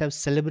journalists have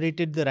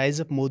celebrated the rise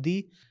of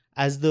Modi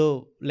as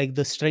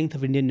the strength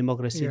of Indian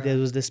democracy. There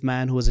was this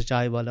man who was a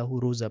chai wala who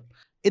rose up.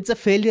 It's a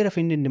failure of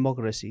Indian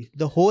democracy.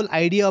 The whole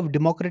idea of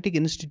democratic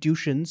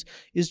institutions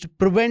is to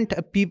prevent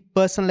a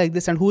person like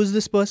this. And who is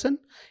this person?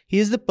 He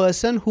is the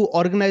person who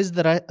organized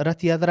the Rath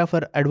Yatra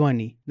for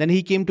Advani. Then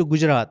he came to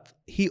Gujarat.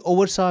 He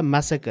oversaw a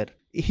massacre.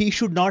 He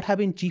should not have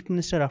been chief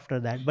minister after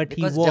that, but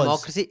because he was.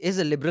 Democracy is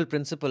a liberal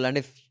principle, and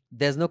if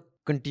there's no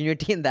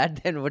continuity in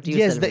that, then what do you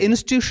Yes, celebrate? the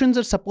institutions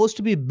are supposed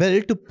to be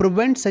built to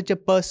prevent such a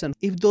person.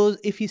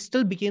 If he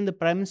still became the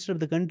prime minister of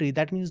the country,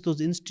 that means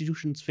those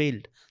institutions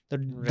failed.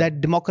 That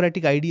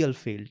democratic ideal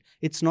failed.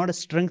 It's not a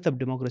strength of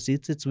democracy,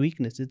 it's its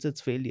weakness, it's its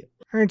failure.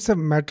 And it's a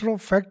matter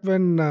of fact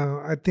when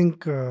I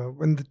think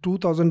when the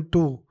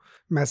 2002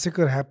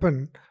 massacre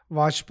happened,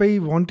 Vajpayee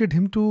wanted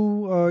him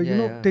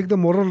to take the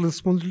moral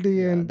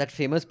responsibility. And that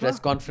famous press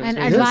conference.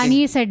 And where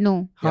Advani said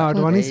no.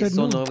 Advani he's said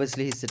so no.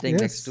 nervously he's sitting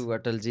next to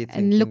Atalji.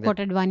 And look what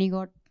Advani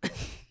got.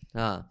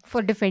 हाँ.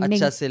 for defending.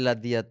 अच्छा सिला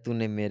दिया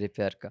तूने मेरे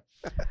प्यार का.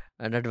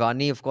 And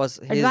Advani, of course,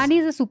 Advani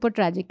is a super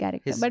tragic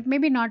character, but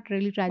maybe not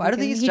really tragic. I don't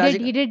think he's he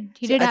tragic.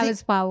 He did have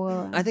his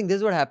power. I think this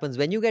is what happens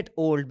when you get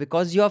old,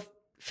 because you're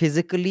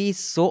physically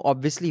so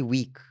obviously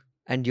weak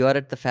and you're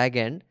at the fag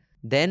end,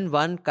 then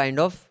one kind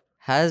of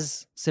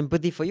has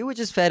sympathy for you, which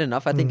is fair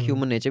enough. I think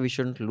human nature, we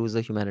shouldn't lose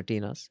the humanity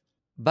in us.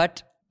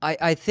 But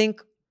I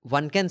think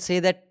one can say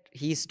that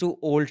he's too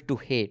old to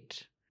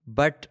hate.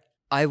 But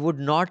I would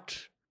not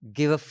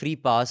give a free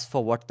pass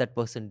for what that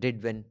person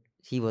did when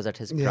he was at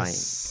his prime.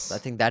 So I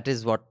think that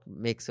is what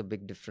makes a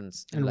big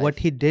difference. And what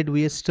he did,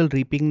 we are still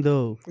reaping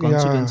the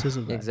consequences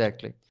of that.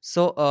 Exactly.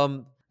 So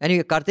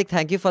anyway, Karthik,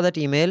 thank you for that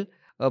email.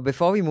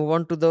 Before we move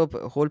on to the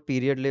whole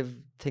period live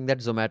thing that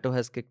Zomato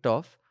has kicked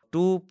off,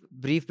 2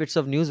 brief bits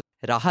of news.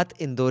 Rahat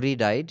Indori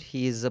died.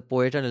 He is a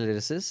poet and a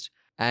lyricist.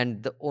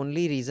 And the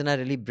only reason I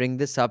really bring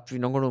this up, we're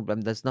not going to,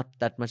 there's not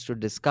that much to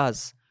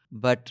discuss,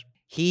 but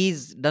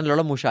he's done a lot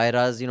of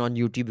mushairas, on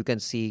YouTube. You can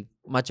see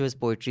much of his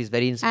poetry is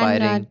very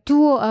inspiring. And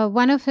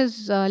one of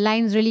his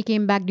lines really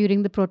came back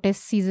during the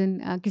protest season.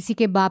 Kisi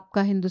ke baap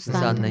ka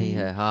Hindustan nahi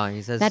hai. Haan,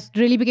 he says, that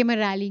really became a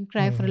rallying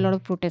cry for a lot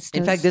of protesters.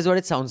 In fact, this is what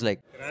it sounds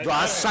like. जो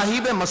आज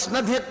साहिब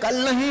मसनद है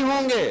कल नहीं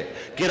होंगे,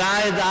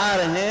 किराएदार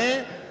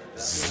हैं,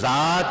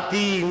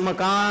 ज़ाती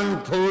मकान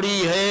थोड़ी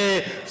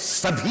है,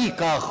 सभी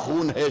का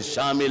खून है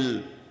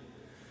शामिल,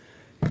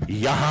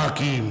 यहाँ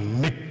की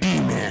मिट्टी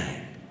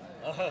में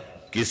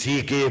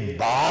किसी के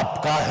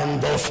बाप का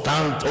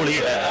हिंदुस्तान थोड़ी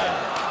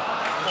है.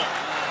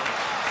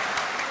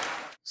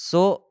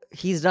 So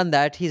he's done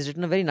that. He's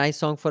written a very nice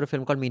song for a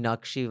film called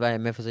Meenakshi by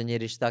M.F. Hussain, Ye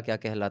Rishta Kya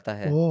Kehlata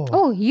Hai.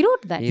 Oh, he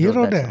wrote that. He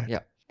wrote that it. song. Yeah.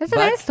 That's a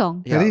nice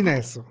song. Yeah. Very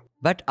nice.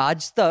 But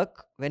Aaj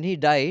Tak, when he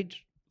died,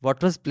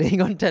 what was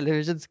playing on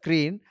television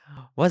screen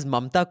was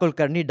Mamta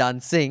Kulkarni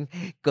dancing.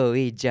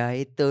 Koi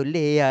jaye to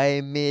le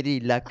aaye meri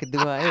lakh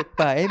duaएं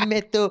पाए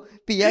मैं तो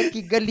पिया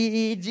की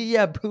गली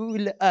जिया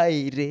भूल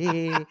आई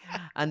रे.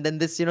 And then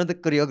this, the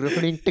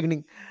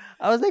choreographer.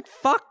 I was like,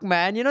 fuck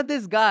man,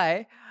 this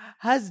guy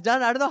has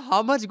done I don't know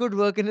how much good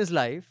work in his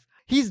life.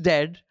 He's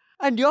dead.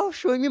 And you're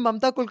showing me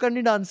Mamta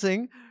Kulkarni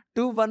dancing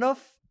to one of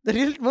the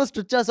real most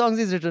tucha songs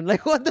he's written.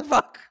 Like, what the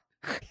fuck?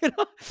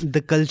 The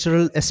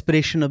cultural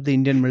aspiration of the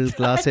Indian middle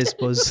class, I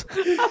suppose.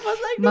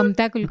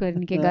 Mamta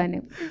Kulkarni ke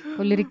gaane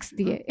ko lyrics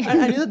diye.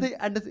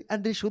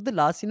 And they showed the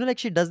last scene, like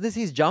she does this,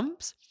 he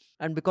jumps,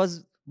 and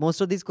because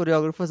most of these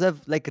choreographers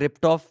have like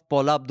ripped off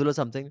Paula Abdul or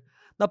something.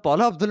 Now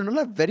Paula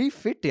Abdul very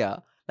fit, yeah.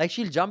 Like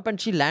she'll jump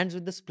and she lands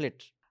with the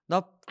split.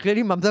 Now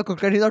clearly Mamta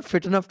Kulkarni is not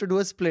fit enough to do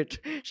a split.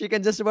 She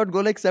can just about go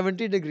like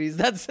 70 degrees.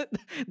 That's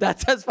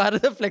as far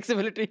as the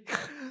flexibility.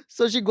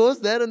 So she goes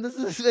there and this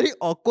is very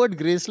awkward,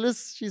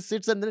 graceless. She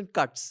sits and then it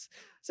cuts.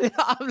 So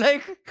I'm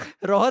like,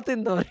 Rahat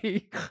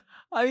Indori.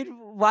 I mean,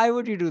 why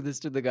would you do this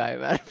to the guy,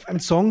 man?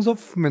 And songs of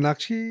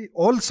Meenakshi,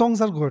 all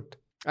songs are good.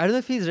 I don't know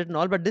if he's written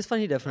all, but this one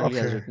he definitely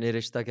has written. Ye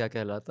Rishta Kya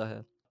Kehlata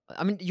Hai.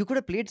 I mean, you could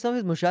have played some of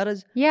his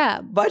musharas. Yeah.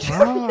 But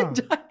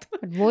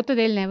But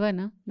they'll never,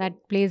 na?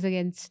 That plays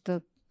against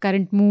the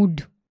current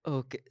mood.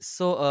 Okay.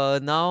 So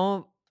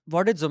now,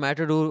 what did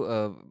Zomato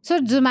do?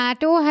 So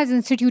Zomato has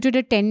instituted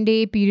a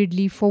 10-day period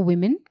leave for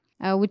women,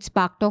 which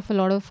sparked off a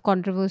lot of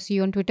controversy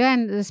on Twitter,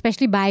 and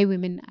especially by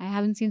women. I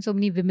haven't seen so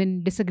many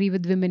women disagree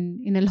with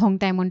women in a long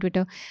time on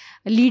Twitter.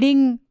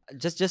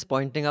 Just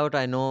pointing out,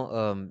 I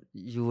know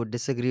you would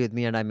disagree with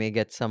me and I may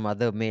get some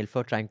other mail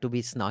for trying to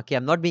be snarky.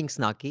 I'm not being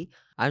snarky.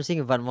 I'm saying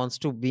if one wants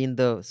to be in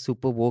the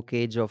super woke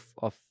age of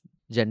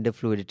gender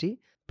fluidity,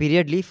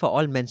 period leave for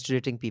all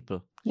menstruating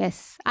people.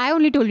 Yes. I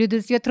only told you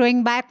this. You're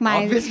throwing back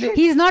my... Obviously.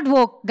 He's not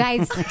woke,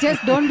 guys.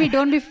 Just don't be...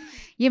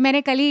 ये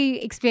मैंने कल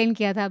ही explain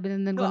किया था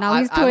अभिनंदन को. Now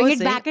he's throwing it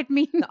back at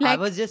me. No, I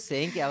was just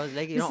saying, I was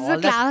like,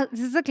 this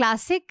is a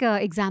classic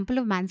example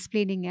of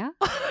mansplaining, yeah?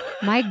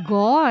 My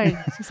God.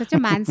 She's such a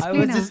mansplainer. I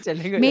was just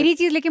telling her. मेरी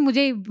चीज लेके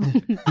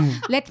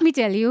मुझे... Let me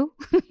tell you.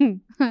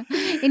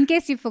 In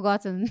case you've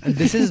forgotten.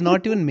 This is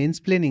not even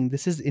mansplaining.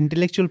 This is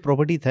intellectual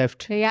property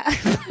theft. Yeah.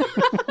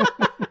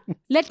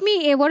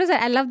 What is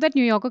that? I love that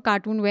New Yorker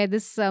cartoon where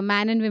this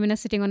man and women are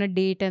sitting on a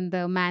date and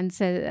the man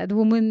says,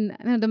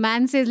 the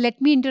man says, let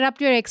me interrupt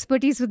your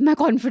expertise with my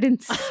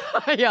confidence.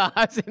 Yeah,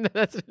 I've seen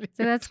that. So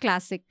that's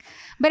classic.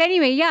 But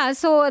anyway, yeah,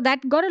 so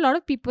that got a lot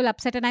of people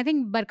upset. And I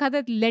think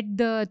Barkha led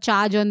the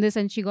charge on this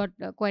and she got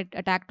quite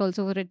attacked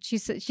also for it. She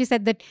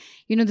said that,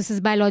 this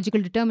is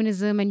biological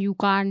determinism and you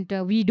can't,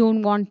 we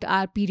don't want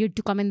our period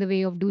to come in the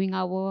way of doing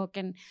our work.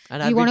 And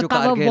we want to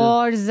cover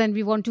wars and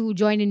we want to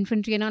join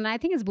infantry. And I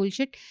think it's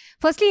bullshit.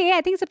 Firstly, I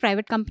think it's a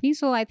private company,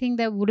 so I think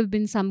there would have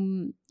been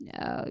some,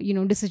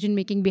 decision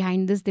making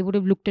behind this. They would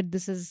have looked at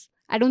this as...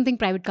 I don't think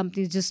private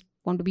companies just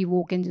want to be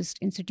woke and just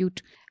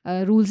institute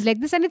rules like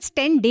this. And it's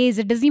 10 days.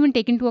 It doesn't even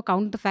take into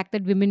account the fact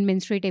that women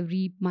menstruate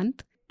every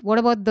month. What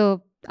about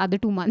the other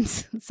 2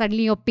 months?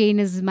 Suddenly your pain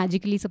is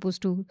magically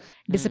supposed to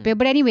disappear.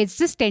 But anyway, it's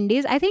just 10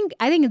 days. I think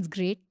it's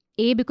great.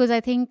 Because I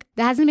think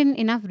there hasn't been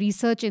enough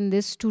research in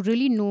this to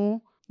really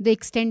know the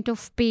extent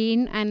of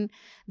pain and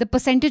the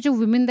percentage of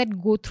women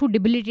that go through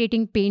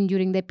debilitating pain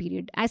during their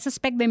period. I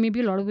suspect there may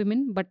be a lot of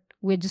women, but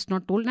we're just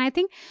not told. And I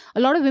think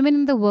a lot of women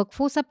in the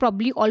workforce are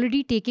probably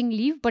already taking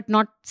leave, but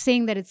not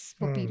saying that it's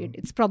for period.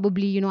 It's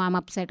probably, I'm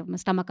upset, or my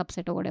stomach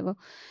upset or whatever.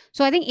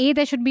 So I think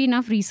there should be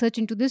enough research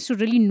into this to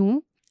really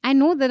know. I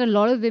know that a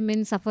lot of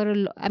women suffer,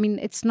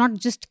 it's not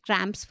just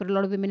cramps for a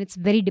lot of women, it's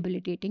very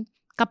debilitating,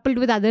 coupled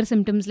with other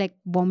symptoms like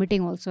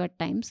vomiting also at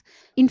times.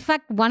 In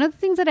fact, one of the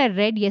things that I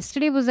read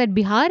yesterday was that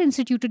Bihar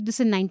instituted this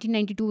in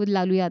 1992 with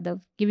Lalu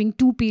Yadav, giving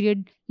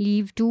 2-period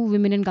leave to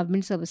women in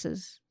government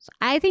services. So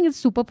I think it's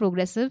super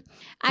progressive.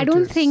 I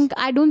don't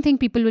think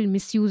people will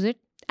misuse it.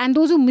 And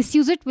those who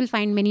misuse it will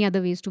find many other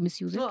ways to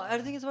misuse it. No, I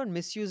think it's about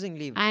misusing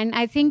leave. And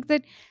I think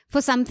that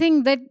for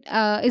something that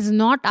is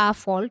not our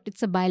fault,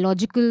 it's a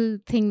biological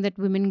thing that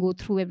women go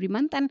through every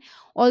month. And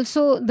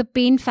also the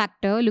pain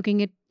factor,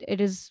 looking at it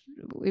is,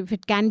 if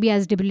it can be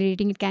as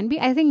debilitating, it can be.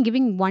 I think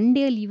giving 1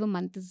 day leave a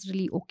month is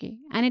really okay.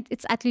 And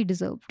it's actually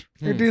deserved.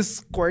 It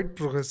is quite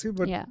progressive.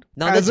 But yeah.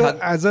 Now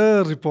as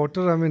a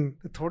reporter,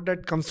 the thought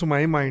that comes to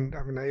my mind,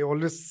 I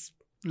always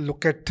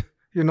look at,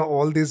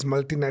 all these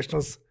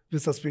multinationals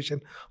with suspicion.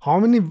 How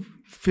many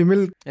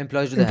female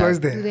employees do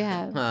they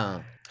have?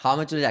 have? How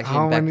much will it actually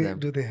How impact many them?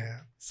 do they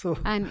have? So,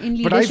 and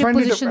in but I leadership find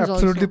it positions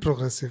absolutely also.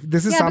 progressive.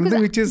 This is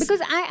something which is... Because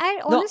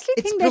I honestly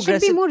it's think there should be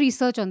progressive. more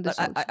research on this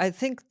also. I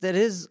think there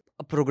is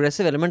a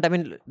progressive element.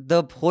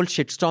 The whole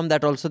shitstorm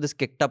that also this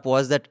kicked up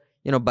was that,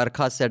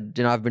 Barkha said,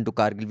 I've been to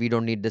Kargil, we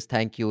don't need this,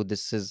 thank you,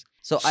 this is...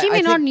 So she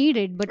may not need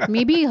it, but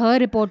maybe her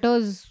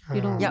reporters,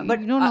 Yeah,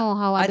 but you don't know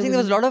how I other think there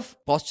was a women- lot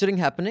of posturing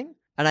happening.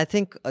 And I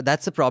think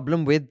that's a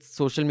problem with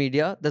social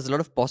media. There's a lot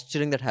of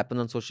posturing that happens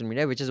on social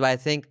media, which is why I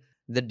think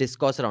the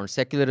discourse around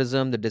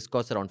secularism, the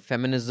discourse around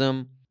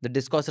feminism, the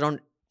discourse around,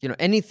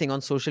 anything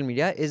on social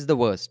media is the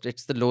worst.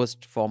 It's the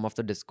lowest form of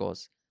the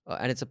discourse.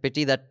 And it's a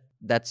pity that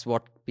that's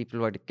what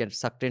people get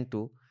sucked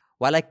into.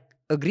 While I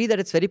agree that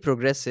it's very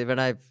progressive, and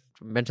I've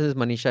mentioned this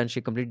Manisha and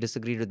she completely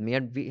disagreed with me.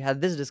 And we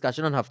had this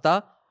discussion on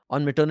Hafta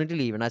on maternity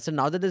leave. And I said,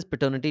 now that there's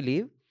paternity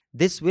leave,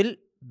 this will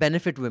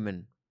benefit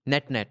women,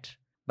 net.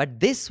 But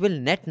this will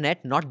net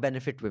not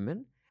benefit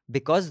women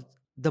because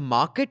the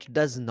market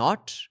does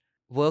not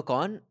work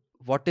on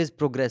what is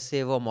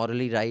progressive or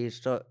morally right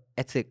or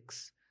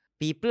ethics.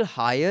 People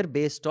hire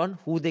based on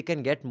who they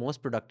can get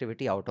most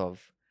productivity out of.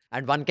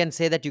 And one can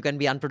say that you can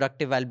be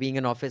unproductive while being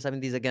in office.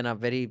 These again are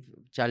very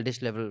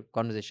childish level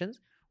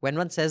conversations. When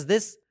one says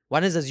this,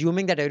 one is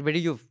assuming that everybody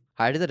you've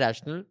hired is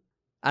irrational.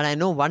 And I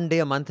know 1 day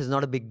a month is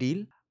not a big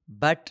deal.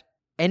 But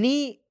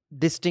any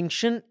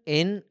distinction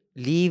in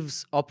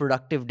leaves or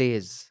productive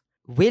days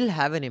will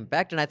have an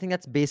impact. And I think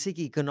that's basic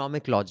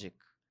economic logic.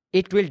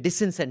 It will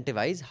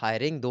disincentivize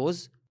hiring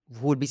those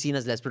who would be seen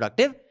as less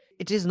productive.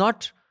 It is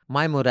not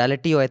my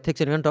morality or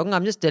ethics anyone talking.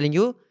 I'm just telling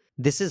you,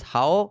 this is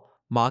how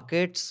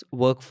markets,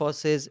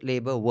 workforces,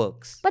 labor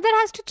works. But that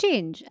has to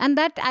change. And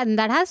that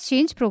has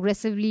changed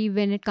progressively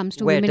when it comes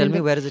to women. Tell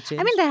me, where has it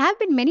changed? There have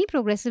been many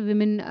progressive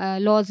women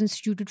laws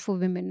instituted for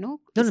women, no?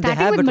 No, Starting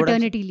they have, with but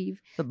maternity leave.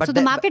 But so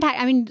the market,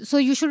 so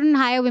you shouldn't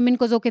hire women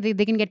because,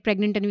 they can get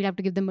pregnant and we'll have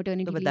to give them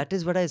maternity leave. But that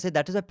is what I say.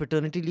 That is why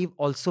paternity leave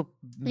also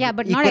Yeah,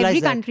 but not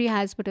every country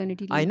has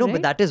paternity leave. I know, right?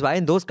 but that is why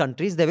in those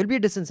countries there will be a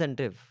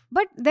disincentive.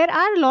 But there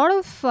are a lot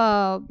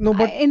of...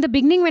 in the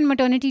beginning when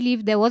maternity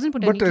leave, there wasn't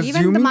paternity leave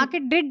and the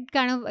market did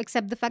kind of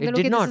accept the fact It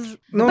that, did not. this is...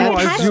 No, but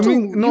it has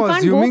assuming- to. no, You can't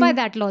assuming- go by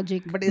that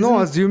logic. But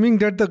assuming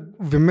that the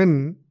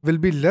women will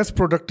be less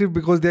productive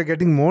because they are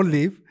getting more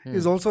leave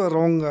is also a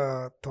wrong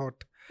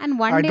thought. And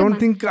one I day don't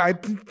month. think. I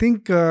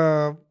think.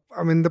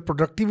 The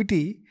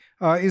productivity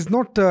is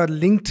not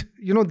linked.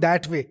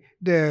 That way.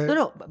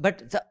 No,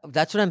 but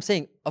that's what I'm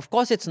saying. Of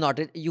course, it's not.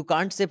 You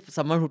can't say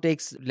someone who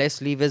takes less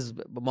leave is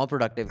more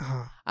productive.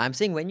 I'm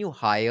saying when you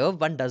hire,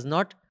 one is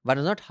not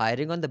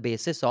hiring on the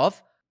basis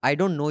of I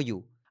don't know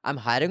you. I'm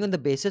hiring on the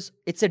basis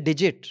it's a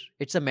digit,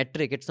 it's a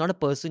metric. It's not a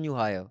person you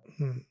hire.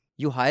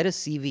 You hire a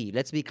CV.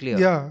 Let's be clear.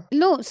 Yeah.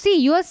 No, see,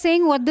 you are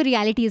saying what the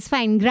reality is.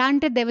 Fine.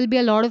 Granted, there will be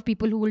a lot of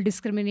people who will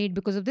discriminate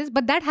because of this,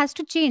 but that has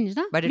to change,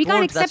 no? But we it can't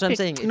won't. accept That's what I'm it.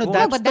 saying. It No, won't. No,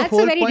 That's but the that's a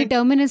whole very point.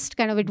 determinist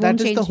kind of. It That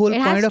won't is change. the whole It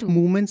point has of to.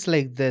 movements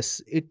like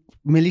this. It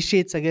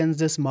militates against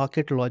this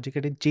market logic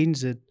and it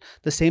changes it.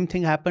 The same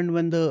thing happened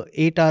when the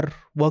 8-hour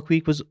work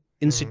week was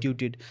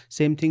instituted.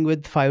 Same thing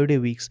with 5-day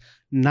weeks.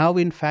 Now,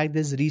 in fact,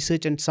 there's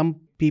research and some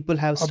people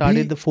have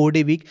started the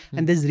 4-day week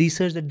and there's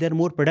research that they're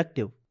more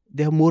productive.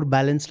 They have more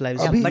balanced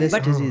lives. Less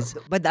disease.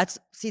 But that's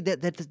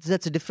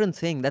a different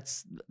thing.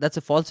 That's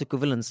a false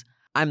equivalence.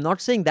 I'm not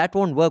saying that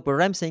won't work, but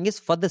what I'm saying is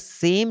for the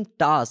same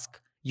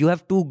task, you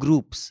have two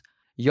groups.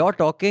 You're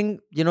talking,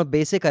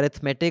 basic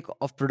arithmetic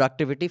of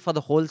productivity for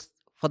the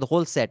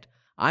whole set.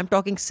 I'm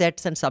talking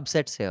sets and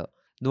subsets here.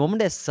 The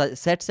moment there's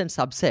sets and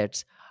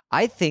subsets,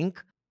 I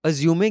think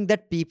assuming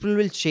that people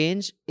will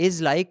change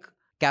is like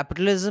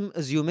capitalism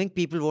assuming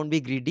people won't be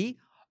greedy,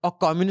 or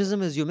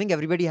communism assuming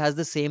everybody has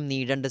the same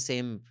need and the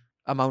same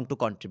amount to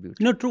contribute.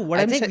 No, true. What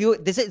I I'm think saying...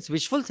 it's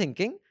wishful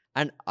thinking,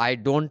 and I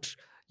don't,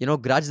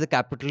 grudge the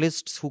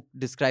capitalists who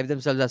describe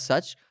themselves as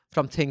such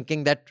from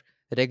thinking that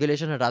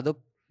Regulation हटा दो,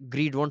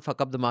 greed won't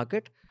fuck up the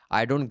market.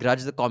 I don't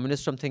grudge the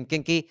communists from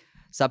thinking कि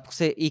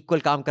सबसे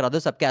equal काम करा दो,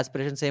 सबके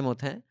aspirations same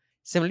होते हैं.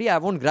 Similarly, I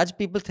won't grudge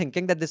people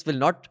thinking that this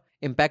will not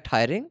impact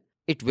hiring.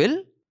 It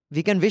will.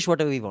 We can wish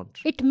whatever we want.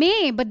 It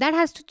may, but that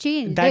has to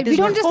change. That We is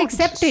don't what just counts.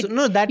 accept it. So,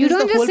 no, that you is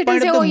don't the just whole sit point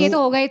and say, of the oh, ye move- to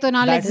ho gayi, to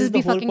now that let's is just the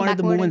be whole fucking point of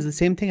the backward. movement. The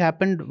same thing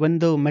happened when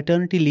the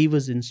maternity leave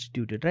was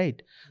instituted,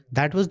 right?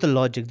 That was the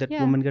logic that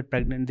Yeah. women get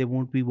pregnant, they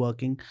won't be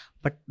working.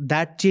 But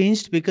that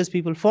changed because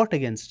people fought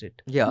against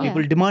it. Yeah.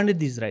 People demanded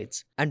these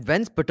rights. And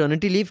when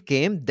paternity leave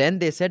came, then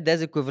they said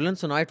there's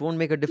equivalence, so now it won't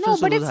make a No, difference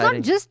but to it's those not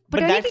hiring. just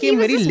But paternity that came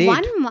leave very is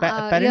late. just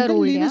Parental year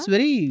old, leave yeah? is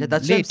very Yeah,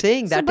 that's late. what I'm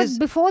saying. So, That but is,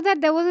 before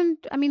that, there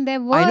wasn't. I mean, there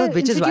were. I know,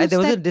 which is why there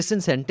was a institutes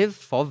disincentive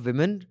for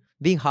women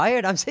being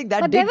hired. I'm saying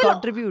that But they did will-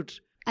 contribute.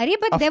 Arey,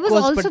 but Of there was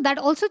course, also but- that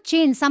also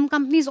changed. Some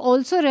companies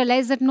also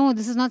realized that no,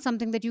 this is not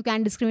something that you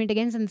can discriminate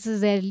against, and this is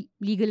their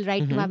legal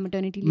right to have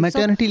maternity leave.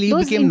 Maternity leave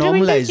those became incremental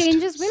normalized.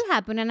 changes will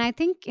happen, and I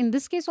think in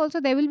this case also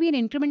there will be an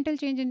incremental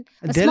change in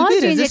a There'll small be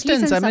change. At least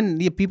resistance. in I some-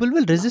 mean, yeah, people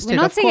will resist we're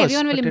it. not of saying course,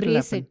 everyone will but it'll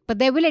embrace happen. it, but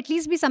there will at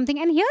least be something.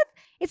 And here,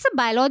 it's a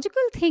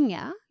biological thing.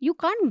 Yeah, you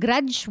can't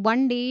grudge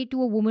one day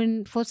to a woman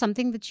for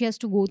something that she has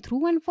to go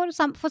through, and for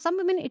some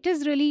women, it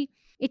is really,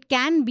 it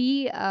can be.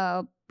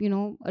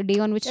 A day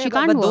on which Yeah, she but,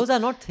 can't but work. those are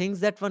not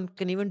things that one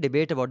can even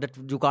debate about, that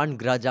you can't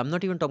grudge. I'm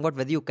not even talking about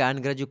whether you can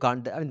grudge, you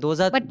can't. I mean,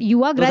 those are. But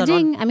you are those are not-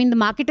 grudging. I mean, the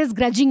market is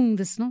grudging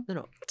this, no? No,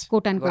 no.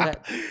 Quote unquote.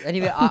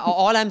 Anyway,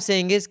 all I'm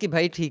saying is कि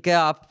भाई ठीक है,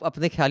 आप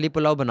अपने ख्याली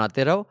पुलाव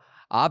बनाते रहो.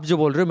 आप जो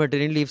बोल रहे हो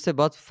maternity leave से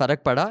बहुत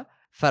फर्क पड़ा.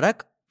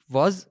 फर्क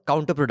was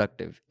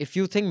counterproductive. If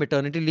you think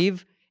maternity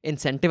leave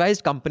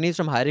incentivized companies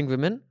from hiring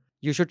women,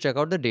 you should check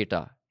out the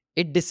data.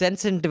 It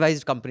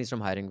disincentivized companies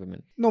from hiring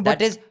women. No, that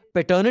but- is,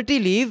 paternity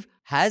leave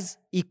has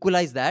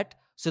equalized that.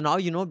 So now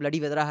you know bloody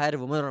whether I hire a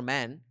woman or a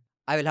man,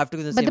 I will have to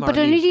give the But same the amount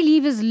of leave. paternity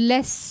leave is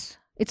less.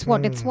 It's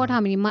what? It's what? How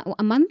many?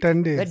 A month?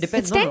 10 days. It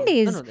depends. It's 10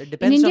 days. it In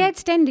depends India, on-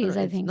 it's 10 days,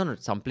 I it's- think. No,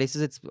 some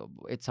places it's some.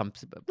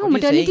 No, what are you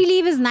maternity saying?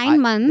 leave is 9 I-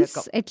 months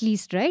yeah, at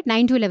least, right?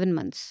 9 to 11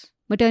 months.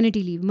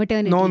 Maternity leave.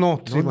 Maternity. No, leave. no,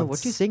 3 No, months. what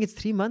are you saying? It's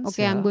 3 months.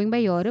 Okay, I'm yeah. going by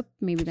Europe,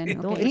 maybe then.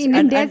 No, Okay. it's, In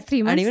and, India, and, it's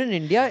 3 months. and even in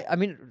India, I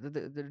mean,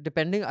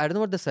 depending, I don't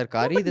know what the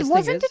Sarkari but this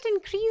wasn't thing is. it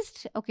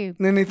increased? Okay.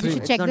 No, no, we 3 should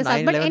months. check It's not this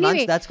 9, out. But 11 anyway,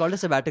 months, that's called a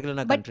sabbatical in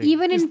our but country.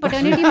 even in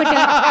paternity,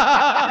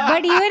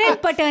 but even in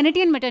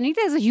paternity and maternity,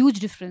 there's a huge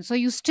difference. So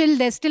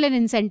there's still an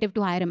incentive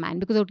to hire a man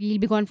because he'll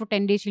be gone for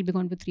 10 days, she'll be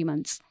gone for 3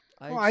 months.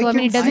 Oh, So I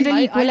mean, it doesn't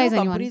really equalize I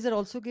know anyone. companies that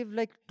also give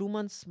like 2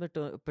 months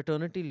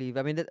paternity leave.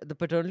 I mean, the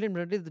paternity and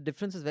maternity, the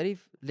difference is very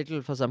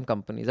little for some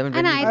companies. I mean,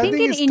 And when you- I think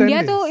think in it's 10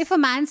 India, though, days. if a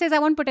man says, I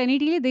want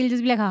paternity leave, they'll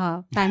just be like,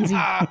 haha,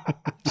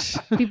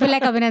 fancy. People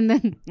like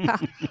Abhinandan.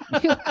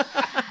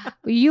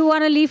 you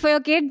want to leave for your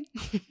kid?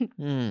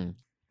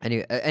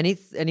 Anyway,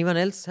 anyone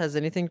else has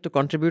anything to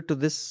contribute to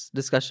this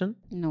discussion?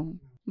 No.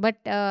 But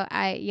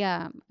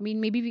I mean,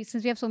 maybe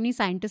since we have so many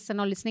scientists and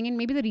all listening in,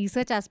 maybe the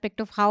research aspect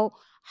of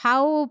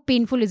how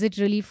painful is it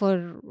really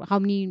for how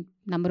many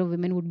number of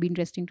women would be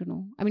interesting to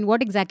know. I mean,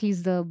 what exactly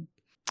is the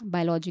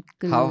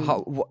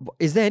biological...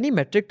 Is there any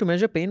metric to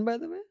measure pain, by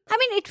the way? I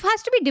mean, it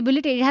has to be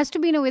debilitated. It has to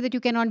be in a way that you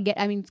cannot get...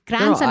 I mean, No,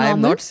 cramps are I am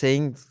normal. not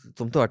saying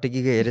tum to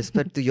atiki gaye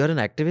respect. You're an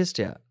activist,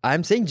 yeah.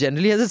 I'm saying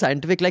generally as a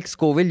scientific, like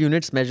Scoville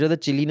units measure the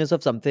chilliness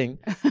of something.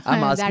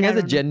 I'm asking That I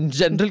as a don't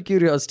general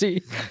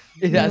curiosity.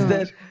 Has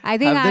there? I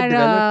think have they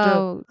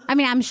developed I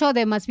mean, I'm sure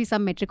there must be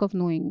some metric of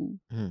knowing.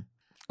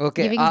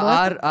 Okay, Giving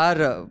our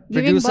Giving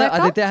producer birth of?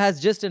 Aditya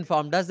has just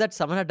informed us that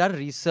someone had done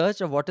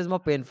research of what is more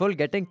painful,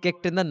 getting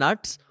kicked in the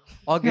nuts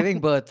or giving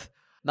birth.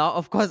 Now,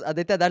 of course,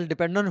 Aditya, that'll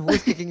depend on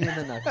who's kicking you in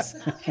the nuts.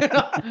 You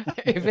know,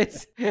 if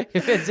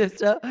it's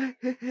just a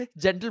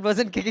gentle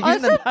person kicking you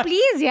in the Also, nuts.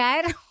 please,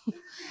 yaar.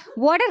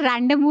 What a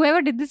random...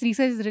 Whoever did this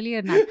research is really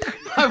a nut.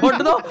 I want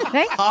to know,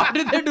 Right? how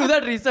did they do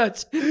that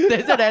research?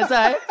 They said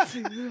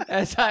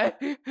ऐसा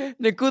है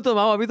निक्कू तुम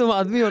आओ, अभी तुम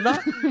आदमी हो ना,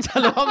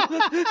 चलो हम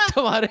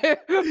तुम्हारे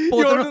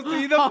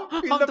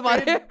हम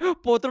तुम्हारे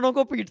पोतड़ों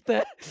को पीटते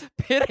हैं,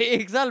 फिर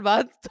 1 साल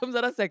बाद तुम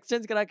जरा सेक्स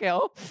चेंज करा के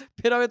आओ,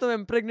 फिर हमें तुम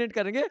इम्प्रेग्नेट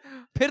करेंगे,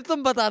 फिर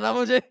तुम बताना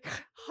मुझे.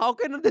 How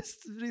can this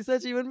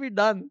research even be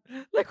done?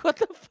 Like, what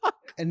the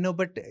fuck? No,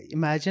 but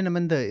imagine, I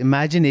mean, the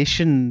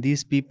imagination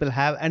these people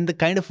have and the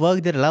kind of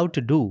work they're allowed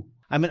to do.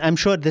 I mean, I'm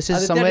sure this is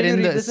Aditya, somewhere did you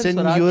in read this in in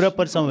Swaraj? Europe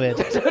or somewhere.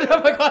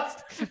 Because,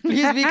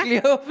 please be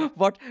clear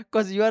what,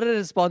 because you are a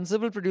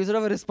responsible producer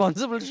of a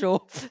responsible show.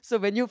 So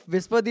when you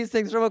whisper these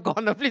things from a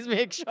corner, please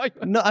make sure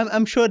you. No,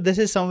 I'm sure this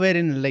is somewhere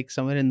in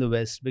the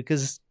West,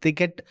 because they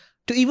get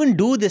to even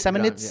do this. I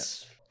mean, Yeah,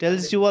 it's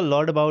tells you a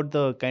lot about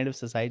the kind of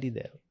society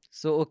there.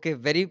 So, okay,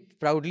 very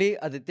proudly,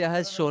 Aditya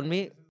has shown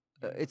me,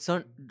 it's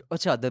on,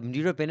 the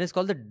meter of pain is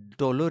called the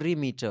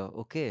dolorimeter.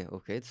 Okay.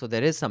 So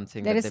there is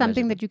something. There that is they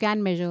something measure. that you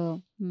can measure.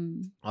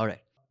 All right.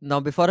 Now,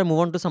 before I move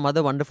on to some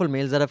other wonderful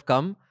mails that have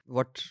come,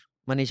 what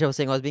Manisha was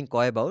saying I was being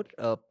coy about,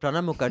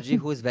 Pranam Mukherjee,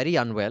 who is very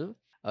unwell,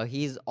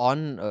 he's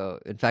on,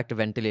 in fact, a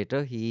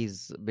ventilator.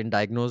 He's been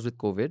diagnosed with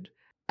COVID.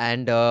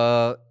 And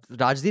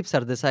Rajdeep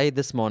Sardesai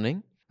this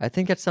morning, I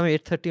think at some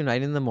 8:30 or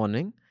 9 in the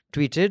morning,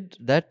 tweeted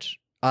that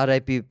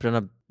RIP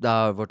Pranab,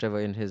 whatever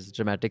in his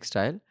dramatic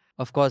style.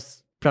 Of course,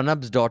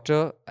 Pranab's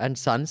daughter and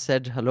son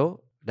said, hello,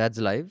 dad's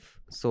live.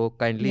 So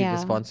kindly, Yeah.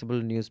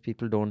 responsible news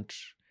people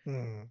don't.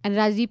 And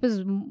Rajdeep is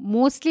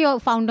mostly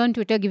found on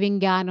Twitter giving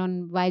gyan on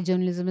why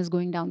journalism is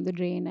going down the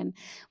drain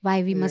and why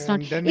we must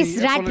not. and then Is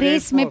he rat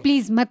race apologized mein for-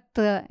 please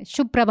mat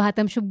shubh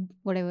prabhatam shubh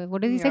whatever.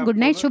 What does he say? Yeah, Good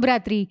night, shubh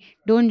ratri.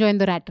 Don't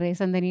join the rat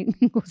race. And then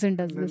he goes and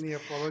does this.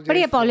 But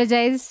he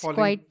apologized falling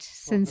quite for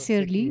the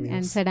sincerely fake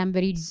and news. said, I'm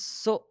very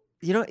So,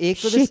 ek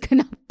to this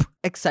shaken up.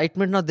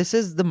 excitement. Now, this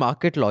is the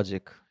market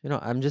logic.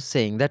 I'm just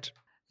saying that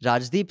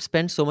Rajdeep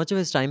spent so much of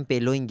his time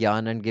payloading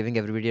gyan and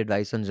giving everybody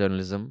advice on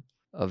journalism,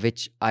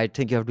 which I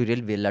think you have to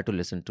really will to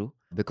listen to,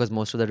 because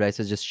most of the advice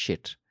is just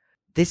shit.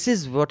 This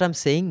is what I'm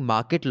saying.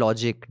 Market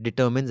logic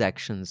determines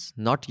actions,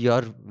 not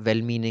your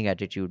well-meaning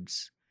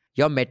attitudes.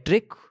 Your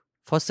metric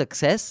for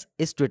success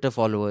is Twitter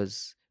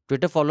followers.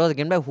 Twitter followers,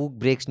 again, by who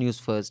breaks news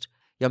first.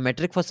 Your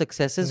metric for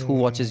success is who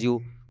watches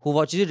you. Who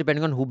watches you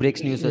depending on who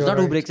breaks news first, You're not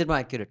who right. breaks it more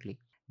accurately.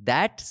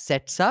 That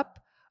sets up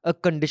a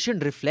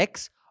conditioned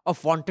reflex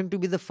of wanting to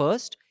be the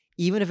first,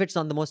 even if it's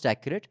not the most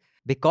accurate,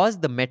 because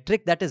the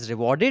metric that is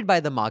rewarded by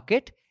the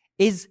market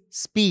is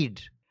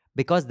speed,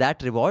 because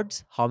that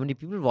rewards how many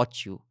people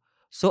watch you.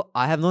 So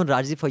I have known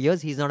Rajdeep for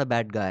years. He's not a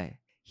bad guy.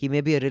 He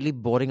may be a really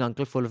boring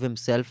uncle full of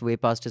himself way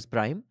past his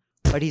prime,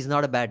 but he's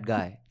not a bad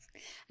guy.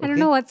 I don't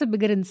know what's a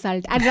bigger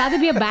insult. I'd rather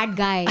be a bad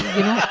guy,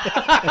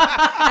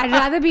 I'd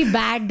rather be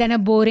bad than a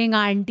boring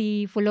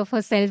auntie full of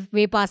herself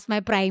way past my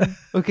prime.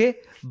 Okay,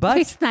 but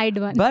We snide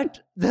one. But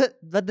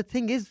the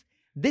thing is,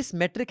 this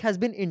metric has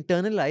been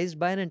internalized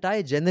by an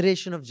entire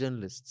generation of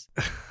journalists.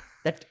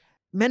 That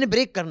मैंने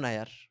break करना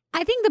यार.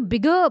 I think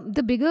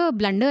the bigger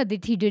blunder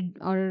that he did,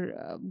 or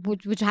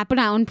which happened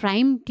on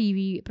prime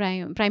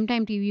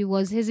time TV,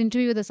 was his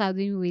interview with the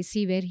Saudi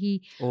Owaisi, where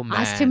he Oh man,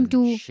 asked him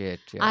to shit,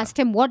 asked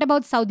him, what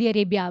about Saudi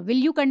Arabia? Will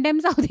you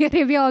condemn Saudi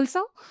Arabia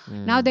also?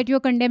 Now that you're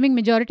condemning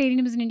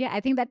majoritarianism in India, I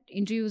think that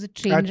interview was a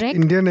train At wreck.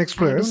 Indian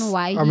Express, I don't know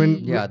why.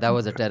 Yeah, that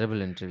was a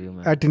terrible interview,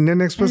 man. At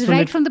Indian It Express, was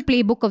right from the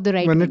playbook of the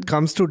right when wing. it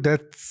comes to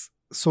deaths,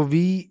 so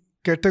we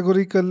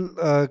categorically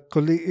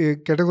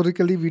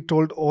we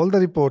told all the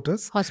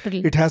reporters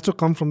Hospital. it has to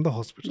come from the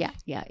hospital. Yeah.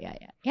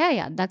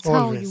 That's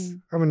Always.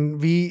 how you.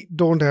 We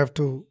don't have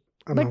to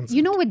announce.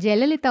 But with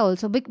Jayalalitha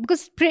also,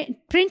 because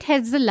print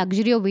has the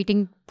luxury of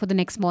waiting for the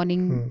next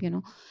morning.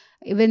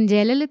 When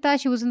Jayalalitha,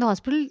 she was in the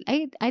hospital,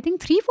 I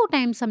think 3-4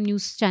 times some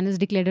news channels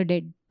declared her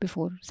dead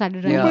before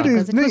started running. Yeah. But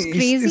Because it was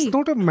crazy. it's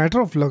not a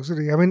matter of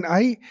luxury.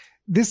 Why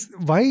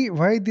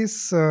this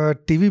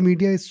TV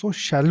media is so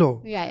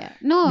shallow Yeah.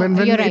 No, when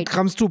you're it right.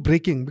 comes to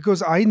breaking,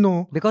 because I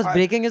know Because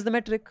breaking is the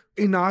metric.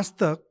 in Aaj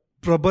Tak,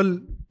 Prabal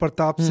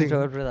Pratap Singh,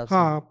 Prabal Pratap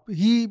Singh.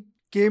 he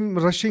came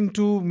rushing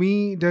to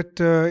me that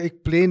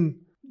एक plane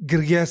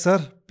गिर गया sir,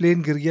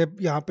 plane गिर गया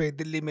यहाँ पे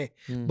दिल्ली में,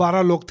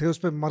 12 लोग थे उस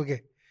पे मर गए.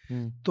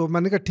 तो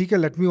मैंने कहा ठीक है,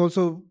 let me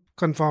also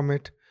confirm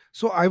it.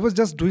 So I was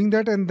just doing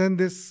that, and then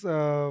this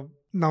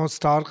now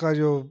Star का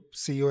जो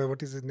CEO है,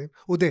 what is his name?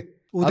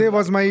 Uday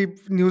was my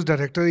news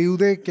director.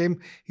 Uday came,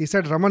 he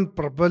said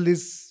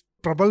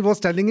Prabal was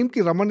telling him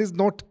कि Raman is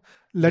not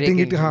letting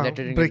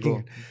Breaking breaking it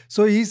it.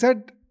 So he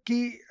said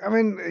कि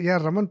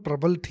यार Raman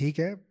Prabal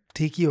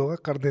ठीक ही होगा,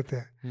 कर देते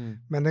हैं.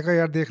 मैंने कहा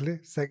यार देख ले,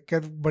 क्या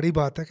बड़ी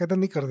बात है, कहता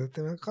नहीं कर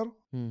देते. मैं करो.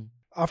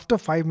 After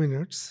 5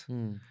 minutes,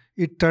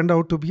 it turned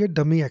out to be a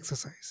dummy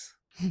exercise.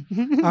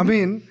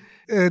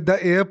 The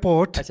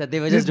airport. Achha, they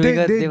were just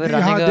they were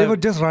running they were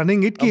just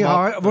running it.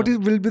 What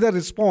will be the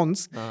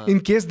response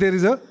in case there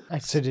is a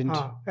accident.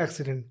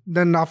 Accident.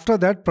 Then after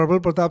that, Prabal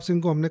Pratap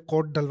Singh को हमने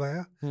coat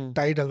डलवाया,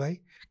 tie डलवाई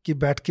कि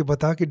बैठ के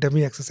बता कि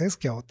dummy exercise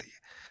क्या होती है.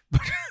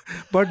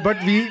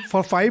 But we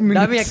for 5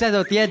 minutes. Dummy exercise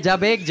होती है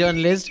जब एक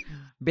जर्नलिस्ट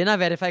बिना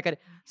वेरीफाई करे.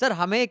 सर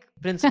हमें एक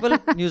प्रिंसिपल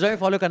न्यूज़ में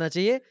फॉलो करना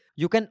चाहिए.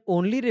 You can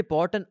only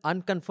report an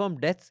unconfirmed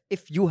death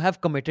if you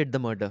have committed the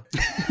murder.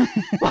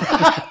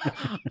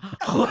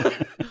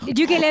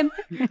 Did you kill him?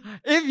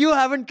 If you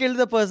haven't killed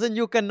the person,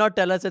 you cannot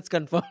tell us it's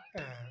confirmed.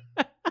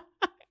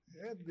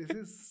 This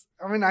is.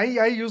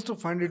 I used to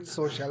find it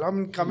so shallow.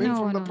 Coming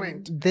from the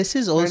print. This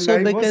is also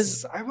And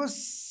because I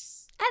was.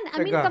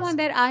 And come on,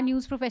 there are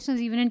news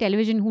professionals even in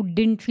television who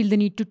didn't feel the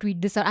need to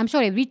tweet this out. I'm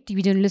sure every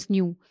TV journalist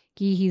knew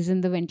कि he's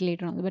in the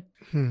ventilator and all, but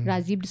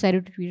Rajdeep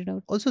decided to tweet it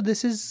out. also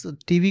this is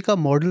TV ka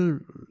model,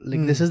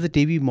 like this is the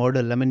TV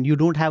model. You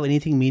don't have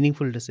anything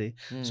meaningful to say.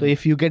 So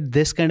if you get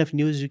this kind of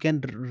news, you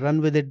can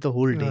run with it the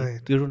whole day.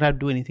 Right. You don't have to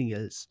do anything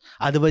else.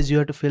 Otherwise, you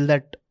have to fill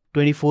that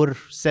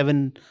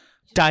 24/7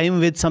 time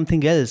with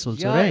something else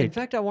also, Yeah, right? in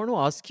fact, I want to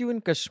ask you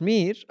in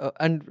Kashmir,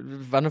 and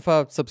one of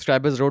our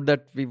subscribers wrote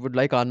that we would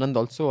like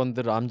Anand also on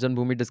the Ram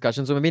Janmabhoomi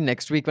discussion. So maybe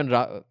next week when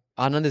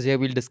Anand is here,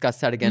 we'll discuss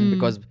that again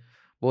because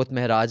both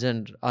Mehraj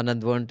and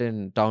Anand weren't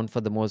in town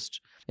for the most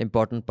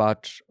important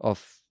part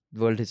of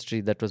world history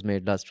that was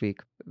made last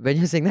week. When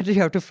you're saying that you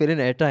have to fill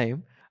in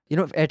airtime,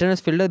 airtime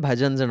is filled with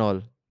bhajans and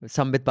all.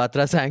 Sambit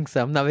Patra sang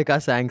some,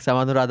 Navika sang some,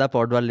 Anuradha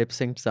Podwal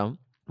lip-synced some.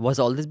 Was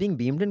all this being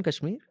beamed in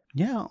Kashmir?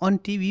 Yeah, on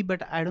TV,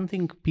 but I don't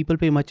think people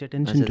pay much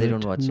attention So to they it.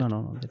 don't watch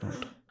No, they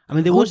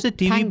don't. They watch the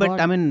TV, thank but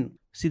God.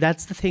 See,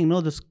 that's the thing,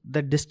 no?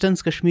 The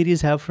distance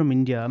Kashmiris have from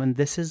India. I mean,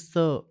 this is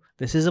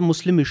a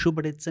Muslim issue,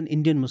 but it's an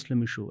Indian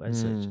Muslim issue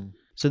as such.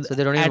 So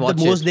they don't even at watch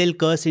the most, it. they'll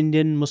curse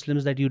Indian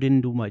Muslims that you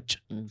didn't do much.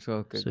 Okay,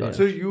 So, got yeah. it.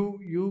 So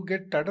you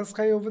get Tata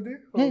Sky over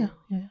there? Or-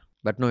 Yeah.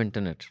 But no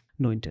internet.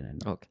 No internet.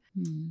 No. Okay.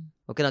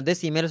 Okay, now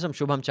this email is from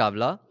Shubham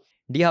Chawla.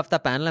 Dear Hafta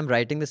panel, I'm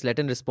writing this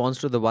letter in response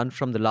to the one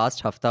from the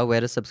last Hafta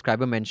where a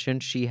subscriber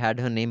mentioned she had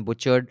her name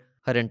butchered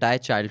her entire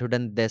childhood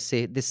and this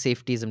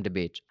safetyism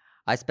debate.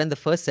 I spent the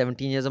first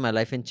 17 years of my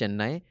life in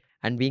Chennai,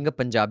 and being a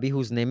Punjabi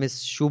whose name is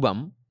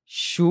Shubham,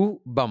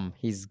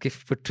 he's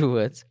gift for 2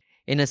 words,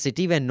 in a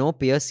city where no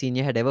peer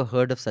senior had ever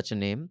heard of such a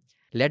name,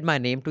 led my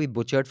name to be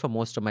butchered for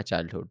most of my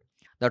childhood.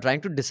 Now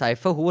trying to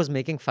decipher who was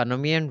making fun of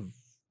me and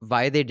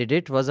why they did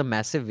it was a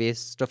massive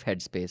waste of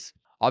headspace.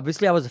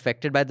 Obviously, I was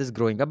affected by this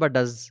growing up, but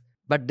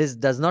this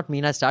does not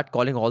mean I start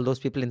calling all those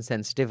people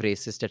insensitive,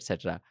 racist,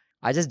 etc.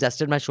 I just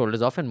dusted my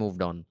shoulders off and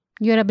moved on.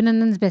 You're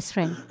Abhinandan's best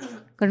friend.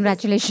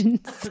 Congratulations.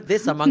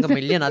 This, among a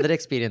million other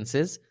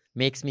experiences,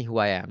 makes me who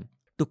I am.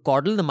 To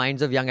coddle the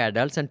minds of young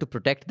adults and to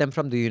protect them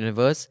from the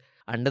universe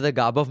under the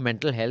garb of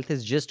mental health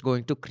is just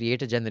going to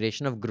create a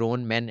generation of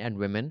grown men and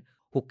women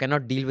who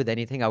cannot deal with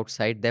anything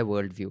outside their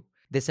worldview.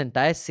 This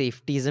entire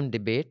safetyism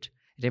debate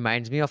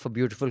reminds me of a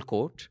beautiful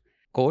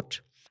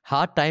quote,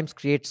 hard times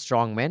create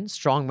strong men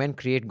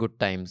create good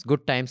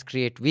times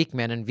create weak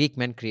men, and weak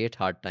men create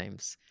hard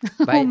times.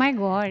 Oh my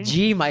God.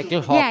 G.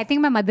 Michael Hawke. Yeah, I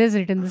think my mother's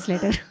written this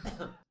letter.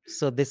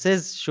 So this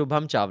is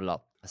Shubham Chawla.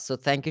 So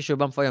thank you,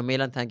 Shubham, for your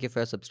mail and thank you for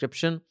your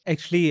subscription.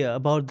 Actually,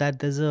 about that,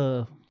 there's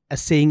a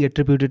saying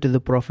attributed to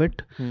the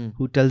Prophet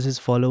who tells his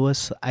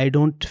followers, I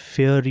don't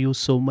fear you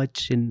so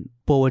much in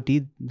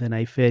poverty than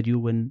I fear you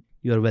when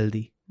you're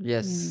wealthy.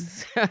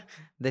 Yes.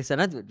 They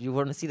said, you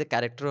want to see the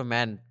character of a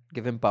man,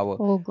 give him power.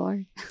 Oh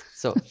God.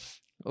 So,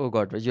 oh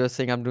God, you're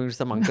saying I'm doing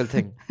some uncle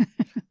thing.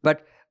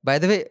 But by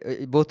the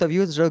way, both of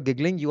you are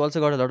giggling. You also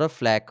got a lot of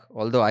flack,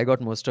 although I got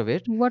most of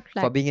it. What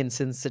flag? For being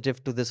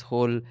insensitive to this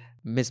whole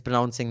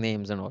mispronouncing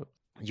names and all.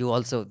 You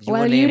were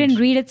Well, named. you didn't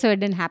read it, so it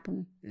didn't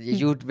happen.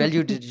 You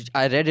did.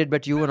 I read it,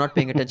 but you were not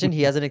paying attention.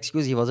 He has an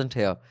excuse. He wasn't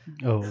here.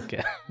 Oh,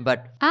 okay.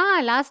 But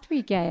Last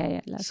week. Yeah.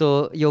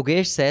 so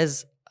Yogesh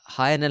says,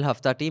 hi NL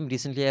Hafta team.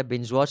 Recently I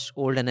binge watched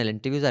old NL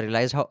interviews. I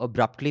realized how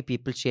abruptly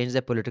people change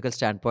their political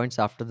standpoints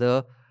after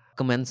the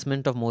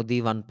commencement of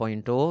Modi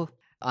 1.0.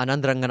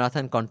 Anand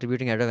Ranganathan,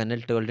 contributing head of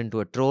NL, turned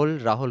into a troll.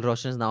 Rahul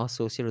Roshan is now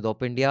associated with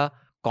Op India.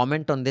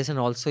 Comment on this and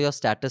also your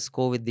status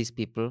quo with these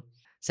people.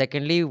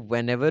 Secondly,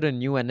 whenever a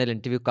new NL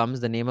interview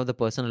comes, the name of the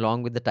person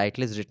along with the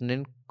title is written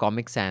in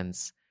Comic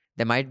Sans.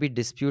 There might be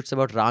disputes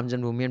about Ram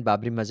Janmabhoomi and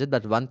Babri Masjid,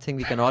 but one thing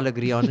we can all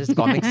agree on is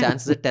Comic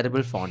Sans is a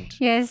terrible font.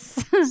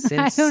 Yes.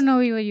 I don't know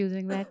we were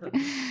using that.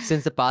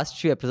 Since the past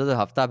few episodes of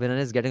Hafta, Abhinan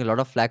is getting a lot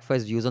of flack for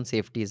his views on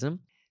safetyism.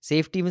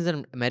 Safety is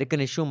an American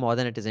issue more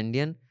than it is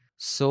Indian.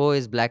 So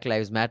is Black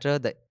Lives Matter.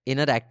 The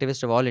inner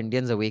activist of all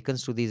Indians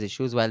awakens to these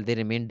issues while they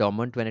remain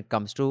dormant when it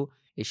comes to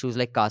issues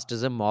like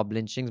casteism, mob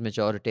lynchings,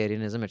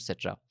 majoritarianism,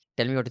 etc.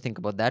 Tell me what you think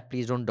about that.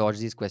 Please don't dodge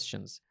these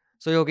questions.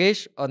 So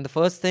Yogesh, on the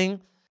first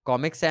thing,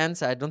 Comic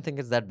Sans, I don't think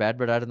it's that bad,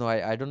 but I don't know.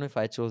 I don't know if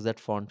I chose that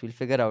font. We'll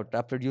figure out.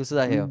 Our producers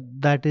are here.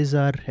 That is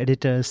our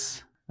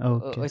editors.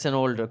 Okay. It's an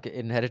old,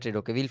 inherited.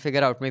 Okay, we'll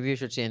figure out. Maybe we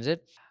should change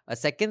it. A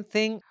second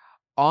thing,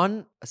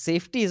 on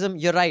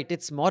safetyism, you're right.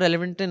 It's more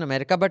relevant in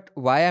America, but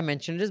why I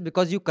mentioned it is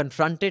because you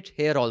confront it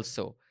here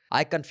also.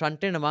 I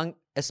confront it among,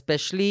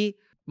 especially,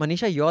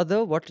 Manisha, you're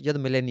the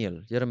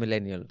millennial. You're a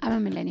millennial. I'm a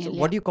millennial. So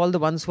what do you call the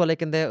ones who are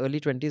like in their early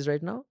 20s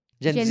right now?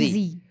 Gen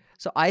Z.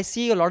 So I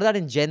see a lot of that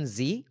in Gen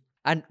Z.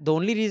 And the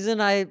only reason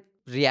I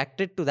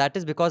reacted to that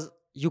is because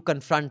you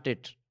confront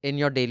it in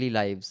your daily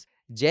lives.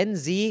 Gen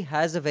Z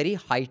has a very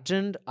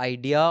heightened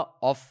idea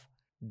of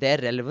their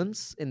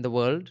relevance in the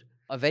world,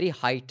 a very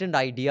heightened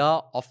idea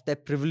of their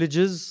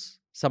privileges.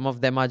 Some of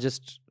them are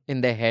just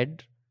in their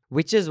head,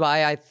 which is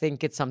why I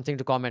think it's something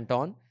to comment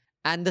on.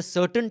 And the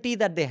certainty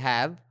that they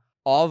have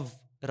of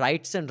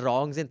rights and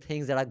wrongs in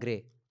things that are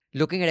grey.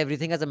 Looking at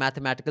everything as a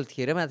mathematical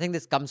theorem. I think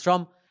this comes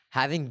from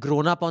having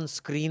grown up on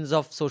screens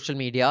of social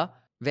media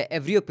where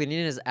every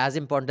opinion is as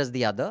important as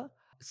the other.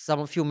 Some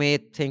of you may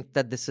think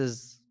that this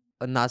is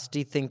a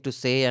nasty thing to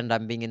say and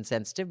I'm being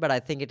insensitive, but I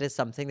think it is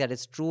something that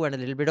is true, and a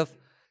little bit of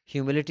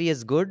humility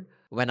is good.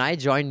 When I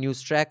joined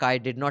Newstrack, I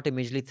did not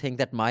immediately think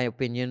that my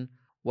opinion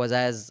was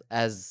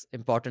as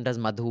important as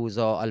Madhu's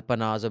or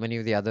Alpana's or many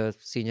of the other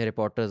senior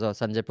reporters or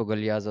Sanjay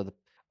Pugalia's or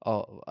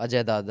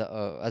Ajay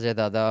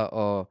Dada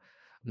or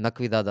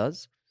Nakvi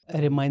Dada's.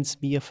 It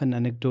reminds me of an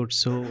anecdote.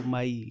 So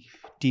my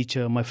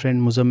teacher, my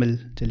friend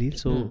Muzammil Jalil.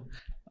 So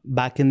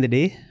back in the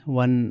day,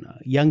 one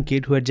young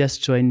kid who had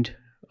just joined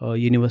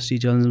university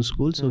journalism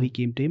school. So he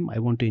came to him, I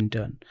want to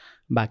intern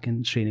back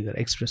in Srinagar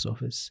Express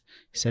office.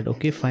 He said,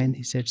 okay, fine.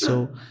 He said,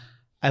 so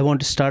I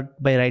want to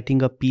start by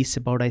writing a piece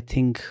about, I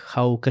think,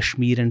 how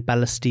Kashmir and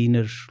Palestine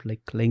are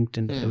like linked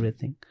and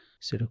everything. I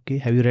said, okay,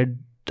 have you read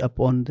up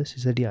on this? He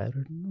said, yeah, I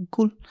read.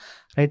 Cool.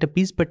 Write a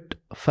piece, but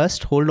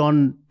first hold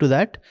on to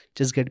that.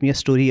 Just get me a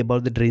story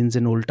about the drains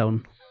in Old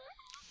Town.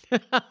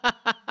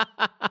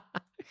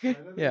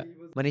 Yeah.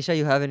 Manisha,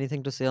 you have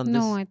anything to say on No,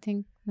 this? I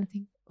think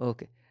nothing.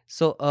 Okay.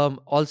 So,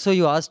 also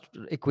you asked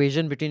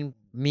equation between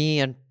me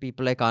and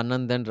people like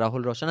Anand and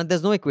Rahul Roshan. And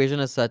there's no equation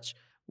as such.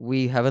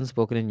 We haven't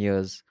spoken in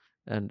years.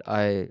 And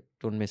I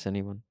don't miss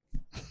anyone.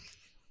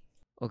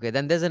 Okay,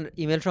 then there's an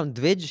email from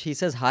Dwij. He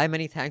says, "Hi,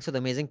 many thanks for the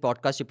amazing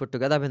podcast you put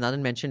together.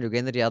 Abhinandan mentioned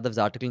Yogendra Yadav's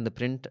article in the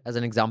print as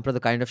an example of the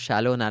kind of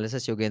shallow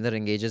analysis Yogendra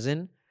engages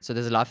in. So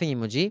there's a laughing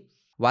emoji.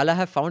 While I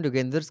have found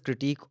Yogendra's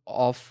critique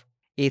of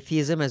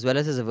atheism as well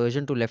as his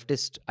aversion to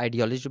leftist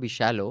ideology to be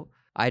shallow,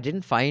 I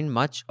didn't find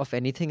much of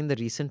anything in the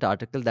recent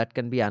article that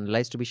can be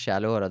analyzed to be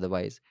shallow or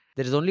otherwise.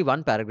 There is only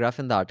one paragraph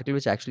in the article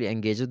which actually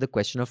engages the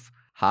question of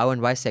how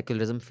and why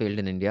secularism failed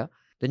in India.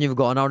 Then you've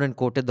gone out and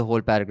quoted the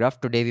whole paragraph.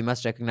 Today, we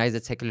must recognize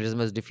that secularism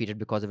was defeated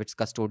because of its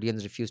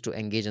custodians refused to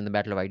engage in the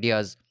battle of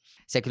ideas.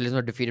 Secularism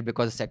was defeated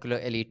because the secular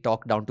elite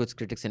talked down to its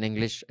critics in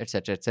English,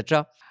 etc.,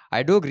 etc.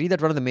 I do agree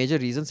that one of the major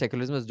reasons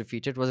secularism was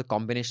defeated was a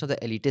combination of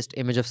the elitist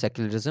image of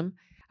secularism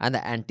and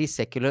the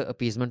anti-secular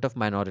appeasement of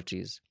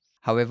minorities.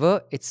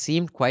 However, it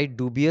seemed quite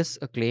dubious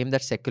a claim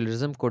that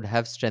secularism could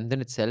have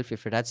strengthened itself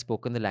if it had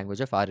spoken the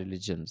language of our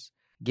religions.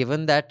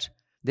 Given that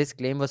this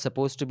claim was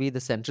supposed to be the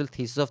central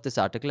thesis of this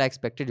article, I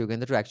expected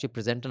Yogendra to actually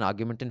present an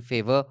argument in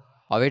favor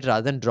of it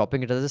rather than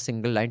dropping it as a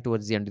single line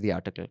towards the end of the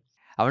article.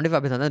 I wonder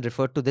if Abhinandan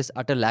referred to this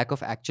utter lack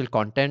of actual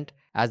content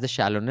as the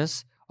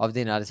shallowness of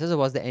the analysis, or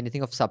was there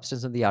anything of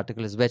substance in the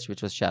article as well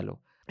which was shallow?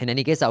 In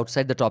any case,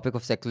 outside the topic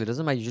of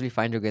secularism, I usually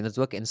find Yogendra's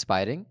work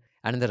inspiring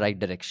and in the right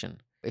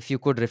direction. If you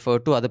could refer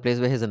to other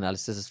places where his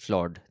analysis is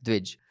flawed.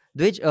 Dwij,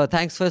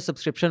 thanks for your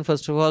subscription.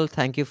 First of all,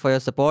 thank you for your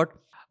support.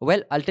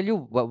 Well, I'll tell you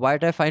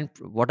what I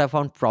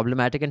found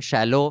problematic and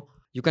shallow.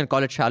 You can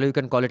call it shallow, you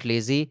can call it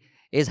lazy,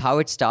 is how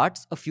it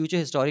starts. A future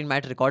historian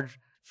might record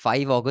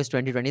 5 August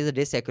 2020 is the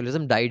day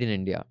secularism died in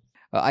India.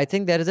 I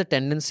think there is a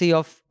tendency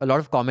of a lot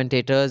of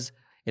commentators.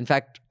 In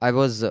fact, I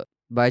was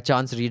by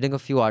chance reading a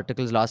few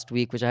articles last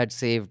week which I had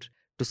saved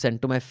to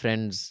send to my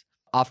friends.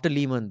 After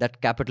Lehman,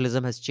 that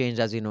capitalism has changed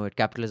as we know it.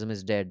 Capitalism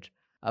is dead.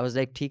 I was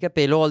like, theek hai,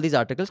 pay lo all these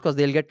articles because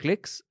they'll get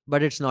clicks,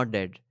 but it's not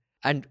dead.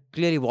 And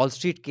clearly, Wall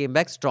Street came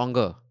back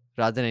stronger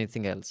rather than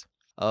anything else.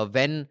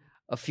 When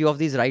a few of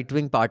these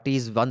right-wing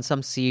parties won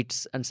some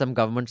seats and some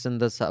governments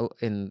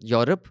in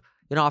Europe,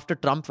 after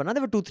Trump won,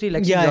 there were 2-3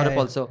 elections in Europe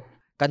also.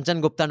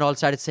 Kanchan Gupta and all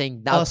started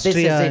saying, now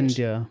Austria this is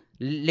it.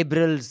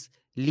 Liberals,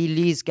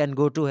 lilies can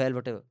go to hell,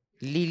 whatever.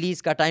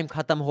 Lilies ka time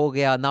khatam ho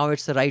gaya. Now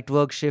it's the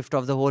rightward shift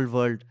of the whole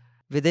world.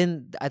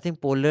 Within, I think,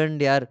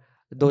 Poland, there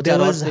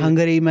was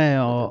Hungary,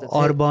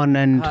 Orban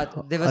and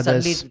there were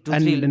others.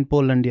 And in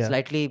Poland,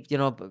 slightly,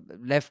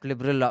 left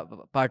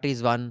liberal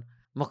parties won,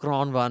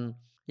 Macron won,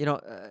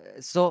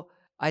 so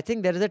I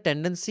think there is a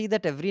tendency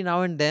that every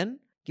now and then,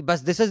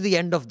 but this is the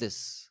end of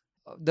this.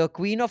 The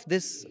queen of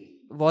this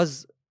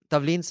was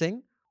Tavleen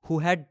Singh, who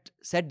had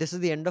said this is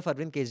the end of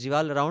Arvind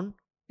Kejriwal around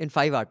in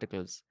 5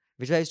 articles,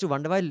 which I used to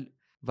wonder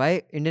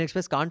why Indian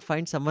Express can't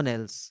find someone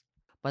else.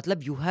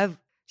 Matlab, you have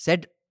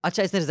said,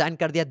 Acha, isne resign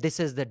kar diya, this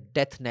is the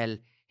death knell.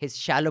 His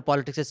shallow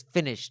politics is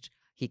finished.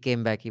 He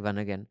came back, he won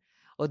again.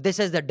 Oh, this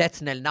is the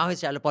death knell. Now his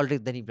shallow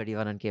politics, then he bloody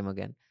won and came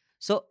again.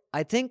 So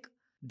I think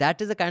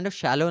that is the kind of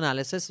shallow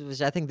analysis which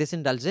I think this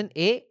indulges in.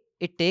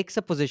 It takes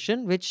a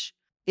position which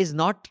is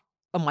not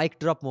a mic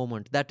drop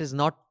moment. That is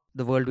not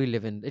the world we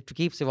live in. It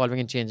keeps evolving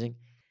and changing.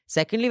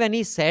 Secondly, when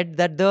he said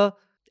that the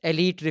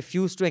elite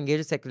refused to engage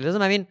with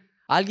secularism, I mean,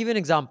 I'll give you an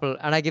example.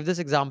 And I give this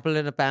example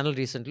in a panel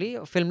recently.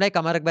 A film like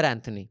Amar Akbar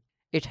Anthony.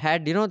 It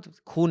had,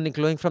 khoon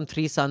flowing from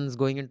 3 sons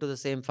going into the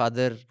same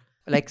father.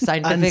 Like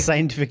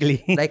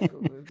unscientifically. Like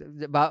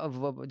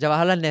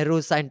Jawaharlal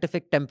Nehru's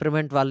scientific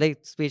temperament wale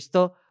speech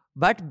to.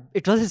 But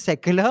it was a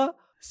secular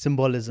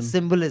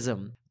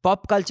symbolism.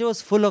 Pop culture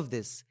was full of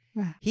this.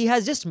 He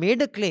has just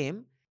made a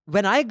claim.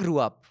 When I grew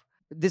up,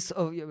 the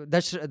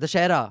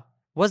Shahra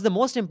was the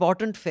most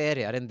important fair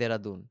here in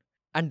Dehradun.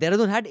 And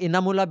Dehradun had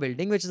Inamullah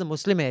building, which is a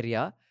Muslim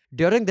area.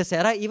 During the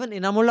Dashera, even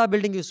Inamullah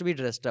building used to be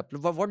dressed up.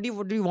 What do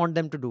you want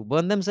them to do?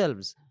 Burn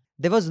themselves?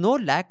 There was no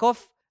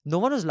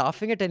one was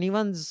laughing at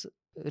anyone's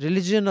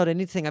religion or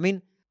anything. I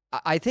mean,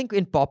 I think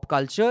in pop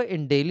culture,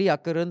 in daily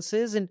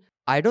occurrences,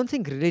 I don't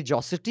think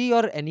religiosity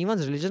or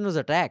anyone's religion was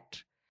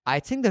attacked. I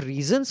think the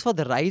reasons for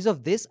the rise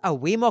of this are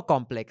way more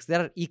complex.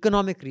 There are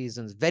economic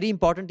reasons, very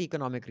important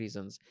economic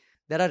reasons.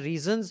 There are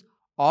reasons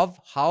of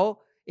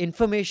how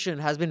information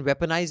has been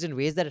weaponized in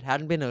ways that it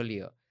hadn't been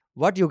earlier.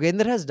 What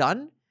Yogendra has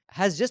done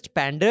has just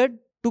pandered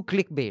to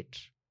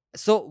clickbait.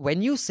 So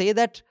when you say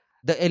that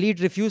the elite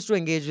refused to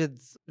engage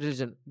with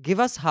religion, give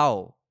us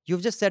how.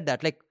 You've just said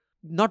that, like,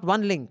 not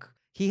one link.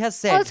 He has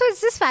said... Also, it's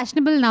just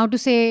fashionable now to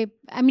say,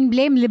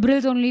 blame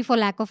liberals only for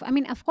lack of...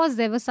 of course,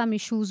 there were some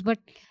issues, but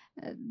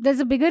there's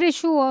a bigger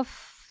issue of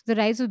the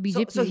rise of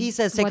BJP. So he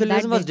says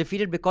secularism was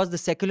defeated because the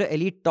secular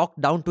elite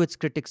talked down to its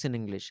critics in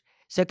English.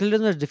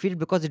 Secularism was defeated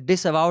because it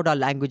disavowed our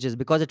languages,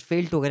 because it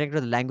failed to connect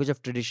with the language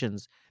of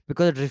traditions,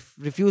 because it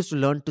refused to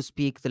learn to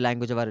speak the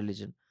language of our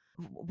religion.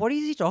 What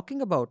is he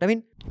talking about? I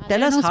mean, I tell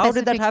don't us, know how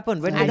did that specific-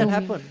 happen? When I did that don't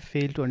happen?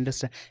 Fail to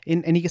understand.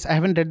 In any case, I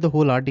haven't read the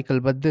whole article,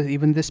 but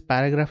even this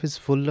paragraph is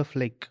full of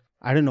like,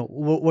 I don't know,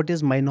 what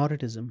is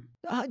minoritism?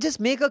 Just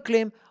make a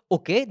claim.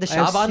 Okay, the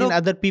I've seen Shabano.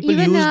 other people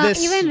Even, use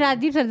this. even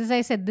Radhip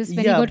Sardesai said this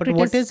when Yeah, he got but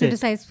what is it?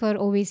 criticized for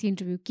OVC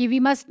interview. Ki we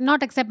must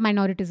not accept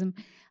minoritism,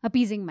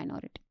 appeasing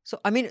minority. So,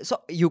 I mean,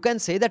 so you can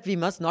say that we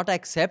must not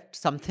accept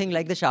something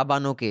like the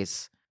Shabano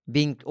case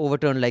being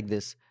overturned like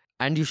this.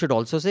 And you should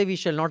also say we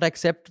shall not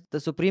accept the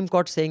Supreme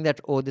Court saying that,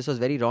 oh, this was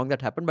very wrong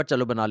that happened, but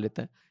chalo bana lete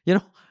hain. You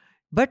know?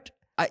 But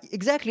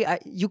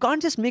you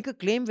can't just make a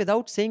claim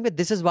without saying that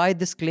this is why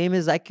this claim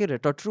is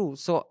accurate or true.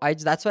 So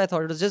that's why I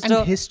thought it was just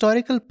And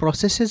historical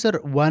processes are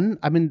one.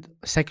 I mean,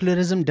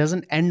 secularism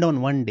doesn't end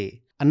on one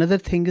day. Another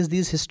thing is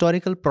these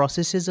historical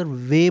processes are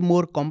way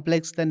more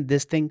complex than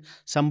this thing.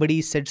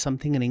 Somebody said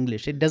something in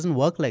English. It doesn't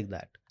work like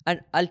that.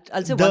 And I'll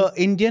say The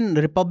Indian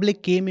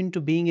Republic came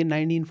into being in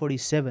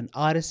 1947.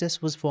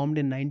 RSS was formed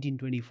in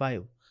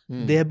 1925.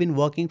 They have been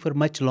working for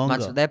much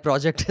longer. their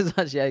project is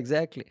much, yeah,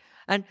 exactly.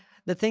 And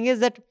the thing is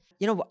that,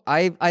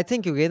 I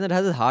think Yugandhar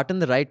has his heart in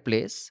the right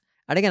place.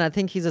 And again, I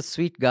think he's a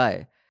sweet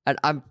guy. And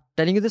I'm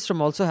telling you this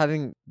from also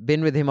having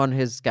been with him on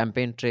his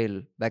campaign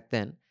trail back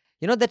then.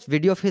 You know that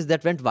video of his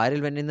that went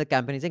viral when in the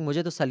campaign, he's saying,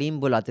 "Mujhe to Salim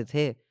bulate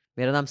the.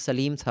 Mera naam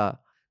Salim tha."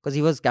 Because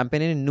he was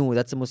campaigning in Nu,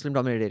 that's a Muslim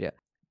dominated area.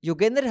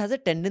 Yugandhar has a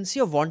tendency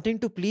of wanting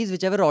to please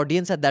whichever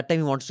audience at that time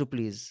he wants to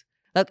please.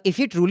 Like, if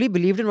he truly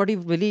believed in what he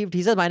believed,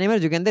 he says, "My name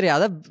is Yugandhar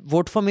Yadav,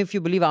 vote for me if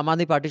you believe Aam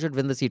Aadmi Party should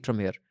win the seat from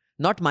here.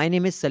 Not my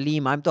name is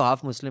Salim, I'm to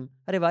half Muslim."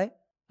 Arey, why?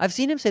 I've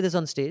seen him say this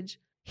on stage.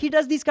 He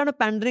does these kind of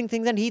pandering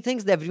things and he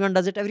thinks that everyone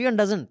does it. Everyone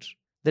doesn't.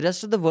 The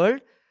rest of the world,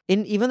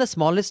 in even the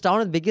smallest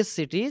town and biggest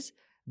cities,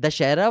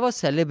 Dashera was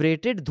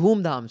celebrated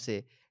धूमधाम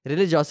से.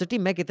 Religiosity,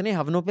 मैं कितने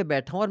हवनों पे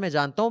बैठा हूँ और मैं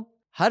जानता हूँ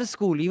हर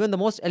school, even the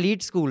most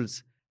elite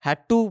schools,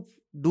 had to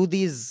do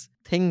these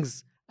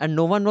things and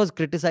no one was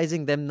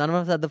criticizing them. None of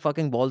us had the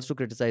fucking balls to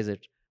criticize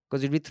it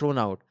because you'd be thrown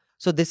out.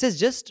 So this is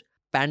just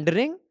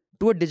pandering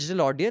to a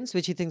digital audience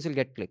which he thinks will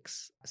get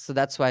clicks. So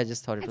that's why I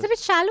just thought it It's was... a bit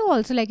shallow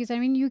also, like you said. I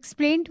mean, you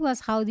explained to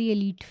us how the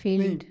elite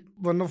failed.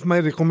 One of my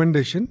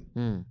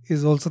recommendation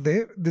is also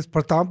there. This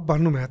Pratap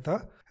Bhanu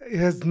Mehta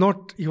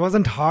he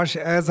wasn't harsh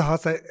as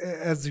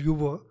you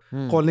were,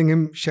 calling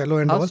him shallow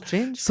and How all.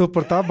 strange. So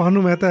Pratap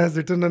Bhanu Mehta has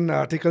written an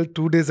article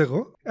 2 days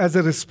ago as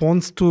a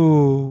response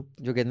to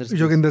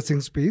Yogendra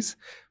Singh's piece,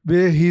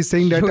 where he's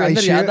saying that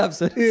Yogendra Yadav,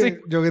 sir.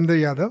 Yogendra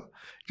Yadav.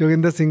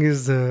 Yogendra Singh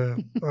is a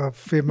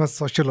famous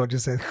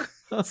sociologist.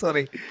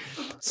 Sorry.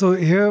 So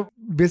here,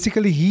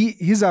 basically,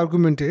 his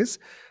argument is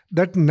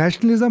that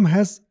nationalism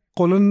has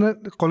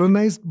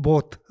colonized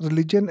both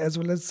religion as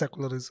well as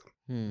secularism.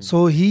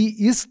 So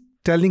he is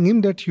telling him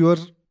that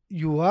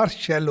you are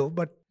shallow,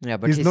 but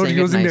he's not saying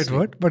it using that nicely.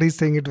 word, but he's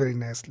saying it very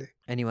nicely.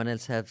 Anyone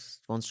else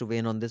wants to weigh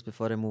in on this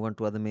before I move on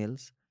to other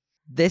mails?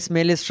 This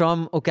mail is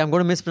from, okay, I'm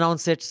going to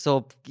mispronounce it,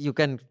 so you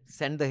can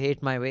send the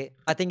hate my way.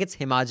 I think it's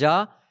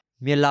Himaja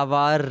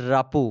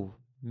Milavarapu.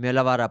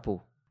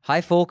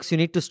 Hi folks, you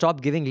need to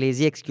stop giving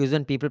lazy excuses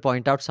when people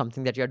point out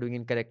something that you are doing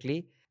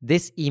incorrectly.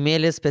 This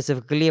email is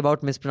specifically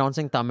about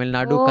mispronouncing Tamil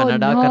Nadu, Oh,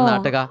 Kannada, no.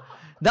 Karnataka.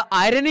 The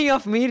irony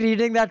of me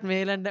reading that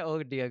mail and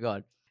oh dear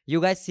God. You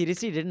guys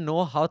seriously didn't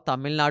know how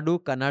Tamil Nadu,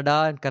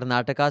 Kannada and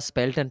Karnataka are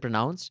spelt and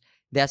pronounced?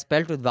 They are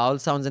spelt with vowel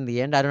sounds in the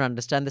end. I don't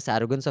understand this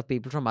arrogance of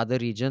people from other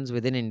regions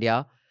within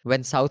India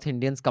when South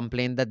Indians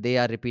complain that they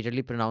are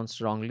repeatedly pronounced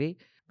wrongly.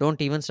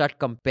 Don't even start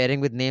comparing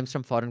with names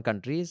from foreign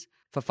countries.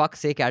 For fuck's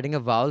sake, adding a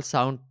vowel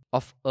sound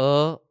of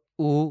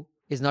u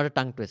is not a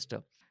tongue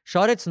twister.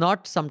 Sure, it's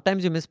not.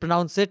 Sometimes you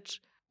mispronounce it.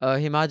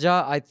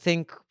 Himaja,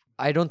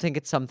 I don't think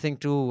it's something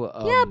to...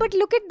 Yeah, but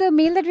look at the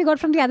mail that we got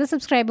from the other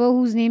subscriber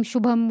whose name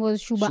Shubham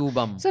was Shubha.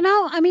 Shubham. So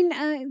now, I mean,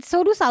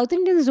 so do South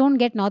Indians don't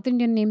get North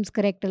Indian names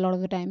correct a lot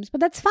of the times. But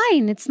that's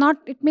fine. It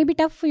may be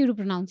tough for you to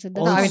pronounce it.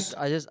 That's No,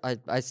 I fine.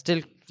 I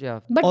still,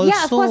 yeah. But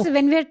yeah, of Also-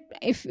 course,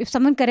 if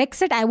someone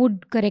corrects it, I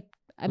would correct.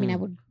 I mean, I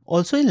would.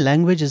 Also in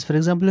languages, for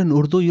example, in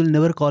Urdu, you'll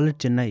never call it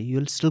Chennai.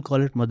 You'll still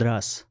call it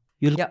Madras.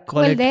 You'll Yeah.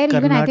 call Well, it there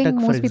even I think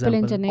Karnataka, for most people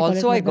in example. Chennai call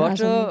Also, it I got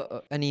Madras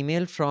only. an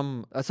email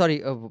from, a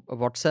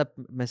WhatsApp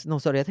message. No,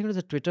 sorry, I think it was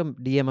a Twitter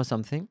DM or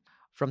something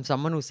from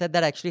someone who said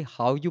that actually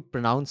how you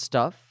pronounce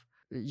stuff,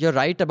 you're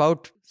right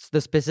about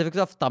the specifics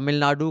of Tamil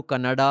Nadu,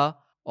 Kannada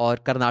or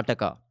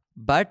Karnataka.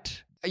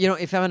 But,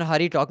 if I'm in a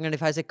hurry talking and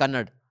if I say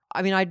Kannad,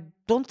 I mean, I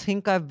don't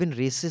think I've been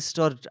racist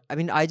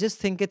I just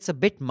think it's a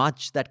bit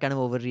much, that kind of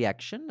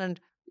overreaction. And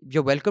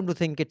you're welcome to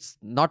think it's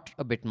not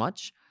a bit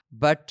much.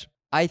 But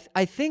I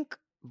think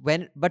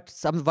one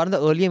of the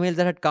earlier mails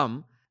that had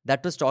come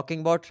that was talking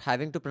about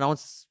having to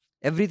pronounce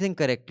everything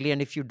correctly,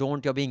 and if you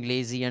don't, you're being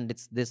lazy, and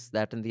it's this,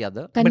 that, and the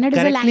other. But Kannada is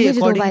a correctly, language, though,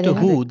 according by to the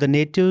way. who? The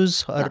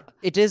natives are...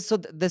 It is so.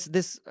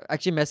 This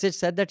actually message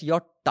said that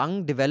your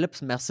tongue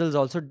develops muscles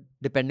also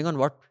depending on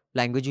what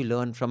language you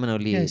learn from an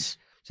early Yes. age.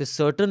 So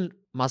certain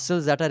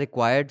muscles that are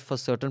required for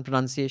certain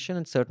pronunciation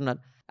and certain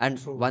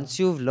once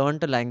you've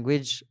learned a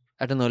language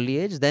at an early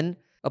age, then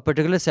a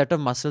particular set of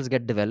muscles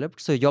get developed.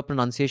 So your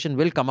pronunciation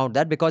will come out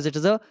that because it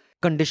is a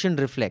conditioned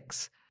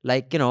reflex.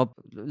 like,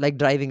 like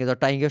driving is or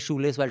tying your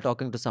shoelace while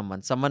talking to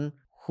someone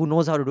who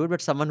knows how to do it,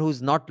 but someone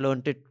who's not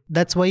learnt it.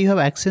 That's why you have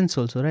accents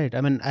also, right?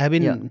 I mean, I have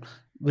been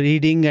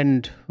reading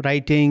and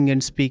writing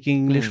and speaking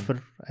English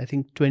for, I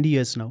think, 20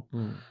 years now.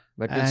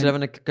 But you still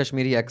have a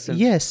Kashmiri accent.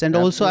 Yes, and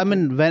also, I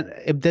mean,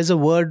 if there's a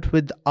word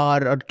with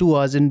R or 2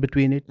 R's in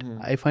between it,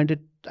 I find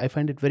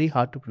it very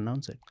hard to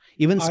pronounce it.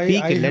 Even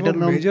speak it, let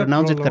alone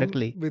pronounce it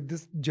correctly. With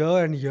this ja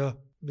and ya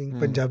being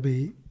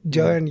Punjabi,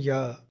 ja and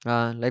ya.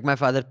 Like my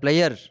father,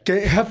 player.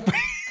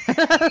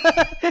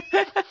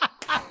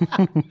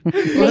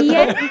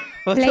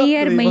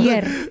 Player,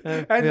 Mayer.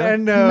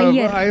 And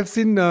I have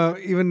seen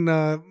even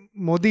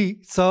Modi,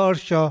 Sir or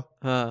Shah.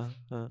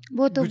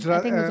 वो तो I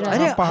think Gujarat.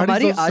 अरे पहाड़ी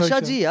हमारी तो आशा सच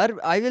है. जी यार,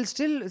 I will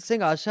still sing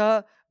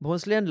Asha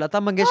Bhonsle and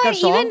Lata Mangeshkar Or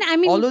song, even, I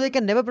mean- although they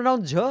can never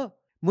pronounce jh.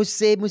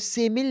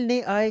 मुझसे मिलने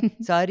आए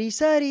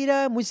सारी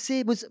रा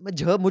मुझसे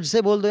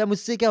बोल दो या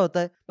मुझसे क्या होता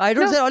है. I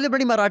don't say all your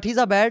bloody Marathis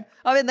are bad.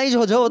 अबे नहीं झो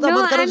होता, No,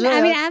 बंद करो and झ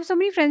I mean, I यार. have so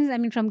many friends, I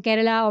mean, from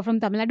Kerala or from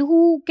Tamil Nadu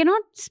who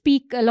cannot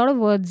speak a lot of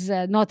words,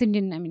 North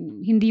Indian, I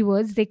mean, Hindi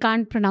words. They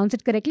can't pronounce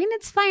it correctly, and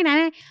it's fine.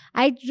 And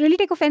I really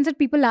take offense at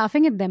people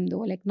laughing at them, though.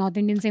 Like North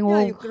Indians saying,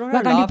 Yeah, you oh, cannot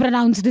why can't you laugh.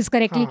 pronounce this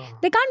correctly?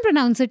 They can't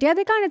pronounce it. Yeah,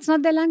 they can't. It's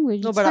not their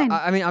language. No, It's but fine.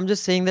 I mean, I'm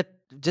just saying that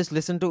just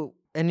listen to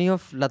any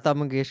of Lata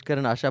Mangeshkar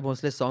and Asha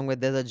Bhonsle's song where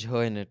there's a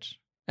jh in it.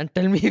 And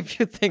tell me if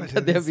you think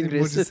that they are being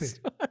racist.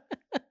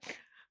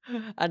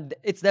 And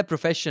it's their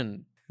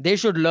profession. They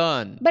should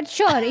learn. But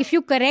sure,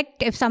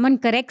 if someone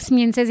corrects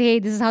me and says, hey,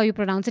 this is how you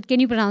pronounce it,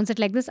 can you pronounce it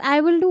like this? I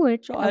will do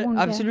it. I won't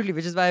care. Absolutely,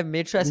 which is why I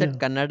made sure I said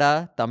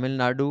Kannada, Tamil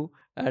Nadu,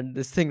 and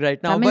this thing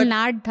right now. Tamil But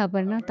Nadu था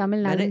पर ना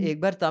Tamil मैंने Nadu.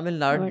 एक बार Tamil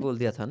Nadu बोल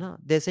दिया था ना.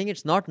 They're saying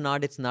it's not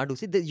Nadu, it's Nadu.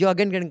 See, you're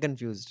again getting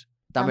confused.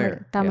 Tamil.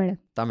 Tamil.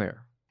 Tamil.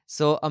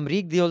 So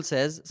Amrik Diol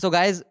says, so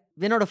guys,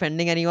 we're not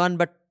offending anyone,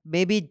 but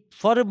maybe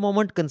for a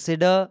moment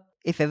consider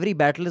if every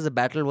battle is a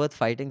battle worth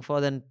fighting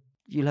for, then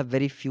you'll have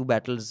very few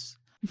battles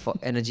for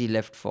energy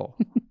left for.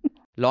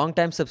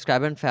 Long-time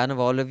subscriber and fan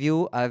of all of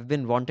you. I've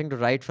been wanting to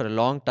write for a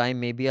long time.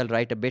 Maybe I'll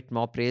write a bit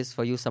more praise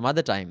for you some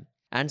other time.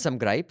 And some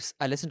gripes.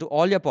 I listen to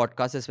all your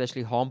podcasts,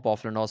 especially Home,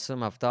 Powerful and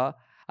Awesome, Hafta.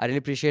 I really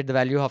appreciate the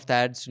value of the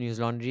ads to News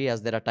Laundry,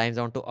 as there are times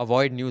I want to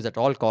avoid news at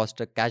all cost.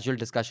 A casual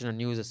discussion on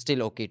news is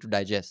still okay to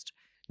digest.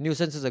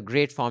 Nuisance is a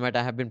great format.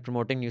 I have been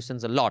promoting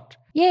Nuisance a lot.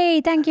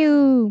 Yay, thank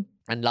you.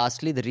 And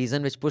lastly, the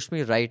reason which pushed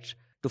me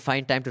to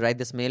find time to write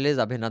this mail is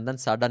Abhinandan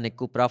Sada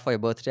Nikupra, for your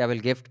birthday. I will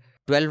gift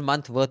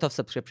 12-month worth of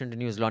subscription to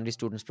News Laundry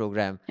Students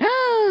Program.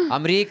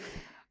 Amrik,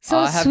 So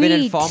I have been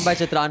sweet. informed by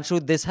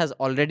Chitranshu, this has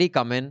already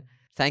come in.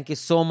 Thank you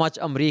so much,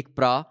 Amrik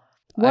Pra.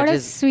 What That a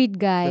is sweet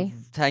guy.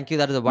 Thank you.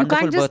 That is a You wonderful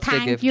can't just birthday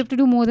thank. gift. You have to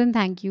do more than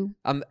thank you.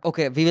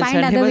 Okay, we will Find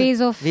send him other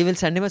ways of- we will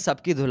send him a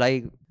Sabki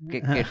Dhulai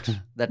kit.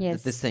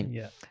 Yes. This thing.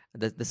 Yeah.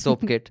 The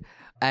soap kit.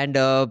 And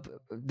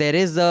there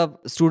is a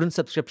student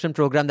subscription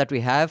program that we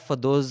have for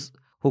those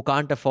who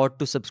can't afford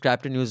to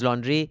subscribe to News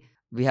Laundry.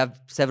 We have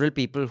several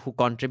people who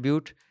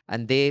contribute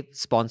and they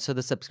sponsor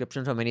the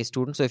subscription for many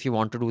students. So if you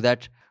want to do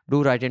that,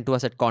 do write into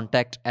us at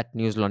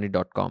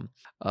contact@newslaundry.com.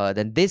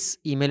 Then this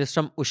email is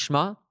from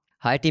Ushma.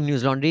 Hi Team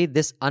News Laundry.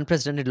 This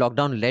unprecedented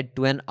lockdown led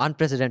to an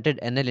unprecedented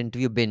NL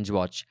interview binge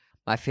watch.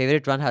 My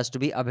favorite one has to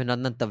be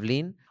Abhinandan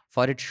Tavleen,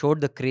 for it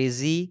showed the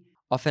crazy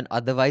of an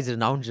otherwise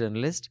renowned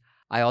journalist.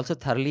 I also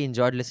thoroughly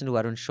enjoyed listening to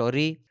Arun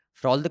Shourie.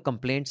 For all the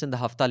complaints in the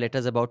Hafta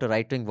letters about a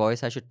right-wing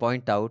voice, I should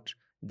point out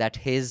that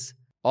his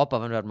or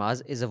Pawan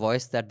Verma's is a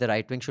voice that the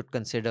right wing should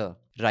consider.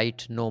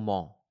 Right no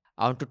more.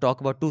 I want to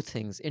talk about two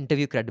things.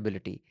 Interview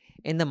credibility.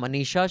 In the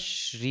Manisha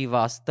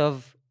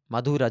Srivastav,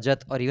 Madhu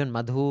Rajat or even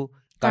Madhu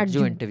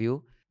Katju interview,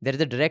 there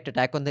is a direct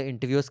attack on the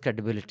interviewer's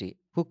credibility.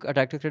 Who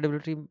attacked your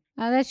credibility?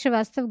 That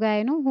Srivastav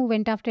guy, who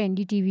went after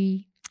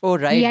NDTV. Oh,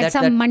 right. He had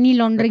some money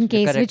laundering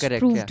case which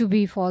proved yeah. to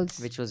be false.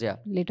 Which was,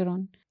 later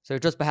on. So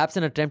it was perhaps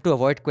an attempt to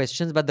avoid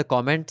questions, but the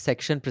comment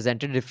section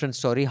presented a different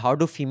story. How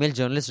do female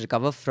journalists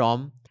recover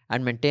from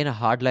and maintain a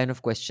hard line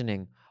of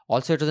questioning?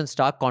 Also, it was in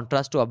stark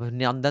contrast to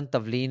Abhinandan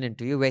Tavleen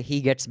interview where he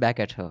gets back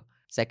at her.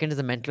 Second is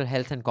the mental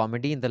health and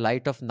comedy. In the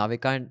light of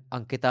Navika and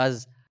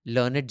Ankita's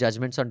learned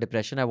judgments on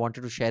depression, I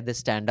wanted to share this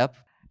stand-up.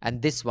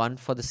 And this one,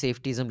 for the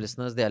Safetyism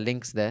listeners, there are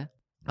links there,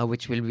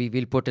 which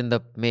we'll put in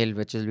the mail,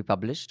 which will be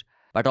published.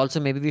 But also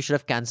maybe we should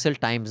have cancelled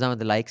Times Now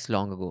and the likes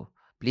long ago.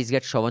 Please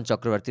get Shravan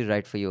Chakravarti to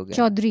write for you again.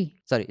 Chaudhary.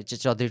 Sorry, it's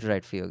Chaudhary to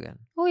write for you again.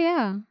 Oh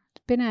yeah.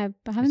 I haven't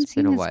It's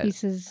been seen a his while.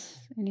 pieces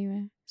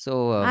anyway.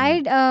 So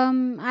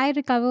I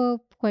recover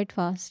quite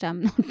fast.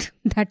 I'm not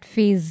that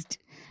phased.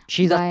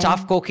 she's by- a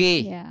tough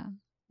cookie. Yeah.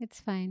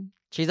 It's fine.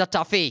 She's a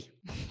toughie.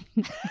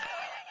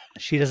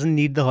 She doesn't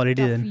need the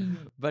holiday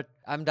then. But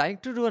I'm dying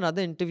to do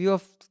another interview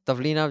of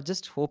Tavleen. I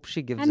just hope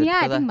she gives And it. yeah,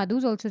 I 'cause think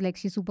Madhu's also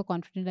she's super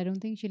confident. I don't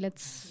think she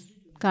lets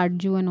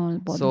Karju and all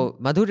bother. So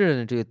Madhu did an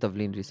interview with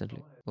Tavleen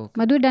recently. Okay.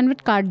 Madhu done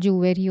with Karju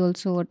where he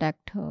also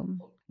attacked her.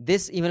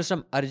 This email is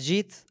from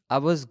Arjit. I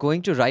was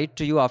going to write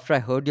to you after I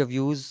heard your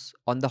views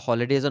on the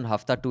holidays on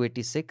Hafta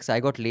 286. I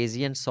got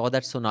lazy and saw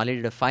that Sonali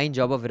did a fine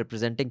job of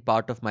representing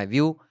part of my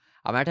view.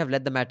 I might have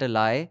let the matter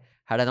lie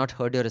had I not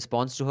heard your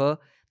response to her.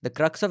 The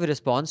crux of your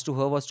response to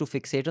her was to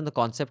fixate on the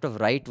concept of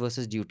right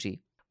versus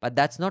duty. But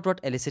that's not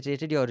what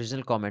elicited your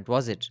original comment,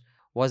 was it?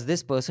 Was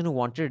this person who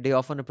wanted a day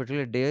off on a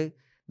particular day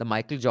the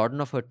Michael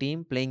Jordan of her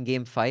team playing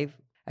Game 5?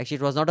 Actually,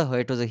 it was not a her,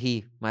 it was a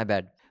he. My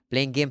bad.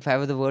 Playing Game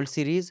 5 of the World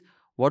Series.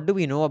 What do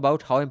we know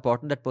about how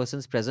important that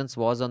person's presence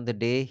was on the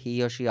day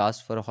he or she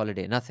asked for a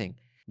holiday? Nothing.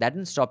 That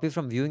didn't stop you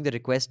from viewing the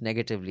request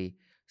negatively.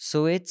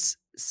 So it's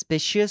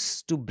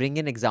specious to bring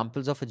in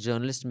examples of a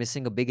journalist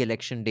missing a big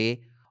election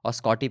day or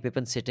Scottie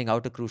Pippen sitting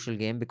out a crucial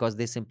game because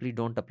they simply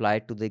don't apply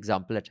it to the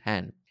example at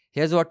hand.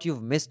 Here's what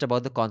you've missed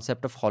about the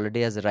concept of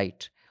holiday as a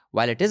right.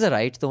 While it is a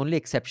right, the only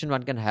exception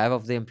one can have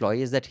of the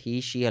employee is that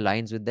she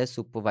aligns with their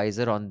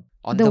supervisor on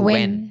the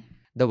when.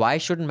 The why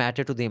shouldn't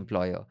matter to the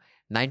employer.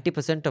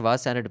 90% of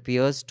us, and it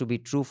appears to be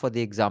true for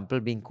the example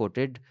being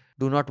quoted,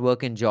 do not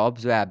work in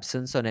jobs where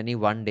absence on any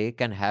one day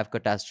can have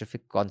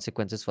catastrophic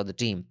consequences for the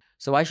team.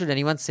 So why should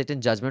anyone sit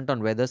in judgment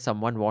on whether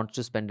someone wants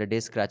to spend a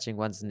day scratching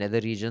one's nether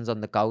regions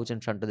on the couch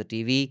in front of the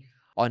TV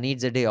or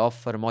needs a day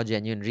off for a more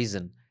genuine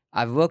reason?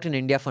 I've worked in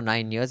India for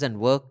 9 years and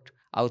worked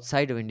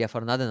outside of India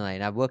for another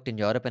 9. I've worked in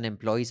Europe, an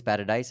employee's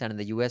paradise, and in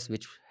the US,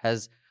 which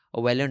has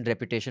a well-earned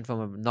reputation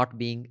for not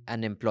being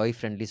an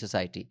employee-friendly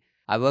society.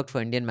 I worked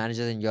for Indian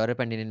managers in Europe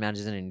and Indian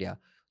managers in India.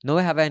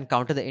 Nowhere have I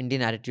encountered the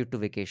Indian attitude to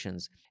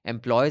vacations.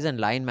 Employees and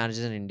line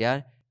managers in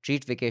India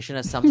treat vacation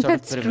as some sort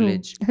of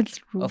privilege. That's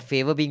true. A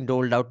favor being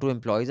doled out to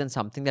employees and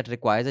something that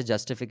requires a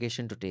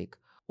justification to take.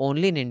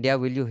 Only in India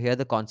will you hear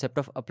the concept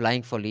of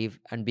applying for leave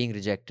and being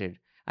rejected.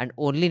 And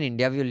only in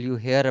India will you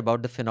hear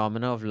about the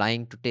phenomena of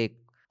lying to take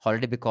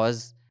holiday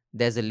because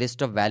there's a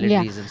list of valid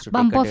reasons to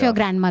bump take a off day your off.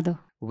 grandmother.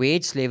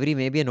 Wage slavery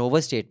may be an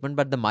overstatement,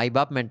 but the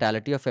my-bap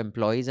mentality of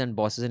employees and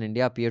bosses in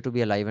India appear to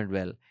be alive and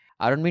well.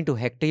 I don't mean to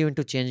hector you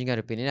into changing your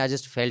opinion. I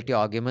just felt your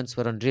arguments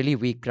were on really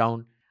weak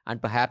ground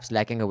and perhaps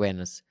lacking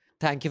awareness.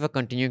 Thank you for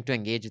continuing to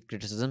engage with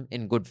criticism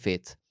in good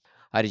faith.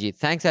 Arijit.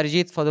 Thanks,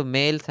 Arijit, for the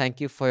mail.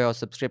 Thank you for your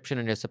subscription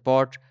and your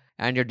support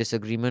and your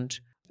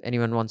disagreement.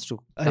 Anyone wants to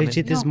come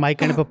Arijit in? is my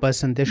kind of a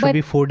person. There should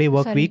be 4-day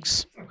work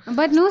weeks.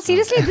 But no,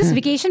 seriously, this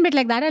vacation bit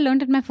like that I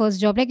learned at my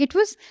first job. Like it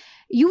was,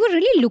 you were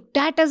really looked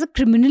at as a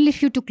criminal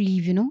if you took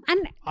leave, you know.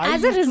 And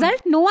as a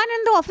result, no one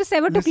in the office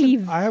ever took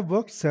leave. I have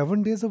worked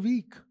 7 days a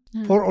week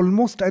for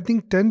almost, I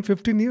think, 10,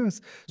 15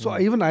 years. So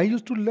even I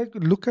used to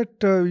look at,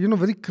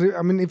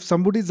 if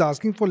somebody is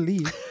asking for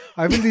leave,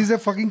 I mean, he's a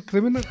fucking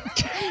criminal.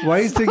 Why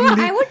is taking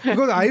leave?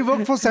 Because I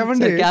worked for 7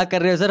 days. क्या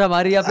कर रहे हो sir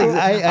हमारी आप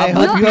I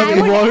hope you have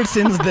evolved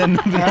since then.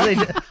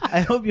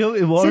 I hope you have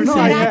evolved. Since No,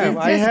 Sir I Raj have. has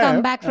I just have.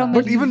 come back from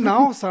But the even leave.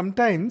 now,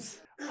 sometimes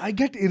I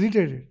get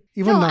irritated.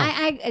 Even No,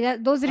 now.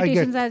 those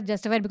irritations are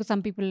justified because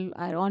some people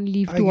are on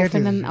leave I too get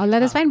often it. and all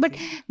that is fine. But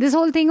this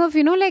whole thing of,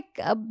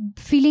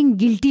 feeling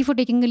guilty for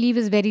taking a leave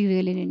is very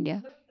real in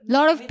India. A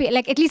lot of,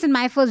 at least in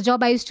my first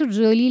job, I used to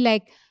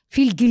really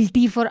feel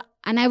guilty for,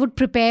 and I would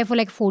prepare for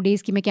 4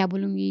 days कि मैं क्या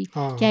बोलूँगी,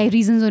 क्या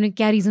reasons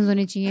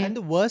होने चाहिए. And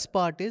the worst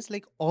part is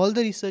all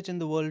the research in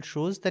the world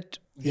shows that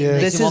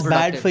Yes. this is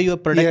bad for your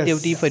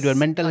productivity, for your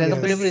mental health,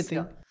 for Yes.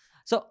 everything.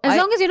 So As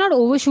long as you're not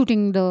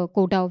overshooting the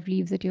quota of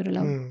leaves that you're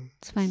allowed,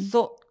 it's fine.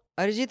 So,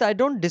 Arijit, I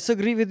don't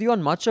disagree with you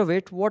on much of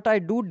it. What I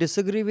do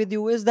disagree with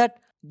you is that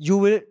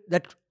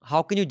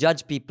how can you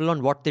judge people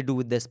on what they do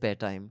with their spare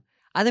time?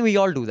 I think we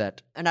all do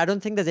that. And I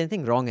don't think there's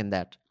anything wrong in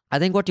that. I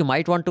think what you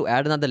might want to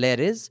add another layer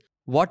is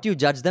what you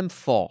judge them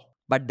for.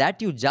 But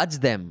that you judge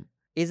them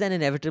is an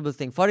inevitable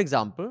thing. For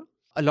example,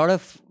 a lot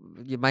of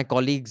my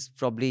colleagues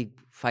probably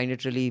find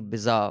it really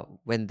bizarre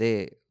when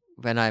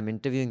I'm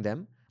interviewing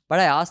them. But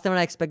I ask them and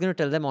I expect them to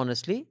tell them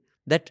honestly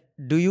that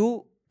do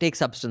you take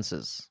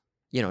substances?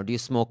 Do you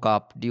smoke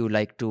up? Do you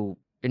like to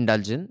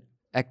indulge in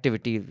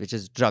activity which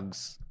is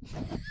drugs?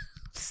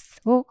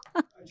 So,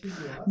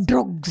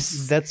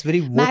 drugs. That's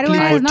very Marijuana vocally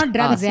is put. not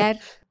drugs, yaar.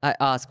 I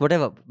ask,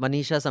 whatever.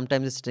 Manisha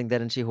sometimes is sitting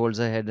there and she holds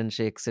her head and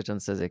shakes it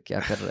and says,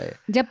 kya kar raha hai?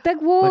 जब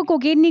तक वो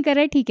cocaine नहीं कर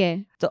रहा है, ठीक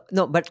है. So,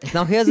 no, but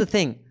now here's the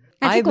thing.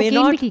 I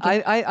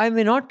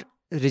may not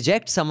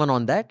reject someone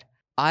on that.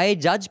 I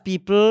judge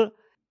people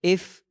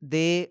if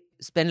they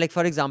spend,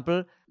 for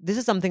example, this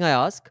is something I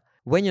ask.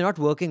 When you're not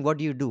working, what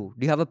do you do?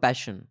 Do you have a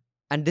passion?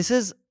 And this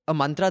is a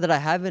mantra that I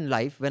have in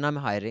life when I'm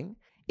hiring.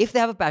 If they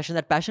have a passion,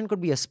 that passion could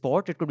be a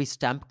sport, it could be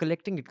stamp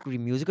collecting, it could be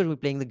music, it could be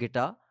playing the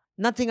guitar.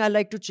 Nothing, I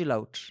like to chill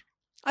out.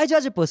 I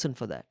judge a person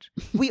for that.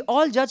 We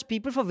all judge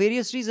people for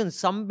various reasons.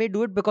 Some may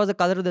do it because of the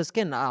color of their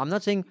skin. I'm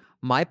not saying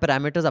my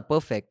parameters are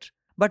perfect,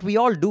 but we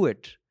all do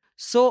it.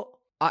 So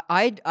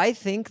I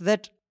think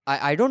that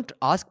I don't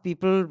ask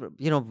people,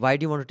 why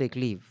do you want to take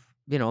leave?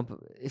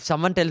 If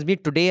someone calls me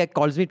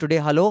today,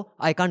 hello,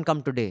 I can't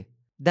come today.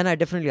 Then I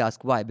definitely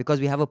ask why, because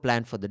we have a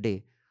plan for the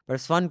day. But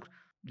if someone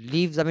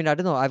leaves, I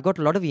don't know, I've got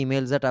a lot of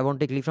emails that I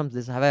won't take leave from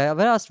this. Have I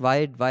ever asked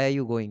why are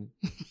you going?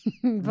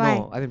 Why?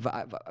 No,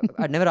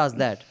 I'd never asked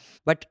that.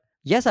 But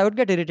yes, I would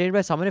get irritated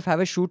by someone if I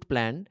have a shoot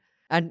planned.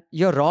 And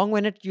you're wrong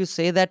when you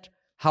say that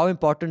how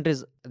important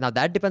is, now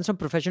that depends from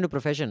profession to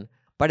profession.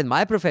 But in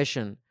my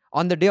profession,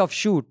 on the day of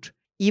shoot,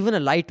 even a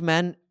light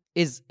man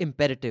is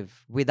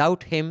imperative.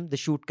 Without him, the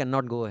shoot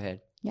cannot go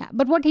ahead. Yeah,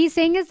 but what he's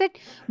saying is that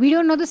we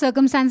don't know the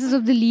circumstances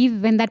of the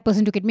leave when that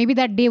person took it. Maybe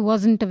that day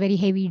wasn't a very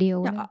heavy day.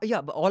 Or whatever.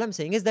 Yeah, but all I'm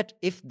saying is that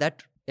if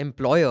that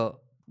employer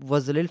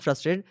was a little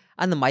frustrated,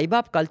 and the Mai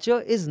Baap culture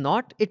is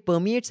not, it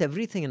permeates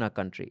everything in our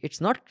country. It's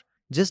not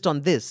just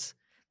on this.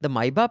 The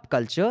Mai Baap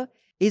culture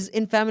is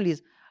in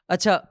families.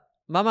 Acha,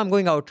 Mama, I'm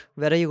going out.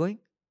 Where are you going?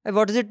 Hey,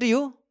 what is it to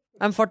you?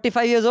 I'm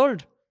 45 years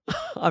old.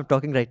 I'm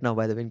talking right now,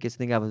 by the way, in case you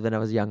think I was when I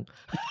was young.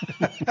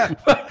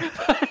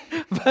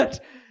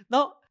 but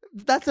now,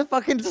 that's the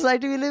fucking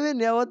society we live in.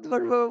 Yeah, what do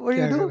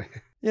you do?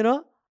 You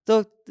know?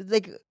 So,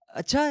 like,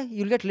 acha,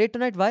 you'll get late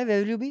tonight. Why?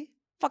 Where will you be?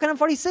 Fucking, I'm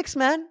 46,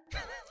 man.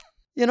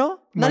 You know?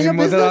 None of your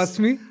mother business. asked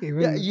me.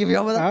 Even, Yeah,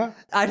 your mother.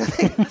 I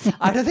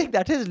don't think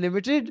that is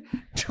limited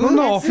to...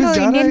 No, office no,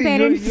 जा Indian रहा है.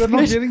 parents. You're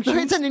not wearing No,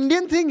 shoes. it's an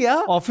Indian thing,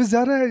 yeah. Office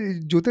जा रहा है,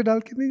 जूते डाल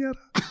के नहीं जा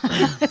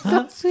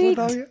रहा. Sweet.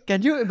 बताओ यार.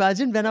 Can you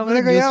imagine when I was मैंने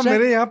in कहा यार news track?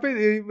 मेरे यहाँ पे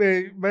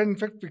मैं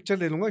इनफैक्ट पिक्चर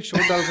ले लूंगा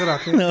शॉर्ट डालकर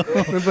आते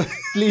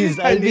Please,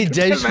 I'll be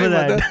judged for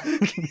that.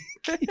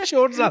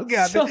 Shorts डाल के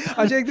आते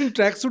अच्छा एक दिन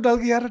ट्रैक सूट डाल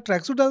के यार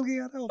ट्रैक सूट डाल के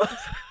यार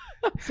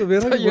so where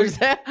are तो you ये going?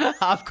 से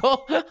आपको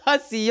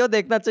सीईओ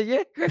देखना चाहिए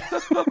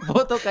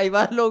वो तो कई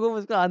बार लोगों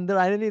उसको अंदर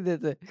आने नहीं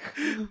देते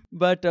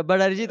but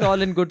Arijit,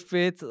 all in good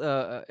faith,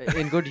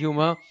 in good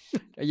humor.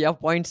 Yeah,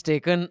 points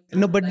taken.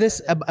 No, but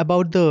this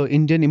about the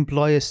Indian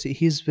employers,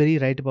 he's very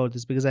right about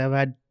this, because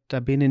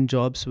I've been in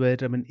jobs where,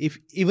 I mean, if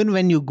even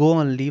when you go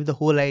on leave, the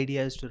whole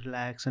idea is to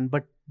relax,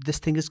 but this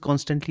thing is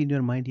constantly in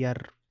your mind.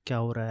 यार क्या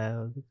हो रहा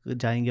है,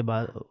 जाएंगे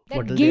बाद, That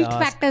what will guilt they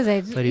ask, factors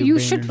है. where you've You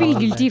been should and feel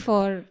all guilty that.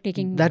 for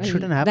taking That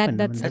shouldn't happen.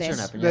 That's That there.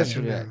 shouldn't happen. That yeah,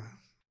 should yeah. happen.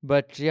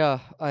 But yeah,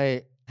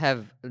 I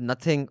have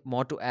nothing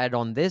more to add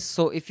on this.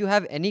 So if you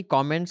have any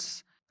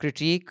comments,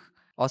 critique,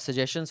 or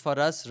suggestions for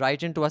us,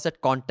 write into us at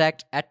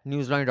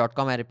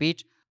contact@newslaundry.com. I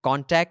repeat,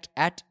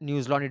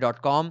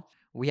 contact@newslaundry.com.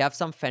 We have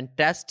some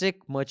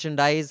fantastic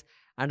merchandise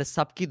and a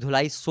Sabki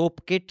Dhulai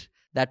soap kit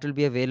that will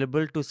be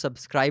available to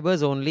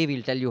subscribers only.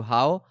 We'll tell you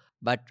how.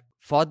 But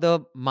for the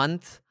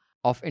month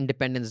of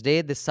Independence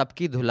Day, this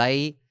Sabki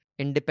Dhulai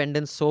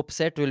Independence soap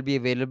set will be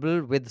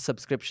available with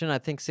subscription. I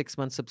think 6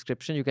 month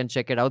subscription. You can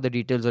check it out. The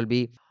details will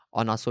be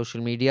on our social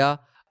media.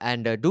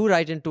 And do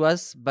write into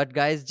us. But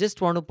guys,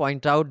 just want to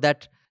point out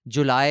that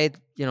July,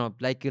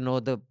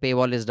 the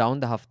paywall is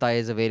down. The hafta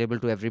is available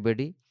to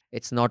everybody.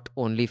 It's not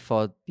only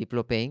for people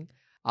who are paying.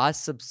 Our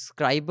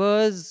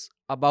subscribers,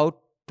 about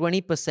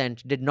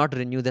 20% did not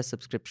renew their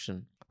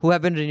subscription, who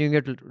have been renewing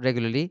it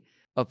regularly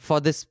for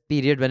this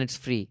period when it's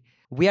free.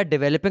 We are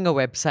developing a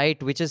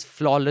website which is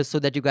flawless so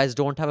that you guys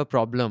don't have a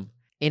problem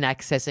in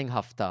accessing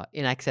hafta,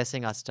 in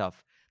accessing our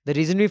stuff. The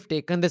reason we've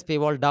taken this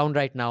paywall down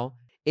right now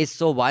is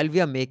so while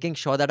we are making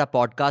sure that our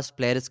podcast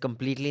player is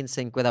completely in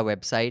sync with our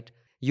website,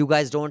 you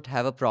guys don't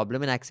have a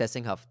problem in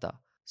accessing hafta.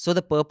 So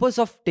the purpose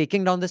of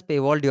taking down this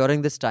paywall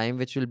during this time,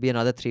 which will be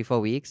another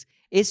 3-4 weeks,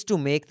 is to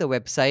make the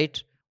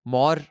website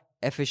more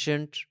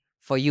efficient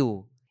for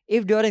you.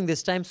 If during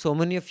this time so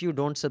many of you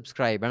don't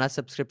subscribe and our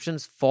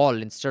subscriptions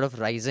fall instead of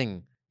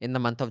rising in the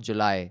month of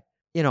July,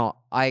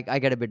 I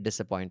get a bit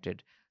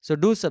disappointed. So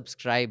do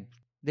subscribe.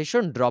 They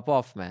shouldn't drop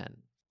off, man.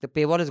 The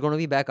paywall is going to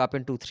be back up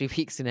in 2-3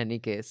 weeks in any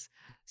case.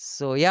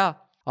 So yeah,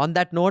 on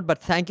that note,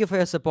 but thank you for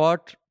your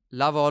support.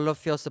 Love all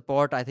of your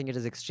support. I think it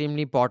is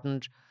extremely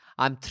important.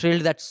 I'm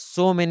thrilled that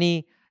so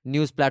many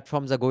news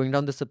platforms are going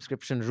down the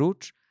subscription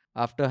route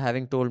after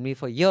having told me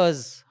for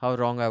years how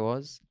wrong I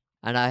was.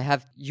 And I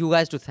have you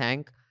guys to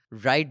thank.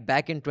 Right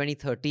back in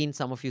 2013,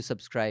 some of you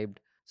subscribed.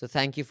 So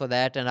thank you for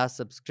that. And our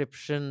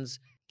subscriptions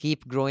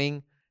keep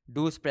growing.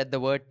 Do spread the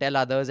word. Tell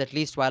others, at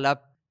least while our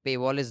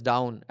paywall is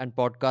down and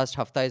podcast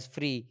hafta is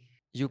free,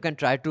 you can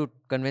try to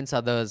convince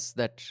others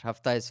that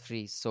hafta is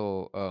free.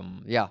 So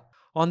yeah.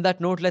 On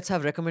that note, let's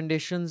have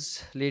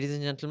recommendations, ladies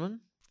and gentlemen.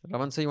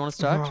 Raman, so you want to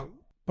start?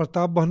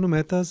 Pratap Bhanu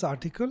Mehta's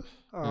article,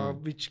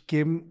 which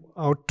came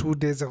out 2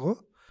 days ago.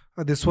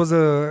 This was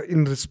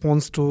in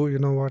response to,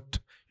 what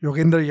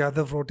Yogendra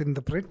Yadav wrote in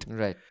the print.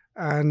 Right.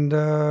 And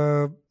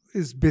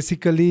is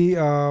basically,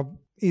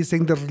 he's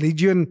saying the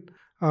religion,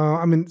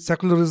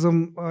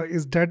 secularism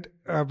is dead.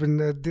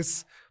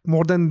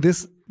 More than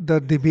this, the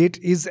debate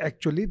is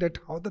actually that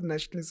how the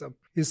nationalism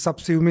is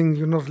subsuming,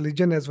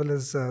 religion as well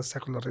as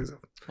secularism.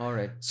 All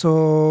right.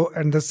 So,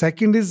 and the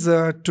second is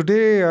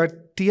today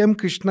T.M.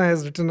 Krishna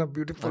has written a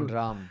beautiful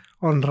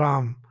on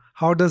Ram.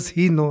 How does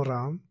he know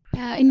Ram?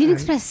 Indian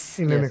Express.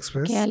 Indian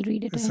Express. Okay, I'll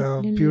read it. It's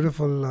a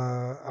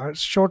beautiful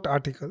short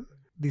article.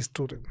 These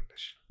two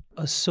recommendations.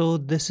 So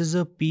this is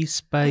a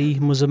piece by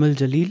Muzammil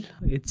Jalil.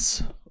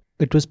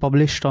 It was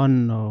published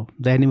on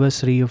the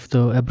anniversary of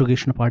the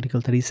abrogation of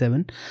Article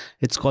 37.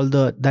 It's called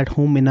That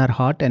Home in Our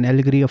Heart, an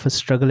allegory of a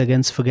struggle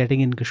against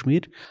forgetting in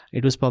Kashmir.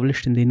 It was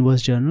published in the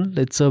Inverse Journal.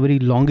 It's a very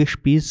longish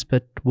piece,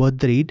 but worth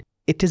the read.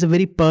 It is a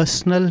very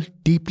personal,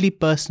 deeply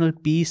personal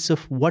piece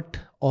of what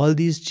all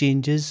these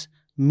changes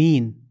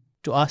mean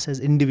to us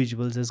as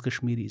individuals, as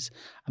Kashmiris.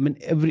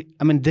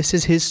 This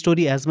is his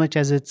story as much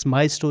as it's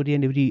my story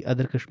and every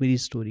other Kashmiri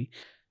story.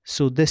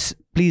 So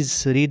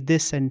please read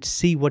this and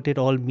see what it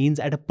all means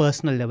at a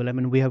personal level. I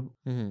mean, we have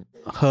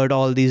heard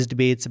all these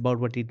debates about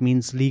what it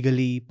means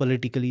legally,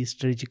 politically,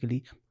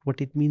 strategically, what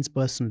it means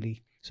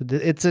personally. So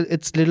it's a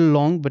little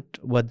long, but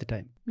worth the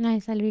time.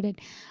 Nice, I'll read it.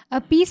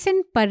 A piece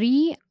in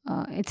Pari,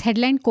 it's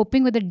headline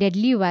Coping with a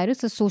Deadly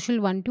Virus, a social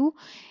one too.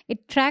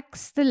 It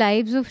tracks the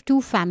lives of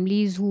two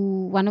families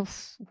who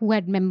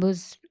had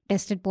members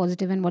tested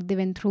positive and what they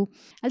went through.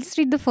 I'll just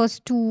read the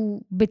first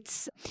two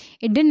bits.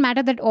 It didn't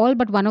matter that all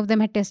but one of them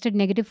had tested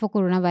negative for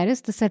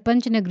coronavirus. The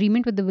Sarpanch, in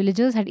agreement with the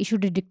villagers, had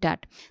issued a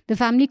diktat. The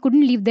family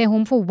couldn't leave their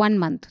home for 1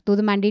 month, though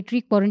the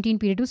mandatory quarantine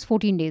period was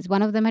 14 days.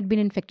 One of them had been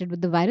infected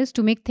with the virus.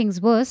 To make things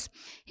worse,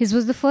 his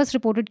was the first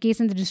reported case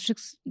in the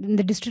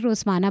district of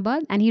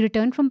Osmanabad, and he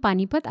returned from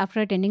Panipat after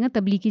attending a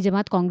Tablighi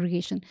Jamaat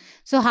congregation.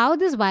 So how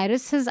this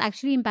virus has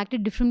actually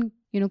impacted different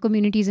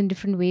communities in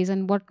different ways,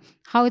 and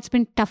how it's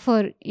been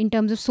tougher in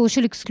terms of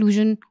social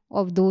exclusion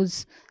of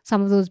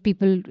some of those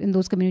people in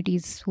those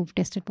communities who've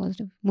tested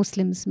positive,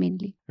 Muslims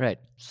mainly. Right.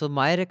 So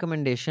my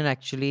recommendation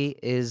actually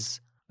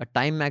is a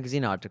Time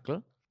magazine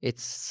article.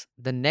 It's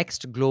The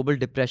Next Global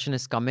Depression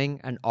is Coming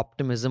and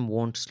Optimism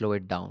Won't Slow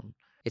It Down.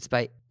 It's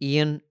by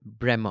Ian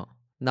Bremmer.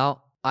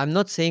 Now, I'm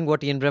not saying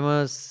what Ian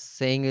Bremmer is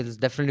saying is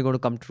definitely going to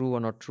come true or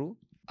not true.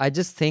 I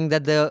just think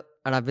that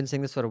and I've been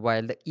saying this for a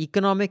while, the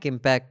economic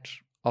impact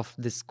of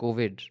this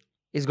COVID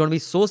is going to be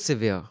so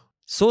severe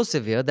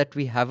that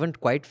we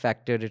haven't quite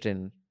factored it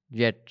in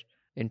yet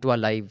into our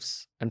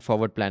lives and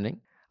forward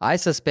planning. I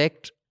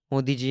suspect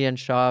Modi ji and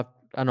Shah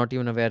are not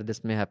even aware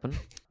this may happen.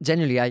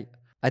 Genuinely, I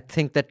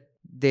think that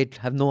they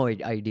have no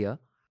idea.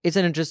 It's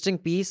an interesting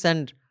piece,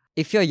 and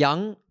if you're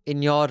young,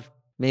 in your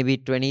maybe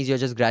 20s, you're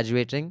just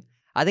graduating,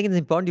 I think it's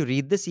important you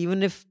read this,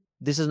 even if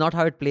this is not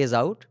how it plays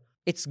out.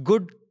 It's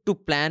good to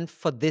plan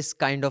for this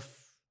kind of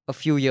a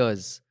few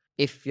years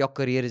if your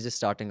career is just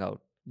starting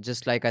out.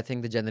 Just like I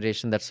think the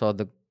generation that saw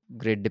the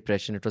Great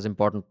Depression, it was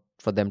important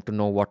for them to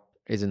know what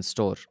is in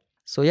store.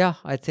 So yeah,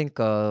 I think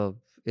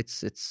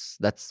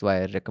that's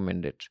why I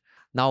recommend it.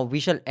 Now we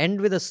shall end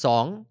with a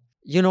song.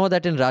 You know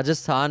that in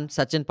Rajasthan,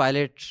 Sachin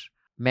Pilot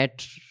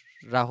met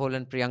Rahul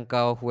and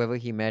Priyanka, whoever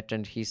he met,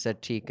 and he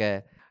said, "Theek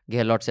hai."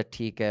 Gehlot said,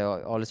 "Theek hai,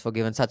 all is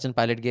forgiven." Sachin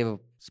Pilot gave a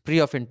spree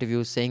of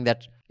interviews saying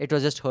that it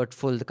was just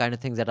hurtful, the kind of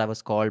things that I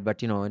was called,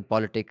 but in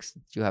politics,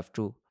 you have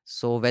to.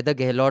 So whether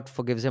Gehlot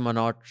forgives him or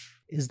not...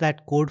 Is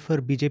that code for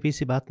BJP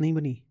se baat nahi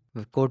bani?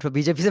 Code for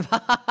BJP se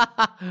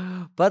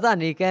Pata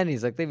nahi, keh nahi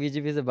sakte,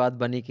 BJP se baat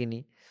bani ki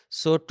nahi.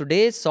 So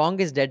today's song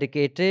is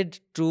dedicated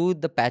to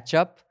the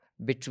patch-up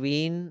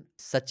between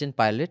Sachin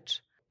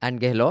Pilot and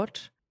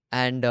Gehlot.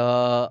 And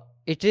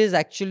it is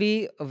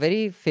actually a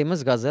very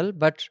famous ghazal,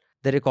 but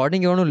the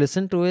recording you want to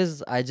listen to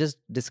is, I just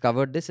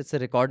discovered this, it's a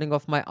recording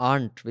of my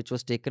aunt, which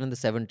was taken in the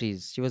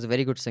 70s. She was a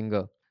very good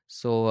singer.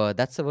 So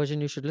that's the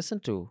version you should listen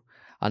to.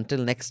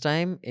 Until next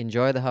time,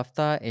 enjoy the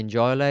hafta,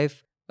 enjoy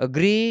life.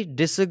 Agree,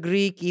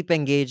 disagree, keep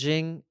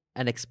engaging,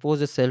 and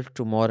expose yourself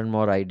to more and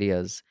more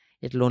ideas.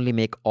 It'll only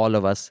make all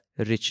of us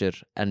richer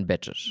and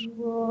better.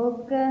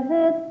 वो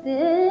कहते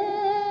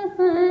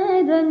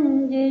हैं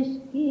रंजिश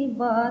की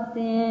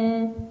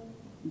बातें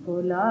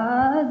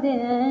भुला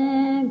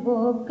दें,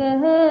 वो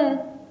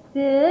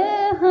कहते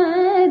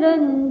हैं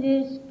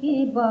रंजिश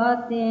की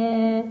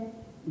बातें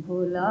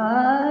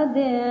भुला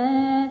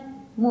दें,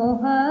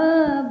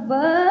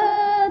 मोहब्बत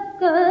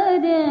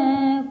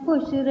करें,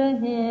 खुश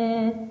रहें,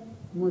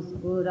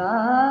 मुस्कुरा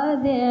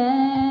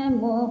दें,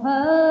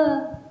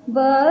 मोहब्बत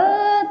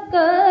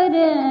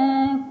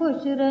करें,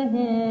 खुश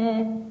रहें,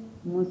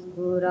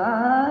 मुस्कुरा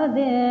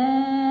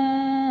दें।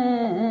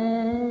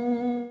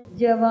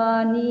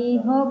 जवानी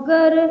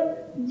होकर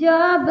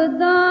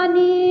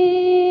जाबदानी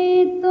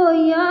तो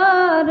या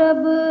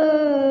रब,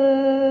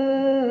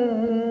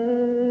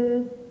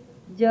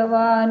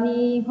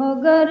 जवानी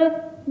होकर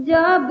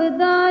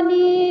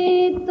जाबदानी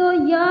तो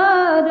या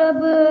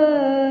रब,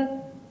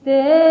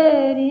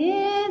 तेरी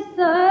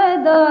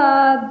सदा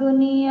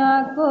दुनिया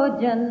को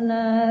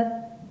जन्नत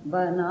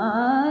बना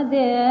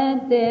दे,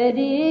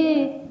 तेरी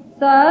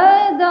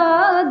सदा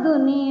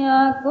दुनिया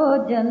को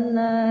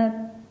जन्नत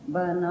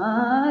बना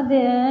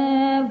दे,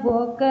 वो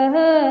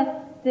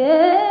कहते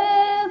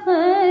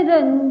हैं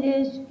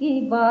रंजिश की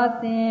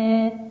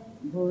बातें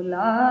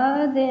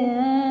भुला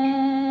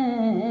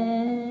दें।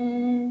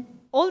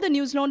 All the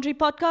News Laundry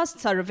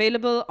podcasts are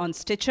available on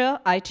Stitcher,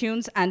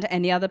 iTunes, and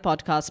any other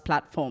podcast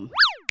platform.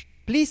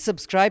 Please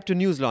subscribe to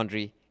News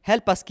Laundry.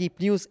 Help us keep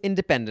news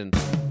independent.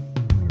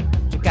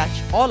 To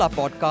catch all our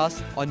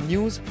podcasts on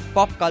news,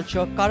 pop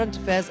culture, current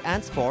affairs,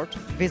 and sport,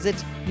 visit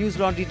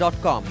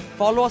newslaundry.com.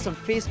 Follow us on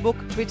Facebook,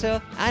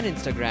 Twitter, and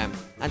Instagram,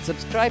 and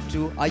subscribe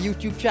to our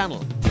YouTube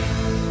channel.